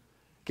out?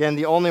 Again,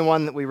 the only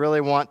one that we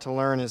really want to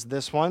learn is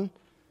this one.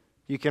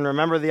 You can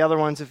remember the other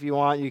ones if you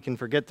want. You can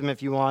forget them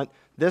if you want.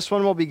 This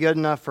one will be good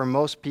enough for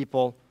most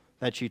people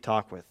that you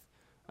talk with.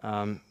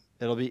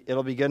 It'll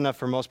be good enough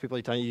for most people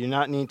you talk. You do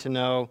not need to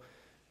know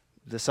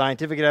the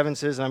scientific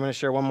evidences, and I'm going to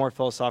share one more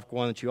philosophical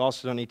one that you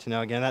also don't need to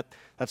know. Again,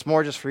 that's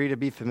more just for you to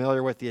be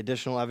familiar with the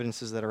additional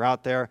evidences that are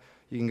out there.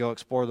 You can go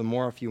explore them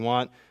more if you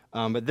want.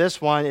 But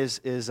this one is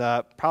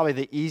probably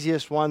the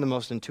easiest one, the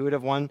most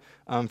intuitive one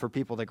for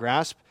people to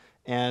grasp.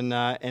 And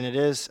it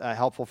is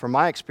helpful from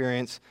my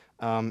experience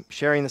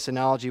sharing this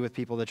analogy with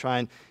people to try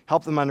and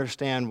help them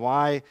understand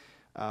why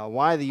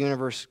the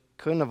universe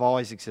couldn't have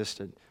always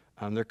existed.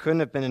 There couldn't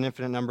have been an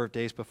infinite number of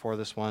days before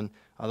this one.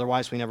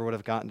 Otherwise, we never would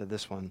have gotten to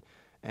this one.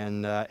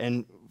 And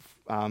I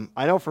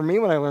know for me,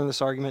 when I learned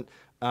this argument,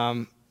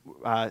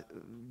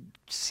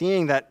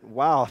 seeing that,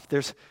 wow,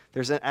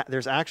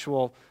 there's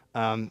actual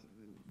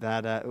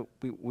that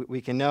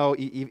we can know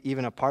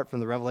even apart from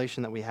the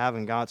revelation that we have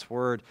in God's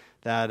Word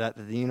that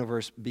the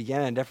universe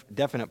began at a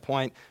definite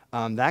point.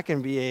 That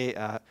can be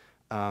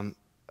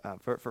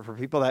for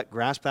people that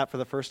grasp that for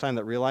the first time,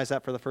 that realize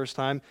that for the first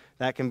time,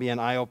 that can be an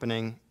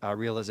eye-opening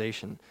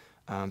realization.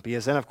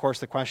 Because then, of course,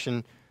 the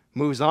question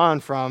moves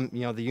on from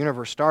the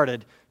universe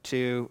started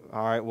to,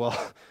 all right,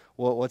 well,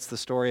 what's the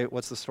story?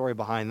 What's the story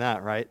behind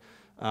that, right?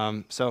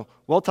 So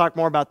we'll talk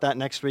more about that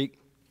next week.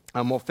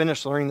 We'll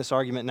finish learning this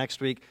argument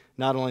next week.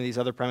 Not only these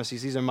other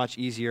premises; these are much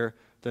easier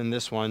than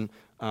this one.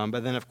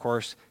 But then, of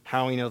course,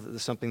 how we know that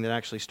something that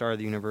actually started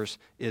the universe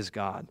is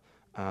God.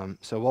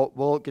 So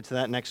we'll get to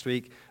that next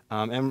week.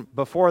 And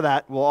before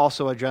that, we'll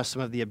also address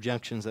some of the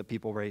objections that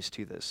people raise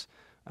to this.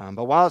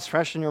 But while it's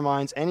fresh in your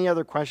minds, any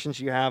other questions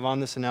you have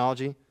on this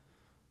analogy,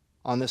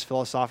 on this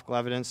philosophical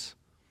evidence?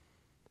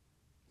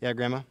 Yeah,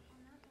 Grandma? Well,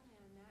 not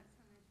only on that so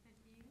much, but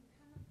do you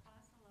come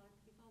across a lot of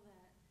people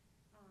that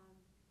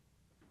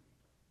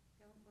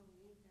don't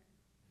believe that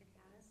it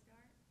had a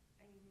start?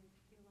 I mean,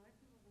 do a lot of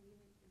people believe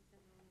it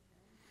existed all the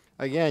time?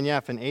 Again,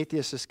 yeah, if an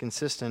atheist is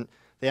consistent,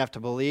 they have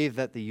to believe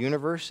that the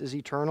universe is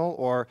eternal,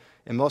 or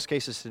in most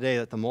cases today,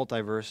 that the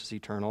multiverse is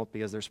eternal,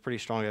 because there's pretty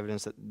strong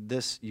evidence that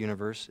this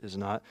universe is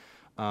not.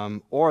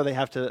 Or they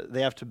have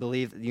to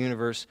believe that the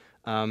universe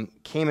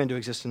came into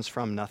existence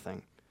from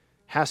nothing.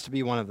 Has to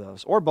be one of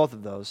those, or both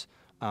of those,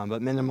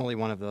 but minimally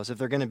one of those, if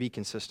they're going to be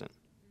consistent.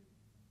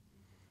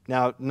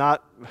 Now,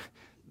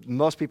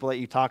 most people that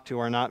you talk to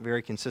are not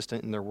very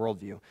consistent in their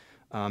worldview,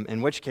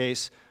 in which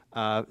case,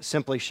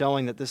 simply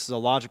showing that this is a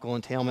logical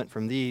entailment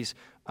from these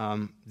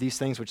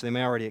things which they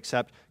may already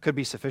accept could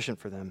be sufficient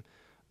for them.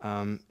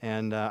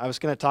 I was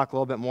going to talk a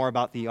little bit more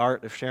about the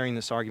art of sharing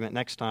this argument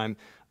next time,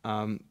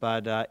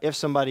 but if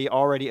somebody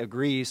already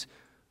agrees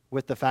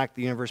with the fact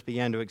the universe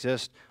began to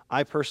exist,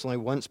 I personally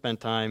wouldn't spend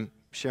time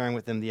sharing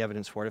with them the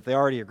evidence for it. If they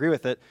already agree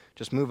with it,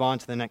 just move on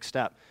to the next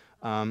step.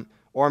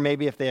 Or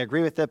maybe if they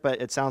agree with it,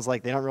 but it sounds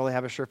like they don't really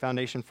have a sure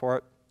foundation for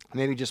it,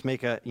 maybe just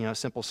make a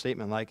simple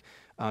statement like,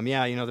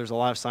 there's a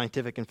lot of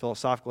scientific and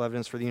philosophical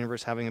evidence for the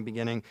universe having a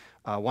beginning,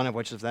 one of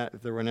which is that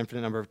if there were an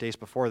infinite number of days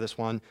before this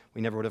one,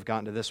 we never would have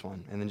gotten to this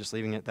one, and then just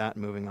leaving it at that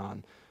and moving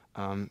on.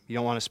 You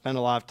don't want to spend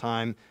a lot of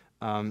time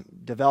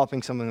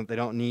developing something that they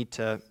don't need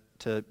to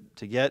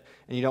get,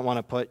 and you don't want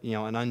to put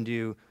an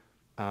undue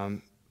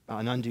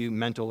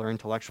mental or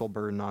intellectual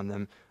burden on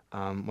them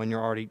when you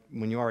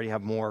already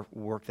have more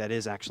work that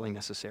is actually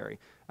necessary.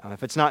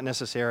 If it's not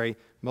necessary,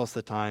 most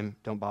of the time,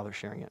 don't bother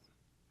sharing it.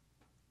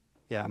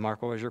 Yeah,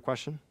 Mark, what was your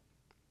question?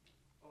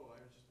 Oh,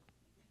 I was just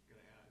going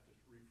to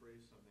just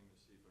rephrase something to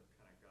see if I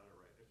kind of got it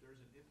right. If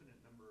there's an infinite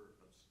number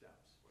of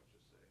steps, let's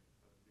just say,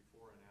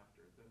 before and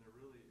after, then there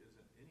really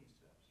isn't any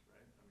steps,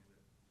 right? I mean,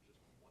 there's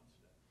just one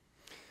step.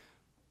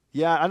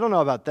 Yeah, I don't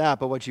know about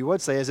that, but what you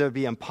would say is it would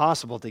be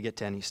impossible to get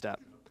to any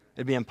step.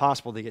 It'd be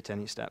impossible to get to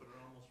any step. But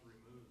it almost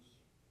removes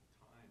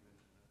time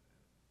and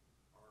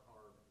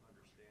our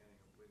understanding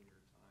of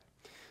linear time.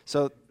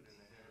 So,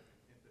 Infinite ahead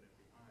and infinite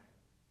behind,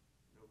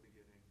 no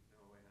beginning,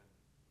 no end,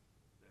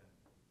 then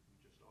we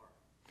just are.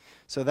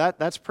 So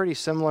that's pretty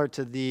similar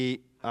to the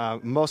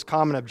most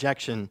common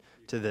objection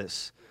to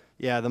this.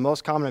 Yeah, the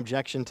most common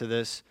objection to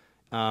this,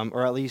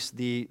 or at least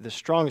the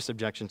strongest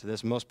objection to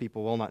this, most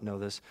people will not know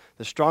this,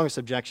 the strongest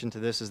objection to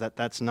this is that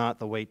that's not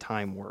the way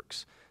time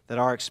works, that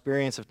our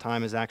experience of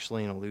time is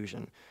actually an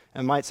illusion.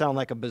 It might sound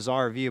like a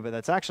bizarre view, but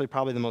that's actually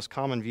probably the most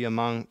common view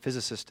among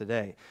physicists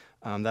today,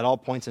 that all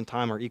points in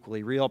time are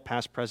equally real,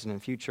 past, present,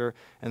 and future,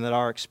 and that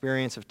our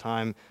experience of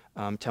time,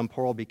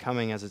 temporal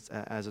becoming as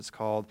it's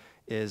called,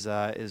 is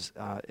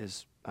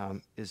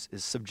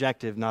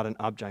subjective, not an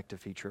objective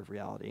feature of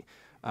reality.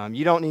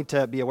 You don't need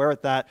to be aware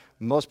of that.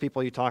 Most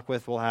people you talk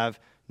with will have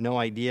no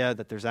idea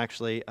that there's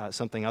actually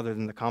something other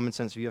than the common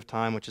sense view of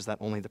time, which is that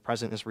only the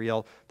present is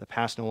real, the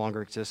past no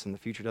longer exists, and the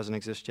future doesn't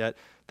exist yet.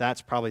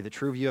 That's probably the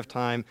true view of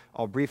time.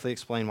 I'll briefly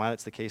explain why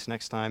that's the case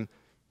next time.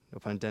 No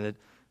pun intended.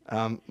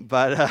 Sorry,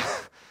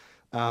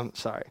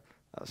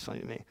 that was funny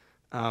to me.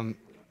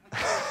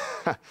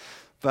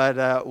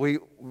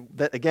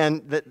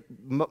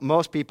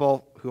 Most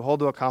people who hold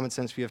to a common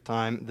sense view of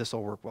time, this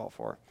will work well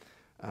for.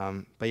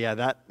 But yeah,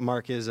 that,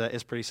 Mark, is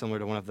pretty similar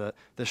to one of the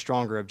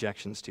stronger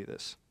objections to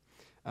this.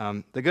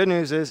 The good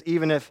news is,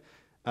 even if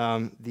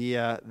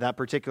that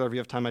particular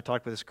view of time I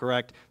talked about is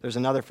correct, there's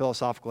another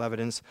philosophical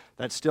evidence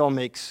that still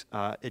makes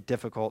it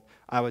difficult,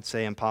 I would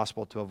say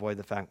impossible, to avoid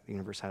the fact that the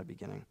universe had a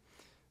beginning.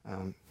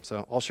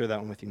 So I'll share that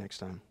one with you next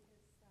time.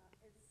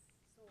 We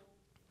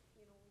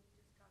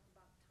just talked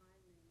about time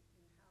and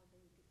how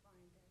they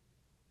defined it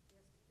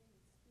yesterday.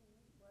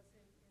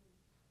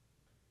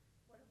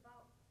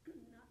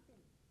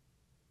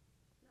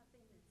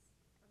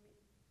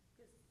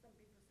 because some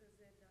people says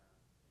that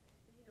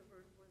the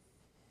universe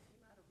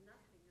came out of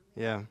nothing. I mean,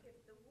 Yeah.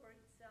 if the word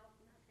itself,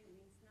 nothing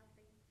means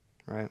nothing,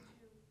 Right.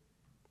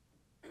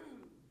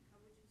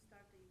 how would you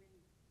start to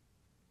even,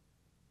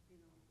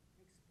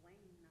 explain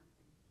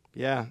nothing?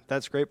 Yeah,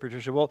 that's great,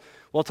 Patricia.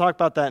 We'll talk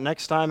about that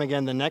next time.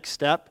 Again, the next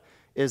step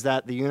is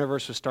that the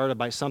universe was started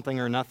by something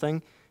or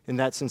nothing. In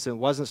that since it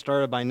wasn't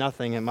started by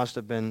nothing, it must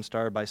have been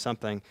started by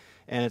something.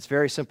 And it's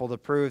very simple to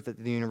prove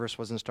that the universe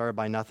wasn't started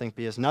by nothing,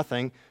 because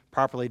nothing,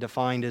 properly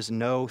defined, is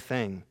no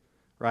thing,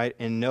 right?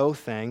 And no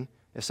thing,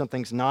 if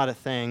something's not a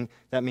thing,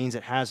 that means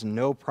it has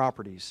no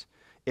properties.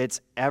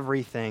 It's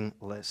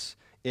everythingless.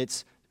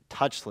 It's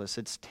touchless,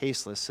 it's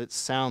tasteless, it's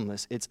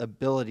soundless, it's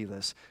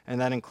abilityless,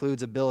 and that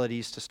includes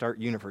abilities to start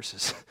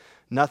universes.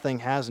 Nothing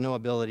has no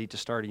ability to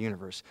start a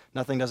universe.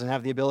 Nothing doesn't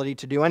have the ability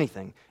to do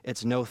anything.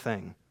 It's no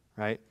thing,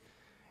 right?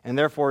 And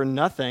therefore,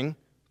 nothing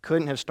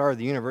couldn't have started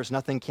the universe.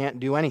 Nothing can't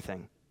do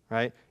anything,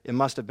 right? It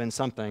must have been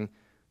something,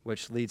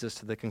 which leads us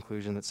to the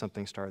conclusion that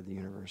something started the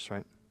universe,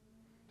 right?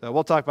 So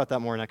we'll talk about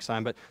that more next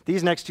time. But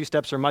these next two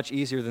steps are much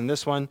easier than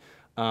this one.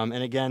 And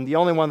again, the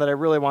only one that I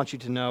really want you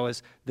to know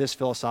is this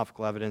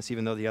philosophical evidence,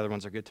 even though the other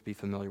ones are good to be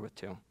familiar with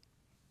too.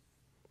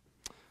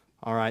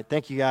 All right.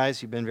 Thank you,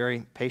 guys. You've been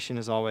very patient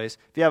as always.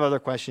 If you have other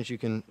questions, you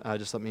can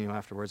just let me know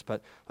afterwards.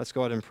 But let's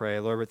go ahead and pray.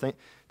 Lord,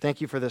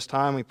 thank you for this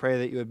time. We pray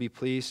that you would be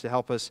pleased to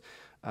help us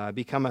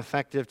become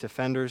effective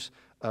defenders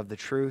of the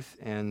truth,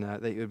 and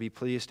that you would be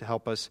pleased to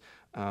help us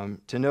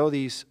to know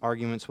these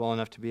arguments well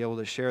enough to be able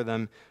to share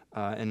them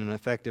in an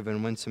effective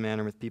and winsome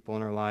manner with people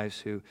in our lives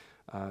who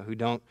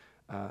don't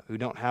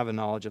have a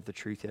knowledge of the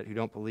truth yet, who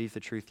don't believe the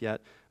truth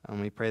yet.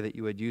 We pray that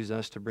you would use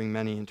us to bring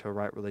many into a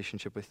right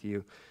relationship with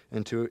you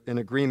and to an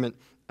agreement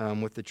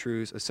with the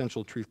truths,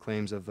 essential truth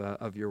claims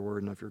of your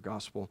word and of your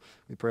gospel.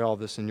 We pray all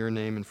this in your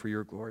name and for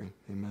your glory.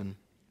 Amen.